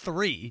number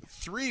 3.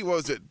 3, what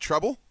was it?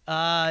 Trouble?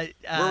 Where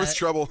was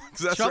trouble? 'Cause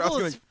that's where I was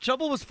gonna-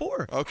 Trouble was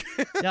 4.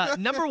 Okay. Yeah,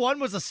 number 1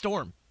 was a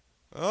storm.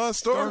 Oh,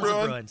 storm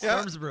brewing. Yeah.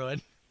 Storm's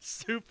brewing.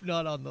 Soup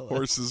not on the list.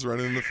 Horses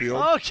running in the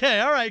field. Okay,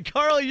 all right,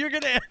 Carl, you're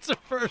going to answer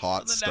first.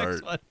 Hot for the start.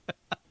 Next one.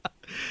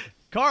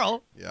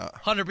 Carl. Yeah.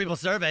 100 people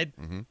surveyed.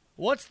 Mm-hmm.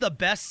 What's the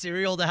best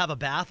cereal to have a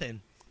bath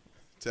in?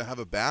 To have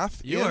a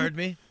bath? You heard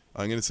me.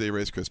 I'm going to say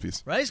Rice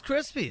Krispies. Rice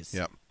Krispies.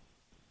 Yep.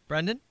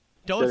 Brendan?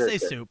 Don't Sugar say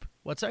Crisp. soup.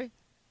 What, sorry?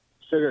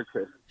 Sugar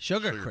Crisp.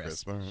 Sugar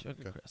Crisp.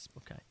 Sugar Crisp.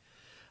 Okay.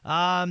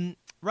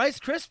 Rice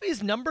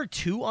Krispies number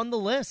 2 on the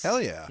list.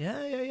 Hell yeah.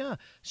 Yeah.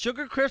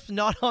 Sugar Crisp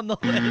not on the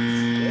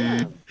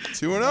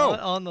list. 2-0. Not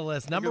on the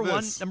list. Look Number at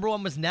one. this. Number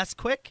 1 was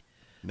Nesquik.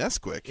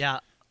 Nesquik? Yeah.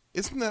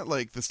 Isn't that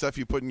like the stuff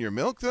you put in your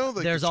milk, though?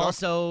 Like There's the choc-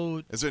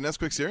 also. Is there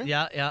Nesquik cereal?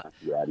 Yeah. Yeah,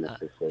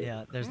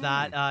 Yeah. There's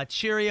that.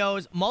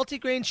 Cheerios,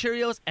 multigrain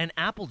Cheerios, and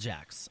Apple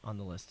Jacks on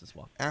the list as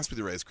well. Ask me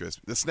the Rice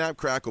Krispies. The Snap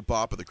Crackle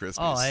Pop of the Krispies.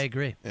 Oh, I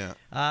agree. Yeah.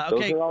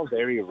 Okay. Those are all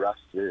very rough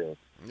cereals.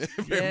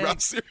 Very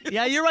rough cereal.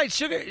 Yeah, you're right.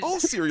 Sugar. All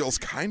cereal's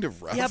kind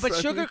of rough. Yeah, but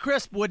I Sugar think.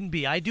 Crisp wouldn't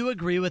be. I do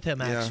agree with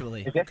him,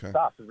 actually. It gets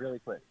soft really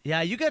quick.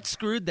 Yeah, you got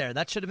screwed there.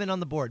 That should have been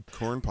on the board.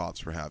 Corn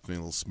Pops, perhaps, maybe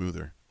a little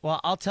smoother. Well,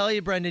 I'll tell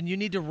you, Brendan, you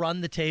need to run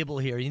the table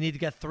here. You need to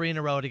get 3 in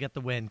a row to get the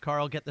win.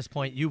 Carl, get this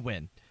point. You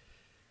win.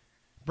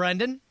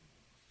 Brendan,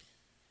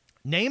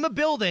 name a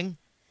building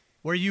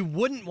where you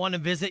wouldn't want to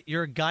visit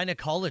your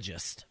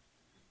gynecologist.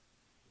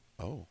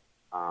 Oh.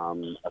 A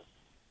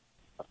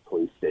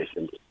police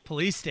station.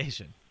 Police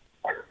station.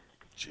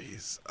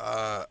 Jeez.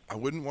 I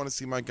wouldn't want to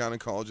see my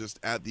gynecologist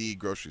at the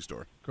grocery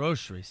store.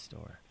 Grocery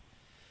store.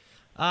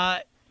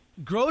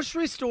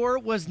 Grocery store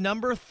was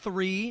number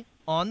 3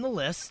 on the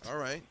list. All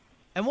right.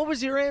 And what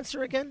was your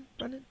answer again,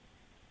 Brendan?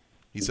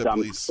 He said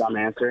police. Dumb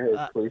answer is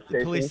police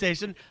station. Police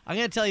station. I'm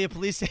going to tell you,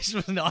 police station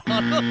was not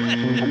on the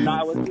list. I'm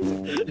not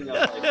thinking of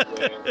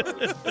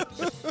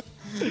like,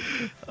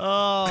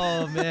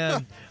 Oh,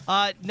 man.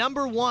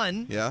 Number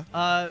 1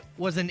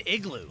 was an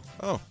igloo.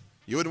 Oh.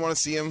 You wouldn't want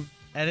to see him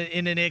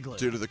In an igloo.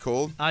 due to the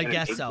cold? I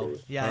guess so.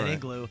 Yeah, All an right.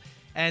 igloo.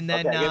 And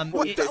then that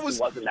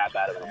wasn't that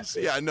bad of an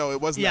answer. Yeah, no,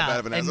 it wasn't that bad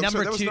of an and answer. I'm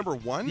sorry, number that was 2 number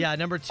 1? Yeah,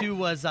 number 2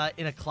 was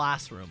in a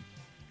classroom.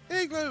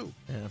 Igloo.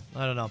 Yeah,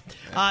 I don't know.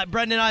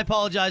 Brendan, I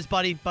apologize,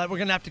 buddy, but we're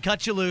going to have to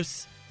cut you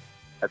loose.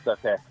 That's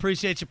okay.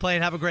 Appreciate you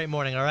playing. Have a great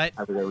morning, all right?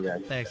 Have a good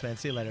day. Thanks, man.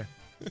 See you later.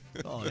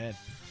 Oh, man.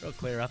 Real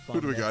clear up.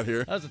 Who do we got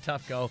here? That was a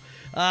tough go.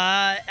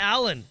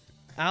 Alan.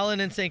 Alan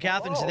in St.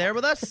 Catharines. You there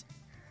with us?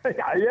 I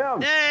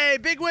am. Hey,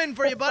 big win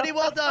for you, buddy.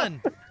 Well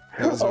done.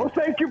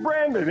 Thank you,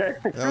 Brandon.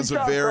 That was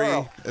a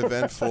very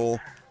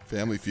eventful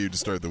Family Feud to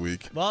start the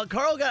week. Well,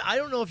 Carl, I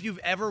don't know if you've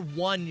ever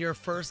won your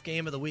first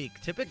game of the week.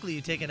 Typically,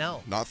 you take an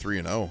L. Not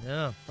 3-0.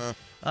 Yeah. Huh.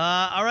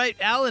 All right,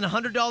 Alan,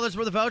 $100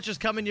 worth of vouchers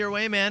coming your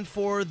way, man,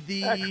 for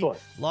the Excellent.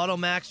 Lotto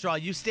Max draw.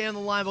 You stay on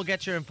the line. We'll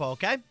get your info,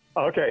 okay?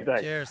 Okay,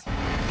 thanks. Cheers.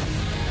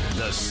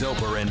 The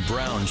Soper and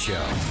Brown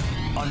Show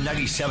on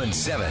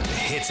 97.7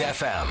 Hits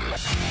FM.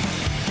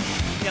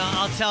 Yeah,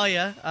 I'll tell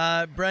you,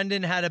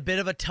 Brendan had a bit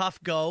of a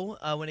tough go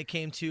when it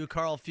came to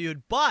Carl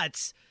Feud,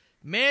 but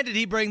man, did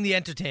he bring the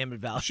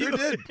entertainment value. Sure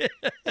did.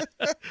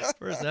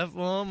 First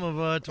F-bomb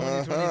of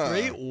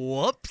 2023.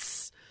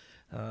 Whoops.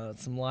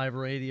 Some live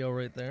radio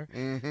right there.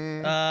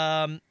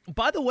 Mm-hmm.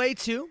 By the way,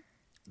 too,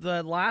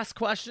 the last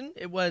question,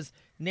 it was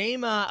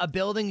name a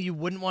building you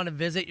wouldn't want to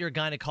visit your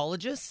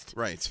gynecologist.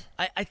 Right.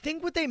 I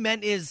think what they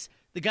meant is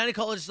the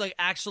gynecologist like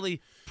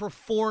actually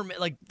perform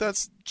like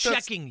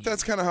checking you.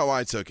 That's kind of how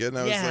I took it. And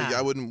I was Yeah. like,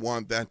 I wouldn't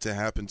want that to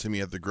happen to me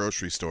at the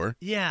grocery store.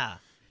 Yeah.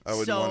 I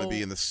wouldn't want to So-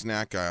 be in the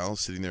snack aisle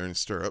sitting there in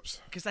stirrups.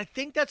 Because I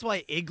think that's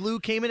why Igloo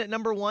came in at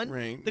number 1.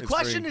 Right. The It's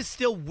question very- is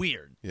still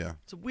weird. Yeah.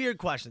 It's a weird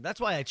question. That's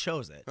why I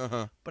chose it.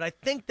 Uh-huh. But I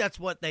think that's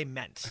what they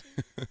meant.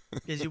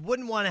 Because you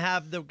wouldn't want to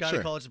have the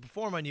gynecologist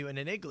perform on you in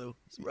an igloo.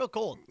 It's real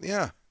cold.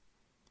 Yeah.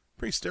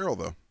 Pretty sterile,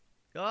 though.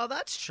 Oh,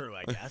 that's true,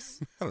 I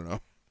guess. I don't know.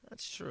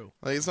 That's true.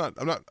 Like,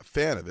 I'm not a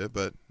fan of it,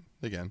 but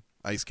again,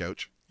 ice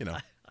couch, you know.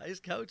 Ice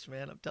couch,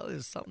 man. I'm telling you,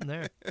 there's something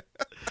there.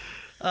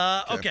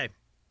 Okay.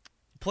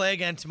 Play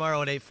again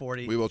tomorrow at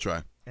 8:40. We will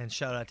try. And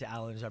shout out to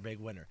Alan, who's our big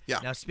winner.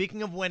 Yeah. Now,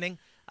 speaking of winning,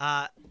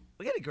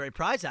 we got a great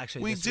prize,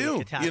 actually, We this do.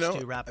 week attached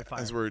to Rapid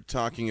Fire. As we're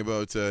talking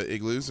about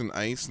igloos and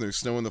ice and there's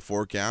snow in the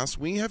forecast,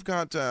 we have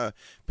got a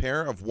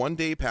pair of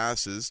one-day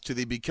passes to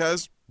the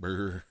Because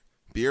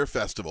Beer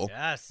Festival.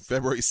 Yes.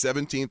 February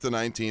 17th to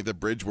 19th at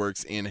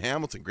Bridgeworks in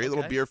Hamilton. Great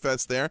little beer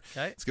fest there.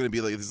 Okay. It's going to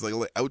be like this is like a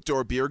little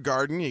outdoor beer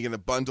garden. You're going to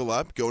bundle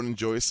up, go and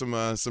enjoy some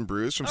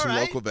brews from some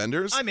local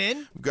vendors. I'm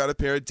in. We've got a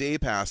pair of day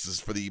passes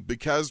for the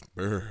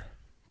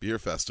Beer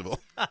Festival.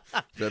 Feb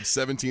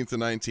 17th to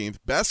 19th.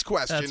 Best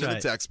question That's in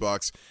right. the text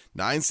box,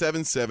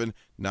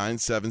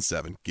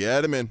 977-977.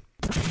 Get them in.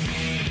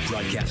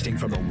 Broadcasting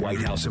from the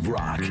White House of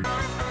Rock. It's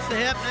the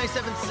Hip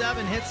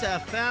 97.7 Hits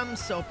FM,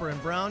 Soper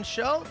and Brown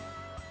Show.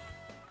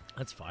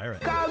 Let's fire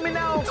it. Call me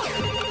now.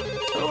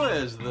 Who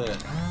is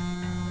this?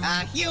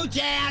 Huge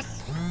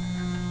ass.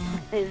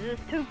 Is this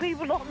two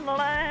people on the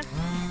line?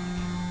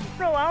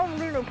 No, I don't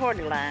do no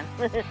party line.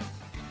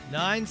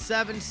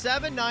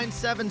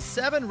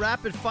 977-977,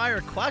 rapid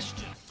fire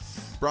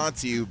questions. Brought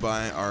to you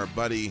by our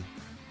buddy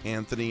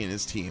Anthony and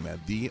his team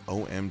at the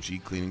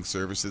OMG Cleaning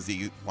Services.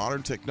 The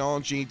modern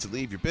technology to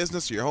leave your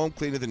business or your home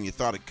cleaner than you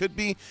thought it could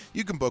be.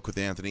 You can book with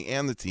Anthony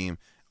and the team.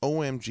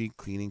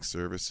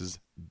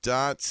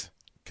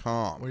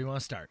 OMGCleaningservices.com. Where do you want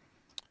to start?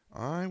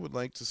 I would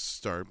like to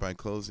start by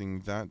closing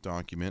that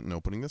document and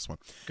opening this one.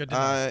 Good to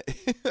know.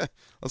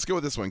 Let's go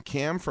with this one.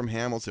 Cam from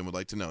Hamilton would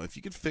like to know, if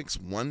you could fix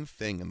one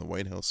thing in the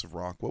White House of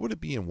Rock, what would it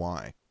be and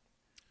why?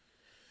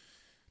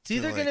 It's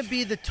either going to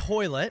be the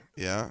toilet.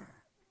 Yeah.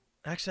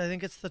 Actually, I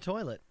think it's the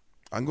toilet.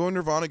 I'm going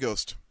Nirvana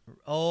Ghost.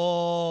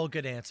 Oh,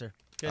 good answer.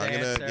 Good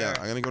answer.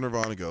 I'm going to go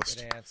Nirvana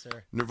Ghost. Good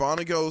answer.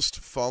 Nirvana Ghost,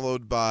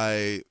 followed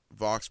by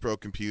Vox Pro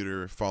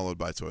Computer, followed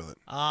by toilet.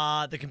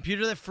 The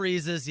computer that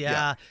freezes,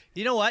 yeah.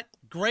 You know what?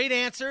 Great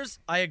answers.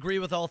 I agree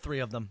with all three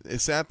of them. The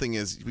sad thing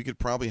is, we could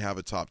probably have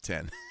a top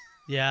 10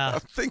 Yeah.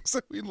 of things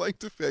that we'd like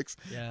to fix.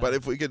 Yeah. But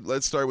if we could,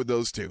 let's start with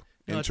those two.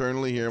 No,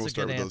 Internally here, that's we'll a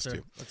start good with answer. those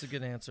two. That's a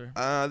good answer.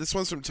 This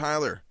one's from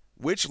Tyler.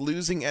 Which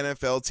losing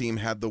NFL team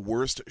had the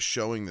worst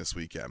showing this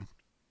weekend?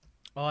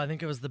 Oh, I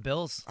think it was the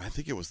Bills. I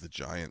think it was the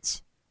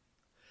Giants.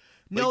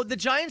 No, the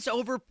Giants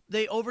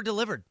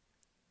over-delivered.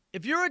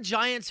 If you're a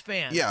Giants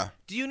fan, Yeah.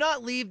 do you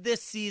not leave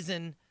this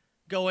season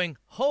going,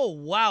 "Oh,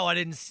 wow, I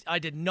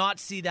did not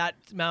see that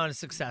amount of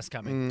success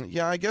coming"?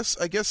 Yeah, I guess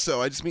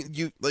so. I just mean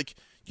you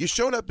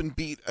showed up and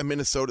beat a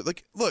Minnesota.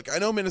 Like, look, I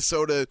know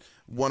Minnesota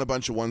won a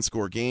bunch of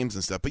one-score games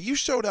and stuff, but you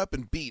showed up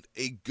and beat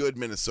a good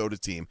Minnesota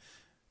team.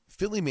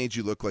 Philly made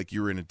you look like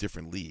you were in a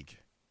different league.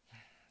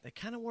 They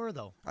kind of were,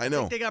 though. I know.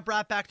 think they got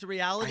brought back to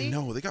reality. I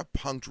know. They got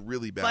punked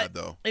really bad, But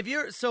though.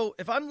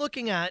 if I'm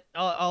looking at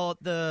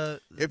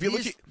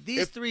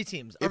these three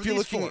teams, If you're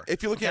looking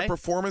okay? at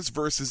performance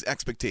versus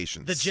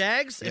expectations, the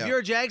Jags, Yeah. if you're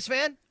a Jags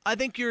fan, I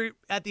think you're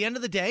at the end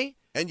of the day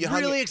and you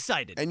really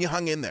excited. and you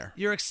hung in there.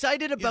 You're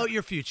excited about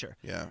your future.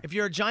 Yeah. If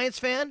you're a Giants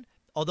fan,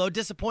 although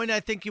disappointed, I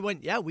think you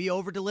went, we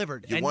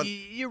over-delivered.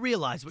 You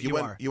realize what you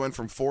are. You went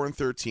from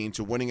 4-13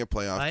 to winning a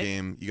playoff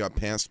game. You got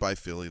passed by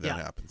Philly. That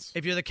happens.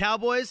 If you're the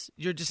Cowboys,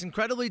 you're just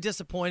incredibly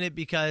disappointed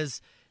because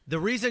the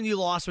reason you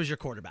lost was your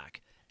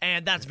quarterback.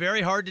 And that's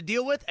very hard to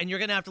deal with, and you're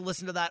going to have to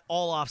listen to that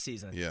all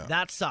offseason. Yeah.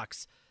 That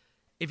sucks.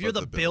 If you're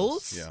the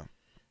Bills,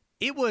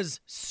 it was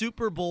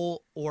Super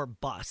Bowl or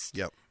bust.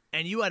 Yep.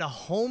 And you had a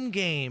home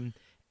game,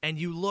 and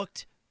you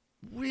looked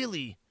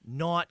really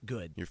not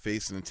good. You're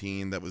facing a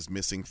team that was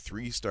missing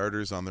 3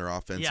 starters on their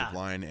offensive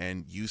line,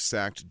 and you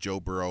sacked Joe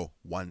Burrow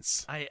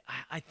once. I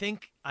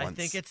think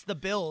it's the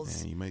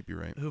Bills. Yeah, you might be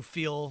right. Who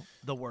feel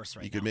the worst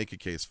right now. You could make a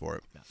case for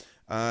it.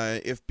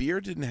 If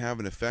beer didn't have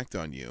an effect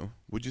on you,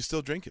 would you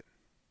still drink it?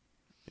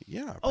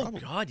 Yeah.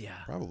 Probably. Oh God,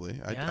 yeah. Probably.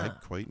 Yeah.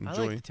 I'd quite enjoy.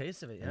 I like the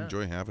taste of it. Yeah.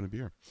 Enjoy having a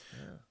beer.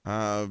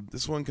 Yeah.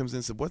 This one comes in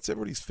and said, "What's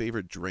everybody's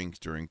favorite drink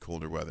during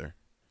colder weather?"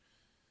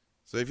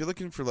 So if you're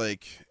looking for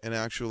like an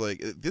actual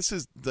this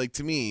is like,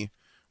 to me,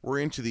 we're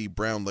into the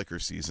brown liquor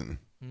season.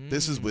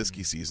 This is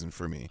whiskey season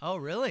for me. Oh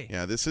really?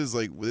 Yeah, this is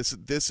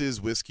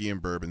whiskey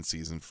and bourbon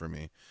season for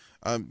me.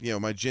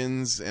 My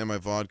gins and my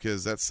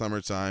vodkas, that's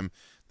summertime.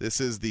 This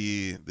is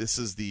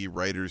the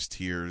writer's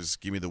tears.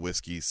 Give me the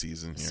whiskey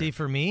season here. See,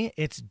 for me,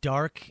 it's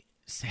dark,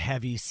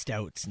 heavy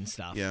stouts and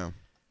stuff. Yeah.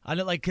 I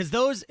don't because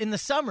those in the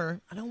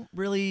summer, I don't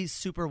really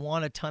super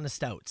want a ton of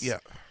stouts. Yeah.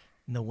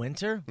 In the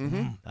winter,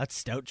 that's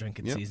stout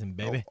drinking season,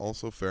 baby.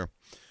 Also fair.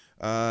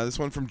 This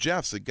one from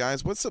Jeff said,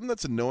 "Guys, what's something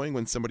that's annoying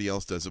when somebody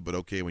else does it, but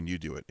okay when you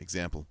do it?"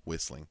 Example: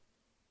 whistling.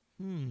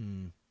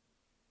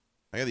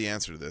 I got the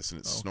answer to this, and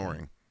it's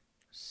snoring.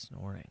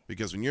 Snoring.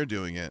 Because when you're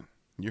doing it,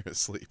 you're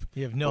asleep.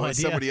 You have no when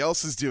idea. somebody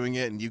else is doing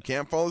it and you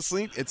can't fall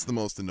asleep, it's the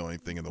most annoying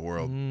thing in the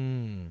world.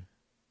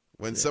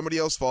 When somebody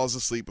else falls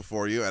asleep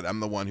before you, and I'm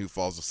the one who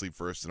falls asleep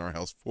first in our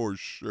house for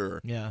sure.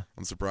 Yeah.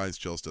 I'm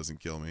surprised Chills doesn't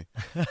kill me.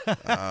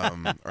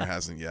 Or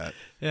hasn't yet.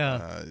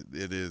 Yeah.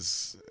 It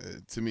is,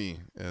 to me,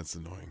 it's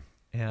annoying.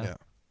 Yeah. How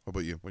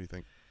about you? What do you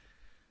think?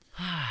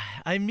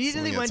 I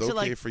immediately went to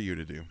okay for you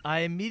to do.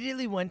 I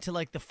immediately went to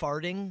the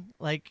farting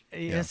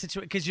in a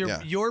situation because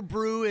your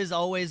brew is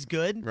always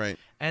good, right?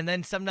 And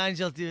then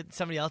sometimes you'll do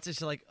somebody else's.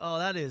 You're like, oh,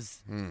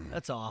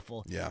 that's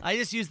awful. Yeah. I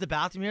just used the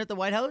bathroom here at the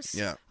White House.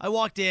 Yeah. I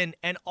walked in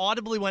and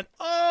audibly went,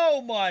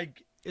 oh my.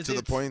 To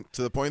the point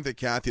that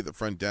Kathy at the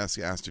front desk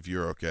asked if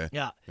you're okay.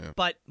 Yeah.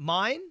 But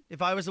mine,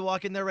 if I was to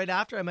walk in there right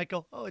after, I might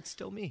go, oh, it's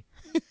still me.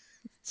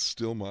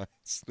 Still my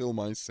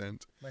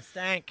scent. My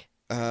stank.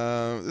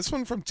 This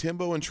one from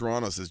Timbo in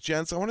Toronto says,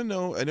 "Gents, I want to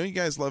know. I know you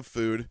guys love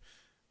food.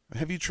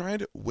 Have you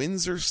tried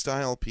Windsor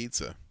style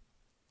pizza?"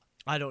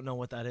 I don't know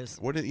what that is.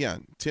 Yeah,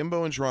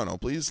 Timbo in Toronto.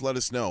 Please let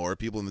us know, or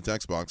people in the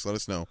text box, let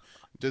us know.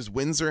 Does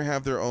Windsor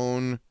have their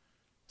own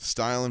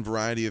style and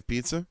variety of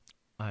pizza?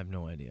 I have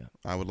no idea.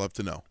 I would love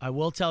to know. I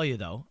will tell you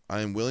though.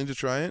 I am willing to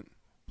try it.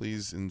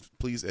 Please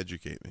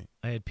educate me.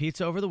 I had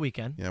pizza over the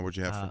weekend. Yeah, what'd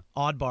you have for?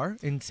 Odd Bar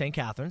in St.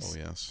 Catharines. Oh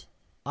yes.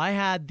 I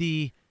had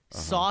the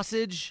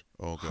sausage,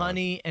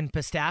 honey, and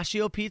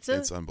pistachio pizza.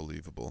 It's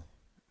unbelievable.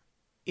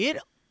 It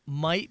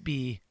might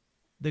be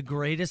the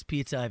greatest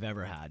pizza I've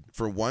ever had.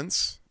 For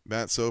once,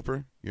 Matt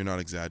Soper, you're not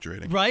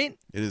exaggerating. Right?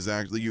 It is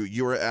actually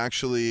you are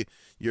actually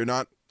you're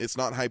not. It's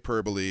not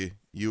hyperbole.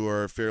 You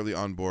are fairly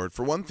on board.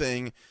 For one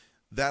thing,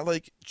 that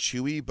like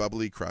chewy,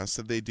 bubbly crust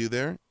that they do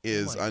there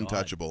is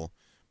untouchable.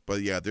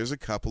 But yeah, there's a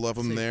couple of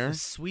them there. The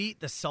sweet,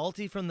 the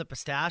salty from the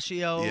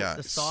pistachio. Yeah,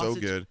 the sausage. so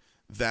good.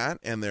 That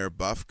and their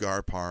Buff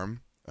Gar Parm,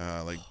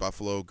 like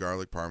buffalo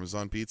garlic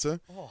parmesan pizza.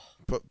 Oh.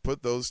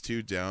 Put those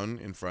two down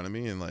in front of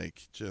me and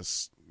like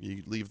just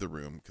you leave the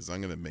room because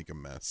I'm gonna make a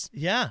mess.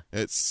 Yeah,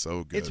 it's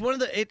so good. It's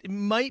it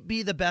might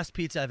be the best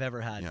pizza I've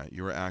ever had. Yeah,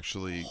 you were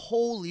actually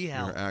holy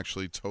hell. You were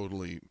actually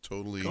totally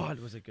God,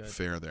 was it good.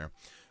 fair there.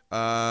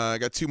 I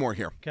got two more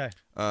here. Okay.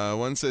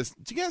 One says,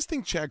 "Do you guys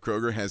think Chad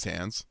Kroger has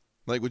hands?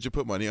 Like, would you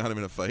put money on him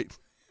in a fight?"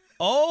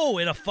 Oh,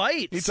 in a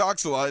fight. He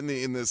talks a lot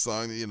in this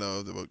song,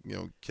 about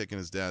kicking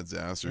his dad's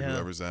ass or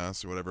whoever's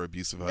ass or whatever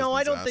abusive husband's No,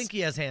 I don't ass. think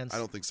he has hands. I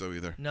don't think so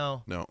either.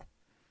 No.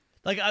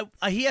 Like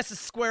he has to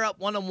square up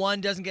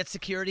one-on-one, doesn't get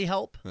security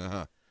help.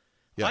 Uh-huh.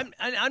 Yeah.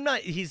 I'm not.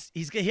 He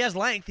has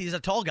length. He's a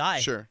tall guy.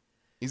 Sure.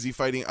 Is he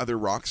fighting other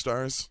rock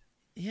stars?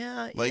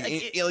 Yeah.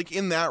 Like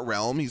in that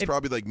realm, he's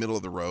probably like middle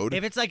of the road.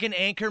 If it's like an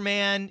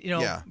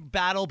Anchorman,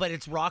 battle, but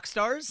it's rock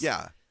stars.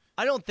 Yeah.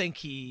 I don't think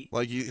he.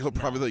 Like he'll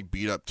probably like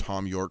beat up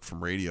Tom York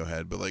from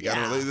Radiohead, but like I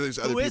don't know. There's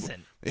other Who people.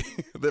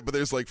 isn't? But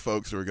there's like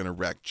folks who are gonna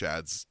wreck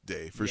Chad's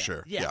day for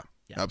sure. Yeah.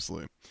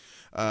 Absolutely.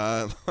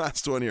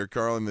 Last one here,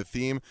 Carl. In the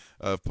theme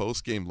of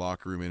post-game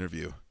locker room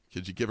interview,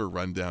 could you give a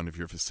rundown of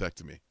your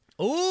vasectomy?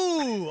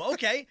 Ooh,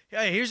 okay.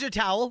 Here's your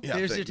towel.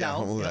 Here's your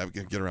towel. Hold on,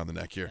 get around the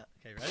neck here.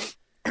 Okay,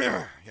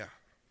 ready? Yeah.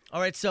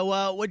 All right.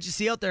 So, what'd you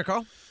see out there,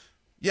 Carl?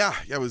 Yeah.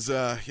 It was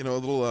a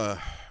little.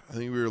 I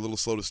think we were a little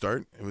slow to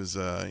start. It was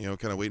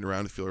kind of waiting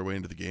around to feel our way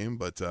into the game,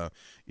 but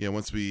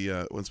once we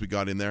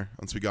got in there,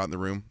 once we got in the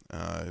room,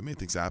 it made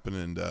things happen,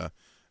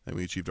 and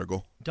we achieved our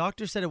goal.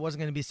 Doctor said it wasn't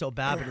going to be so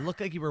bad, but it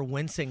looked like you were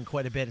wincing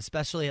quite a bit,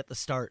 especially at the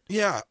start.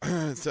 Yeah,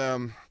 it's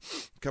a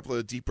couple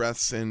of deep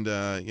breaths and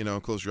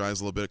close your eyes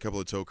a little bit, a couple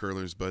of toe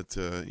curlers, but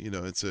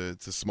it's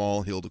a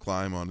small hill to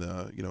climb on.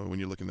 When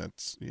you're looking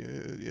at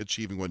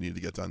achieving what needed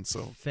to get done.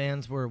 So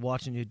fans were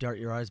watching you dart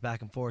your eyes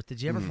back and forth.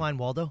 Did you ever find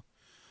Waldo?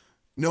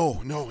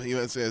 No.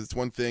 It's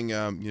one thing.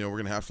 We're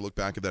gonna have to look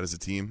back at that as a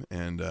team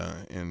and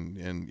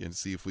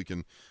see if we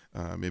can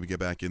maybe get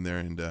back in there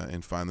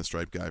and find the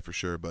stripe guy for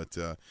sure. But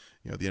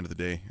at the end of the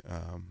day,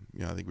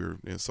 I think we were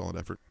a solid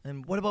effort.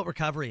 And what about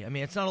recovery? I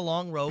mean, it's not a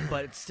long road,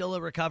 but it's still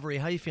a recovery.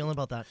 How are you feeling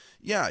about that?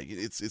 Yeah,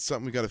 it's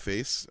something we got to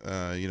face.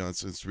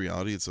 It's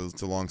reality. It's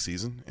a long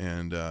season,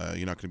 and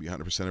you're not going to be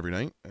 100% every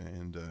night.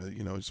 And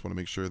I just want to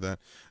make sure that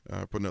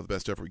putting out the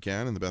best effort we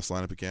can and the best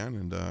lineup we can,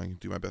 and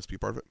do my best to be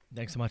part of it.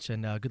 Thanks so much,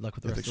 and good luck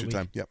with the rest of the week. Thanks for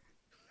your time. Yep.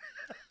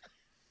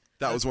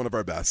 That was one of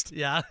our best.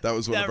 Yeah. That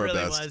was one of our really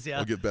best. Was, yeah.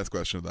 We'll give best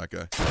question to that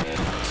guy.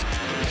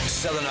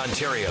 Southern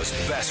Ontario's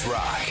best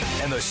rock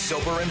and the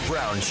Soper and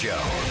Brown Show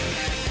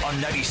on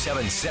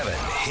 97.7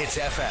 Hits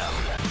FM.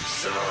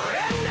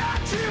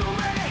 Surrender to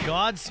me.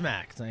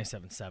 Godsmack,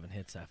 97.7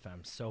 Hits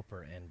FM,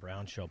 Soper and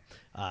Brown Show.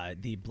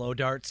 The Blow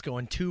Darts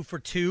going 2 for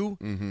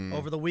 2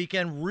 over the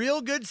weekend.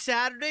 Real good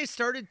Saturday.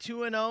 Started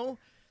 2-0.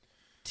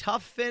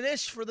 Tough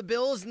finish for the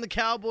Bills and the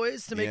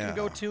Cowboys to make them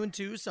go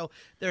 2-2. So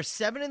they're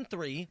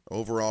 7-3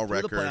 overall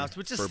record, the playoffs,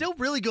 which is still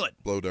really good.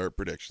 Blow dart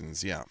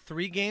predictions,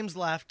 3 games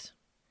left.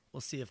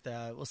 We'll see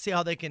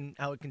how it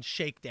can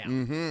shake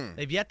down. Mm-hmm.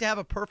 They've yet to have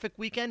a perfect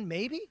weekend.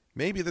 Maybe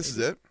this is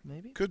it.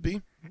 Maybe could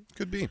be.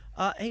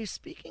 Hey,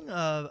 speaking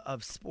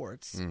of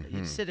sports,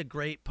 you just did a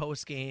great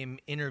post game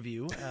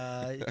interview.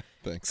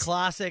 Thanks.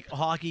 Classic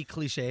hockey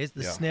cliches.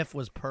 The sniff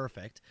was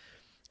perfect.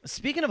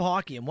 Speaking of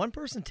hockey, and one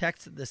person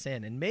texted this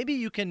in, and maybe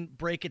you can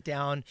break it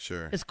down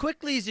as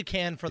quickly as you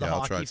can for the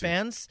hockey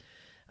fans.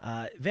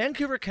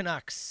 Vancouver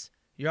Canucks,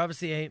 you're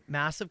obviously a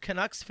massive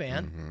Canucks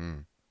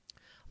fan,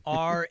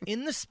 are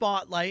in the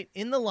spotlight,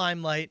 in the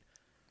limelight,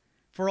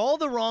 for all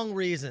the wrong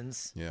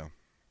reasons. Yeah.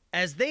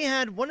 As they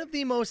had one of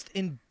the most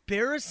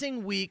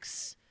embarrassing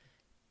weeks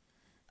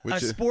a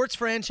sports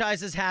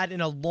franchise has had in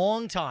a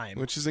long time.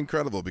 Which is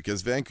incredible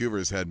because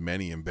Vancouver's had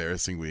many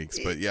embarrassing weeks.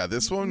 But yeah,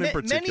 this one in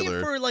particular.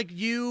 Many for like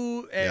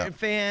you,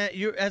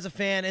 you as a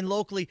fan and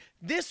locally.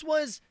 This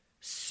was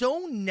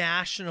so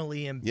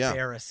nationally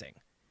embarrassing.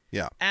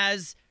 Yeah.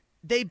 As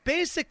they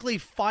basically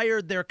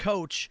fired their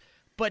coach,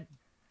 but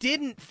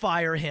didn't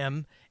fire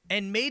him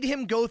and made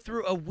him go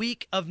through a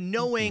week of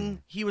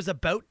knowing he was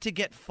about to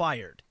get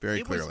fired.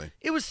 Very clearly.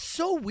 It was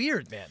so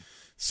weird, man.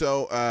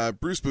 So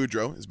Bruce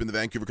Boudreau has been the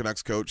Vancouver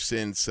Canucks coach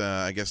since,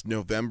 I guess,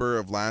 November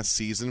of last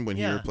season when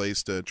he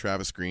replaced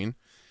Travis Green.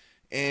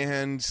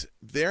 And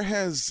there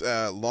has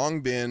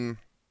long been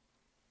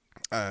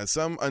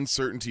some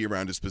uncertainty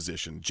around his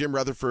position. Jim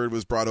Rutherford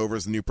was brought over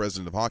as the new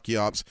president of hockey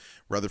ops.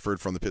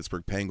 Rutherford from the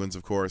Pittsburgh Penguins,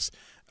 of course.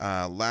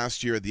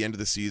 Last year at the end of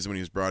the season when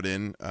he was brought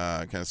in,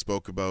 kind of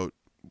spoke about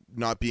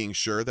not being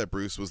sure that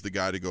Bruce was the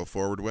guy to go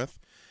forward with.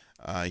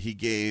 He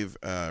gave,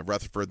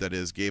 Rutherford, that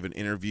is, gave an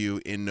interview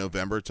in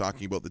November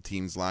talking about the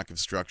team's lack of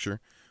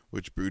structure,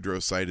 which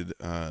Boudreau cited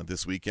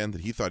this weekend,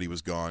 that he thought he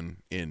was gone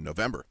in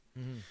November.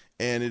 Mm-hmm.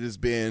 And it has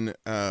been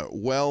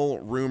well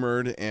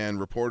rumored and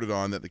reported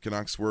on that the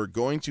Canucks were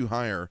going to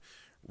hire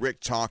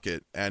Rick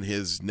Tocchet at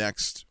his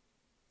next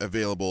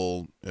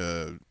available,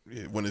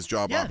 when his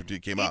job opportunity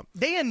came up.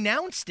 They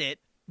announced it.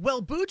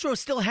 Well, Boudreau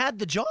still had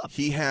the job.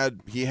 He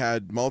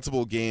had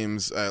multiple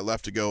games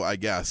left to go, I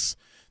guess,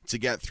 to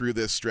get through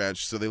this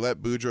stretch. So they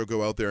let Boudreau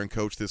go out there and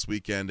coach this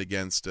weekend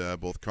against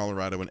both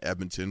Colorado and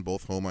Edmonton,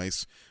 both home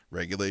ice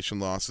regulation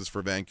losses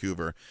for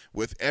Vancouver,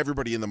 with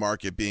everybody in the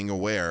market being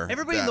aware.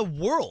 Everybody in the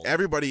world.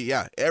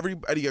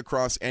 Everybody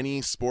across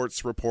any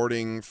sports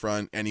reporting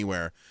front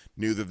anywhere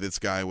knew that this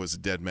guy was a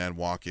dead man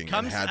walking.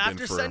 Comes and had after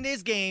been for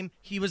Sunday's game,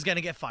 he was going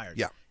to get fired.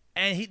 Yeah.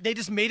 And they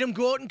just made him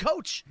go out and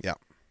coach. Yeah.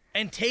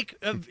 And take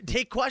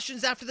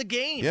questions after the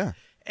game. Yeah.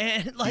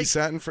 And he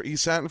sat in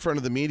front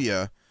of the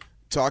media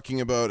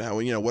talking about how,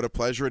 what a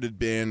pleasure it had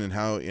been and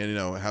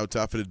how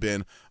tough it had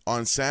been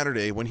on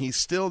Saturday when he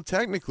still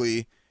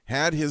technically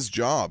had his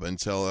job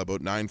until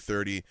about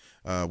 9:30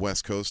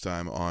 West Coast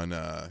time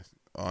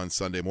on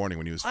Sunday morning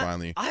when he was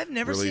finally I've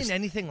never released. seen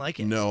anything like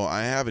it. No,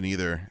 I haven't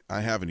either.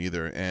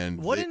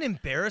 And what an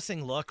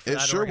embarrassing look for that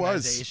sure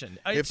organization.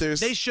 Was.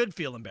 They should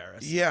feel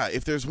embarrassed. Yeah,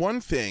 if there's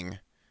one thing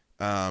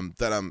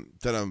that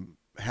I'm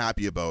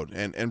happy about,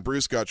 and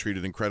Bruce got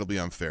treated incredibly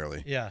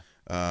unfairly. Yeah.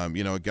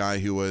 A guy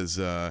who was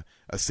a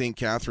St.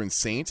 Catharines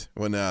Saint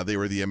when they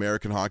were the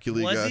American Hockey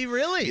League. Was he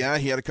really? Yeah,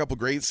 he had a couple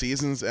great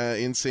seasons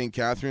in St.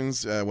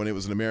 Catharines when it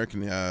was an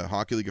American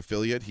Hockey League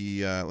affiliate.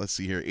 He, let's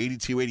see here,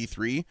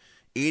 82-83,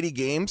 80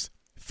 games,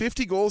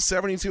 50 goals,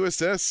 72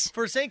 assists.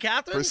 For St.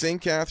 Catharines? For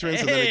St.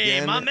 Catharines. Hey, and then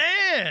again, my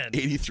man!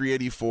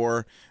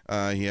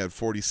 83-84, he had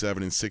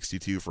 47 and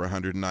 62 for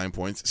 109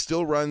 points.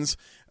 Still runs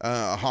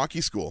a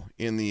hockey school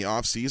in the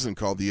off-season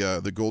called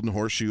the Golden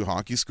Horseshoe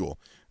Hockey School.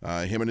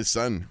 Him and his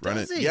son run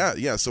it.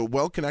 Yeah. So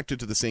well connected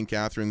to the St.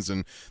 Catharines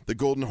and the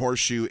Golden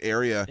Horseshoe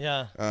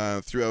area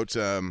throughout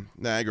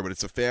Niagara, but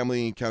it's a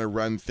family kind of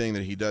run thing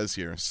that he does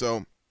here.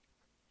 So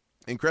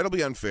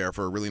incredibly unfair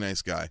for a really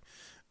nice guy.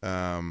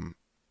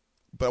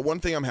 But one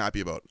thing I'm happy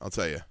about, I'll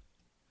tell you,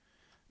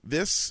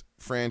 this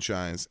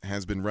franchise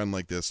has been run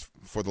like this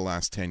for the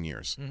last 10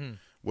 years. Mm-hmm.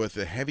 With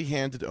a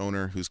heavy-handed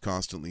owner who's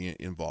constantly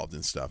involved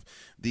in stuff.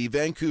 The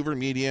Vancouver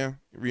media,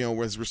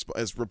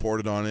 has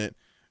reported on it.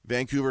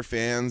 Vancouver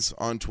fans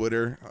on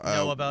Twitter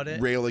know about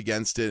it, rail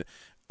against it.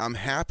 I'm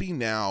happy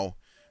now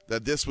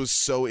that this was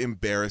so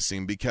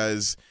embarrassing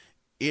because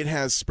it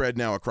has spread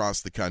now across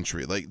the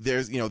country. Like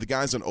there's, the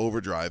guys on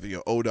Overdrive,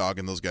 ODOG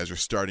and those guys are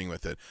starting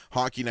with it.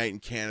 Hockey Night in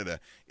Canada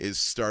is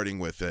starting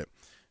with it.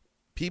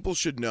 People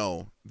should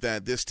know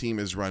that this team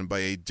is run by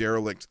a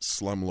derelict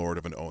slumlord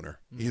of an owner.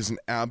 Mm-hmm. He's an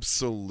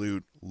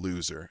absolute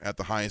loser at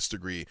the highest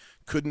degree.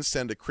 Couldn't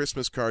send a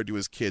Christmas card to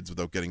his kids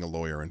without getting a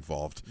lawyer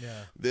involved.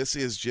 Yeah. This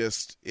is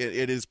just,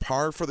 it is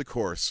par for the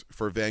course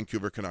for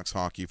Vancouver Canucks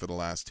hockey for the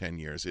last 10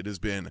 years. It has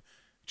been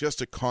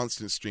just a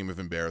constant stream of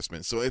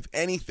embarrassment. So if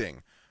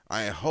anything,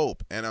 I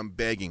hope and I'm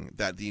begging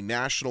that the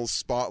national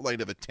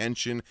spotlight of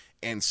attention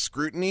and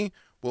scrutiny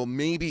will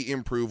maybe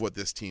improve what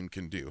this team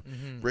can do.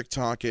 Mm-hmm. Rick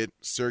Tocchet,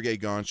 Sergei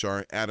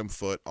Gonchar, Adam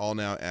Foote, all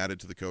now added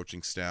to the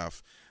coaching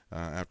staff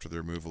after the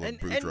removal of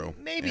Boudreau.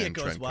 And maybe it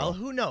goes Trent well.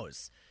 Who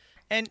knows?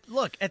 And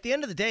look, at the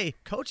end of the day,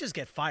 coaches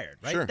get fired,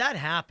 right? Sure. That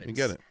happens. You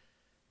get it.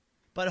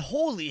 But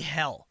holy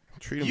hell,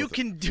 you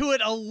can do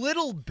it a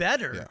little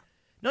better. Yeah.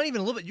 Not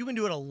even a little bit. You can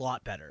do it a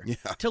lot better. Yeah.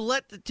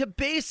 To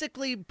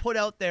basically put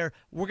out there,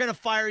 we're going to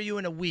fire you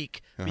in a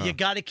week, but you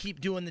got to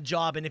keep doing the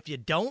job. And if you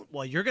don't,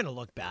 well, you're going to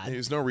look bad.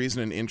 There's no reason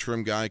an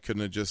interim guy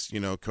couldn't have just,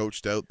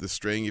 coached out the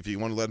string. If you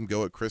want to let him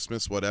go at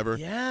Christmas, whatever.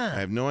 Yeah. I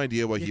have no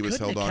idea why he was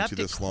held on to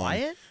this long.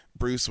 Quiet?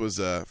 Bruce was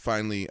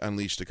finally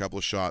unleashed a couple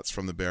of shots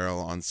from the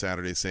barrel on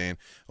Saturday saying,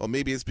 well,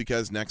 maybe it's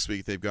because next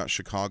week they've got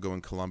Chicago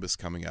and Columbus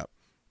coming up.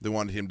 They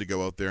wanted him to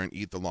go out there and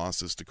eat the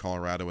losses to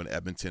Colorado and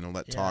Edmonton and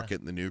let Tocchet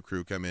and the new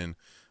crew come in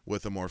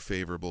with a more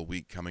favorable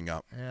week coming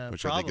up,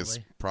 which I think is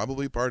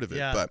probably part of it.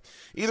 Yeah. But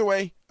either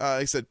way,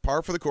 I said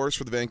par for the course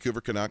for the Vancouver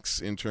Canucks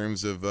in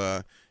terms of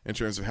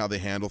how they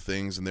handle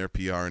things and their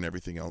PR and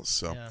everything else.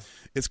 So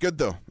it's good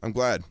though. I'm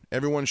glad.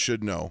 Everyone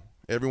should know.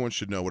 Everyone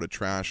should know what a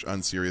trash,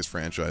 unserious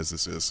franchise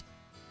this is.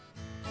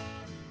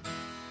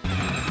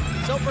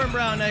 Soper and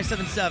Brown,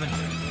 97.7.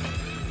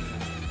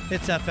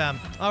 Hits FM.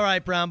 All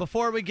right, Brown,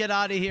 before we get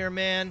out of here,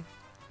 man,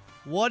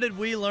 What did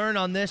we learn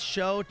on this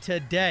show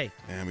today?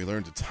 And we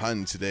learned a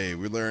ton today.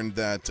 We learned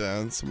that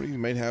somebody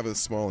might have a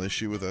small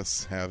issue with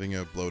us having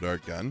a blow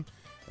dart gun,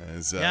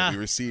 as we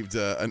received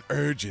an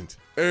urgent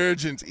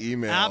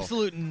email.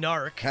 Absolute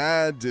narc.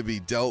 Had to be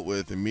dealt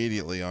with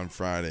immediately on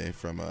Friday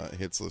from a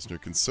Hits listener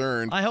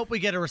concerned. I hope we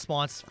get a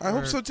response. I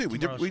hope so too. We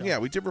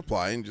did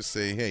reply and just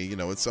say, hey,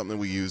 it's something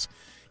we use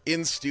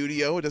in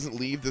studio. It doesn't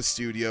leave the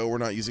studio. We're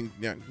not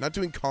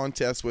doing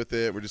contests with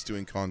it. We're just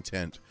doing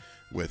content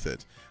with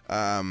it.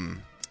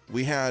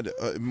 We had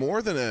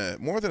more than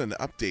an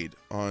update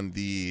on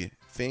the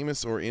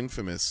famous or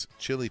infamous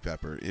chili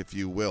pepper, if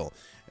you will,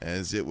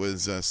 as it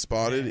was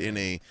spotted in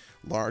a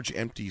large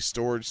empty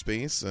storage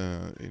space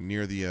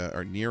near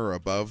or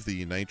above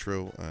the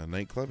Nitro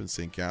nightclub in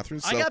St.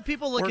 Catharines. I got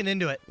people looking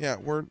into it. Yeah,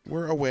 we're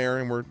aware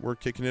and we're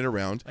kicking it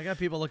around. I got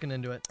people looking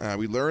into it.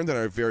 We learned that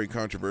our very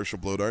controversial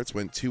blow darts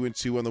went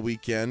 2-2 on the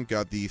weekend.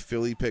 Got the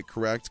Philly pick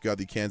correct. Got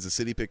the Kansas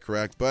City pick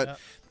correct. But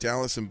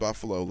Dallas and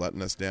Buffalo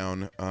letting us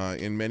down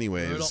in many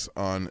ways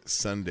on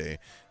Sunday.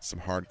 Some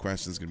hard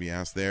questions going to be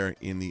asked there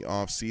in the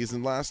off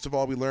season. Last of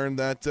all, we learned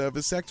that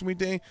vasectomy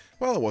day,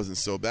 well, it wasn't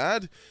so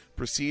bad.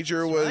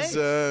 Procedure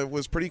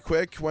was pretty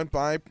quick. Went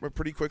by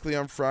pretty quickly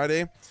on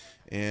Friday,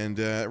 and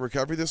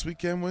recovery this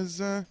weekend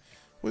was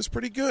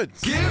pretty good.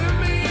 Give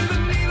me the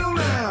needle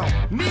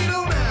now,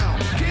 needle now.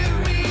 Give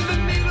me the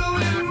needle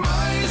in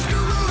my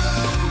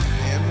scrotum.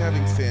 I am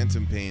having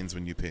phantom pains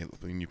when you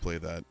play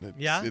that.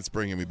 It's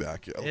bringing me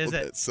back a little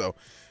bit. So,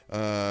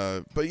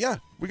 but yeah,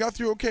 we got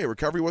through okay.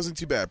 Recovery wasn't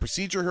too bad.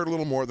 Procedure hurt a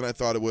little more than I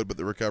thought it would, but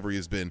the recovery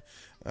has been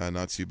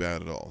not too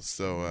bad at all.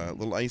 So, a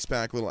little ice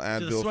pack, little Advil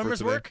Do the swimmers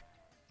for today. work?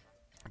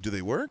 Do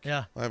they work?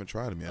 Yeah. I haven't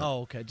tried them yet.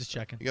 Oh, okay. Just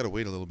checking. You got to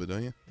wait a little bit,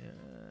 don't you? Yeah.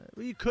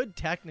 Well, you could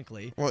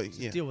technically. Well,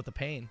 just deal with the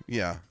pain.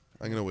 Yeah.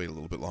 I'm going to wait a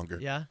little bit longer.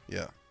 Yeah?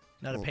 Yeah.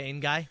 Not a pain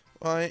guy?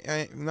 Well,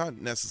 I not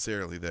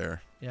necessarily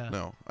there. Yeah.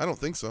 No, I don't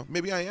think so.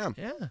 Maybe I am.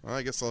 Yeah. Well,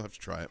 I guess I'll have to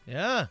try it.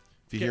 Yeah.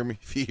 If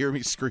you hear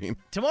me scream.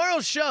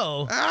 Tomorrow's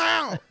show.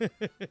 Ow!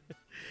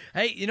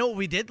 Hey, you know what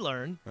we did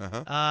learn?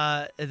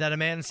 That a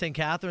man in St.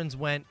 Catharines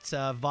went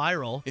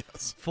viral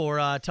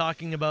for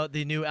talking about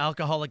the new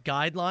alcoholic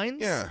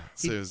guidelines. Yeah.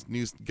 So there's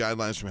new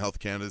guidelines from Health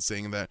Canada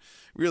saying that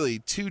really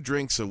 2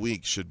 drinks a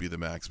week should be the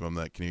maximum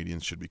that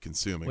Canadians should be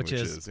consuming, which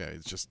is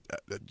it's just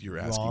you're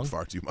asking wrong.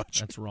 far too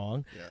much. That's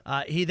wrong.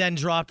 He then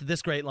dropped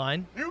this great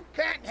line. You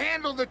can't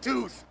handle the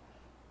tooth.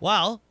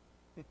 Well,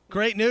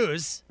 great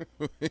news.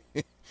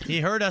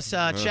 He heard us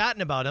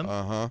chatting about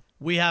him.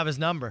 We have his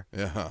number.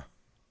 Yeah.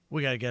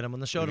 We got to get him on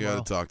the show tomorrow. We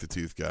got to talk to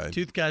Tooth Guy.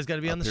 Tooth Guy's got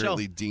to be on the show.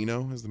 Apparently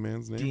Dino is the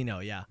man's name? Dino,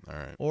 yeah. All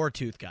right. Or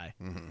Tooth Guy.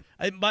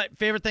 Mm-hmm. My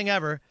favorite thing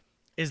ever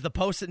is the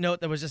Post-it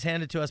note that was just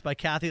handed to us by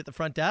Kathy at the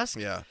front desk.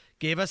 Yeah.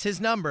 Gave us his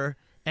number,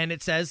 and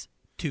it says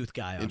Tooth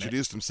Guy on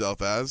Introduced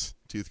himself as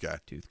Tooth Guy.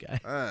 Tooth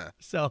Guy.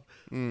 So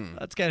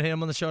let's get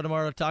him on the show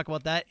tomorrow to talk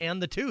about that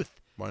and the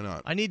tooth. Why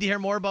not? I need to hear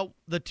more about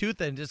the tooth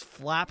and just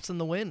flaps in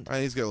the wind.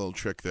 He's got a little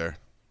trick there.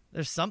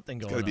 There's something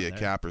going on. It's got to be a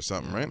cap or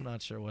something, right? I'm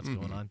not sure what's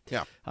going on.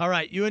 Yeah. All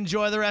right. You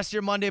enjoy the rest of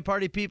your Monday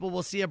party, people.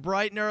 We'll see you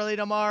bright and early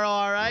tomorrow,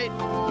 all right?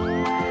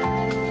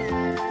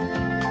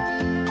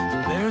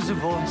 There's a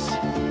voice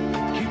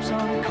keeps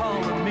on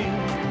calling me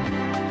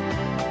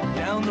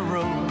down the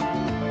road.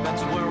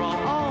 That's where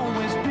I'll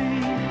always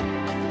be.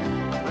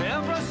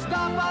 Every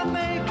stop I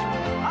make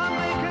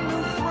a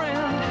new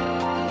friend.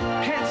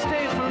 Can't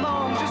stay for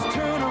long, just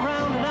turn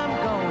around and I'm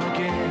gone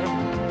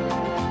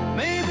again.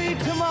 Maybe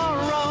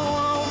tomorrow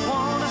I'll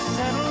wanna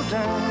settle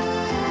down.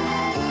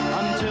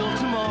 Until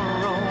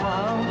tomorrow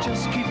I'll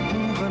just keep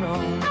moving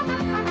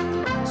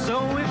on.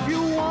 So if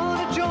you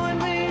wanna join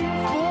me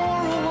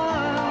for a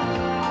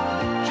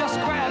while, just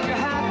grab your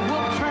hat,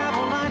 we'll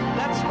travel like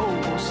that's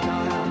old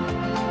style.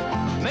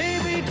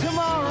 Maybe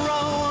tomorrow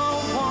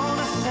I'll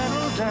wanna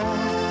settle down.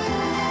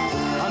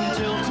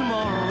 Until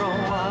tomorrow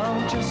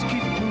I'll just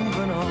keep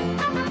moving on.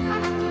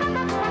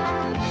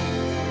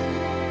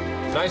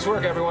 Nice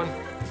work, everyone.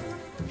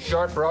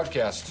 Sharp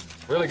broadcast.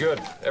 Really good.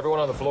 Everyone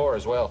on the floor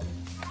as well.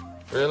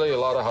 Really a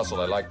lot of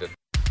hustle. I liked it.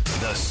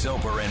 The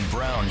Soper and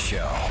Brown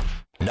Show.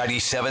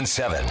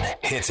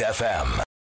 97.7 Hits FM.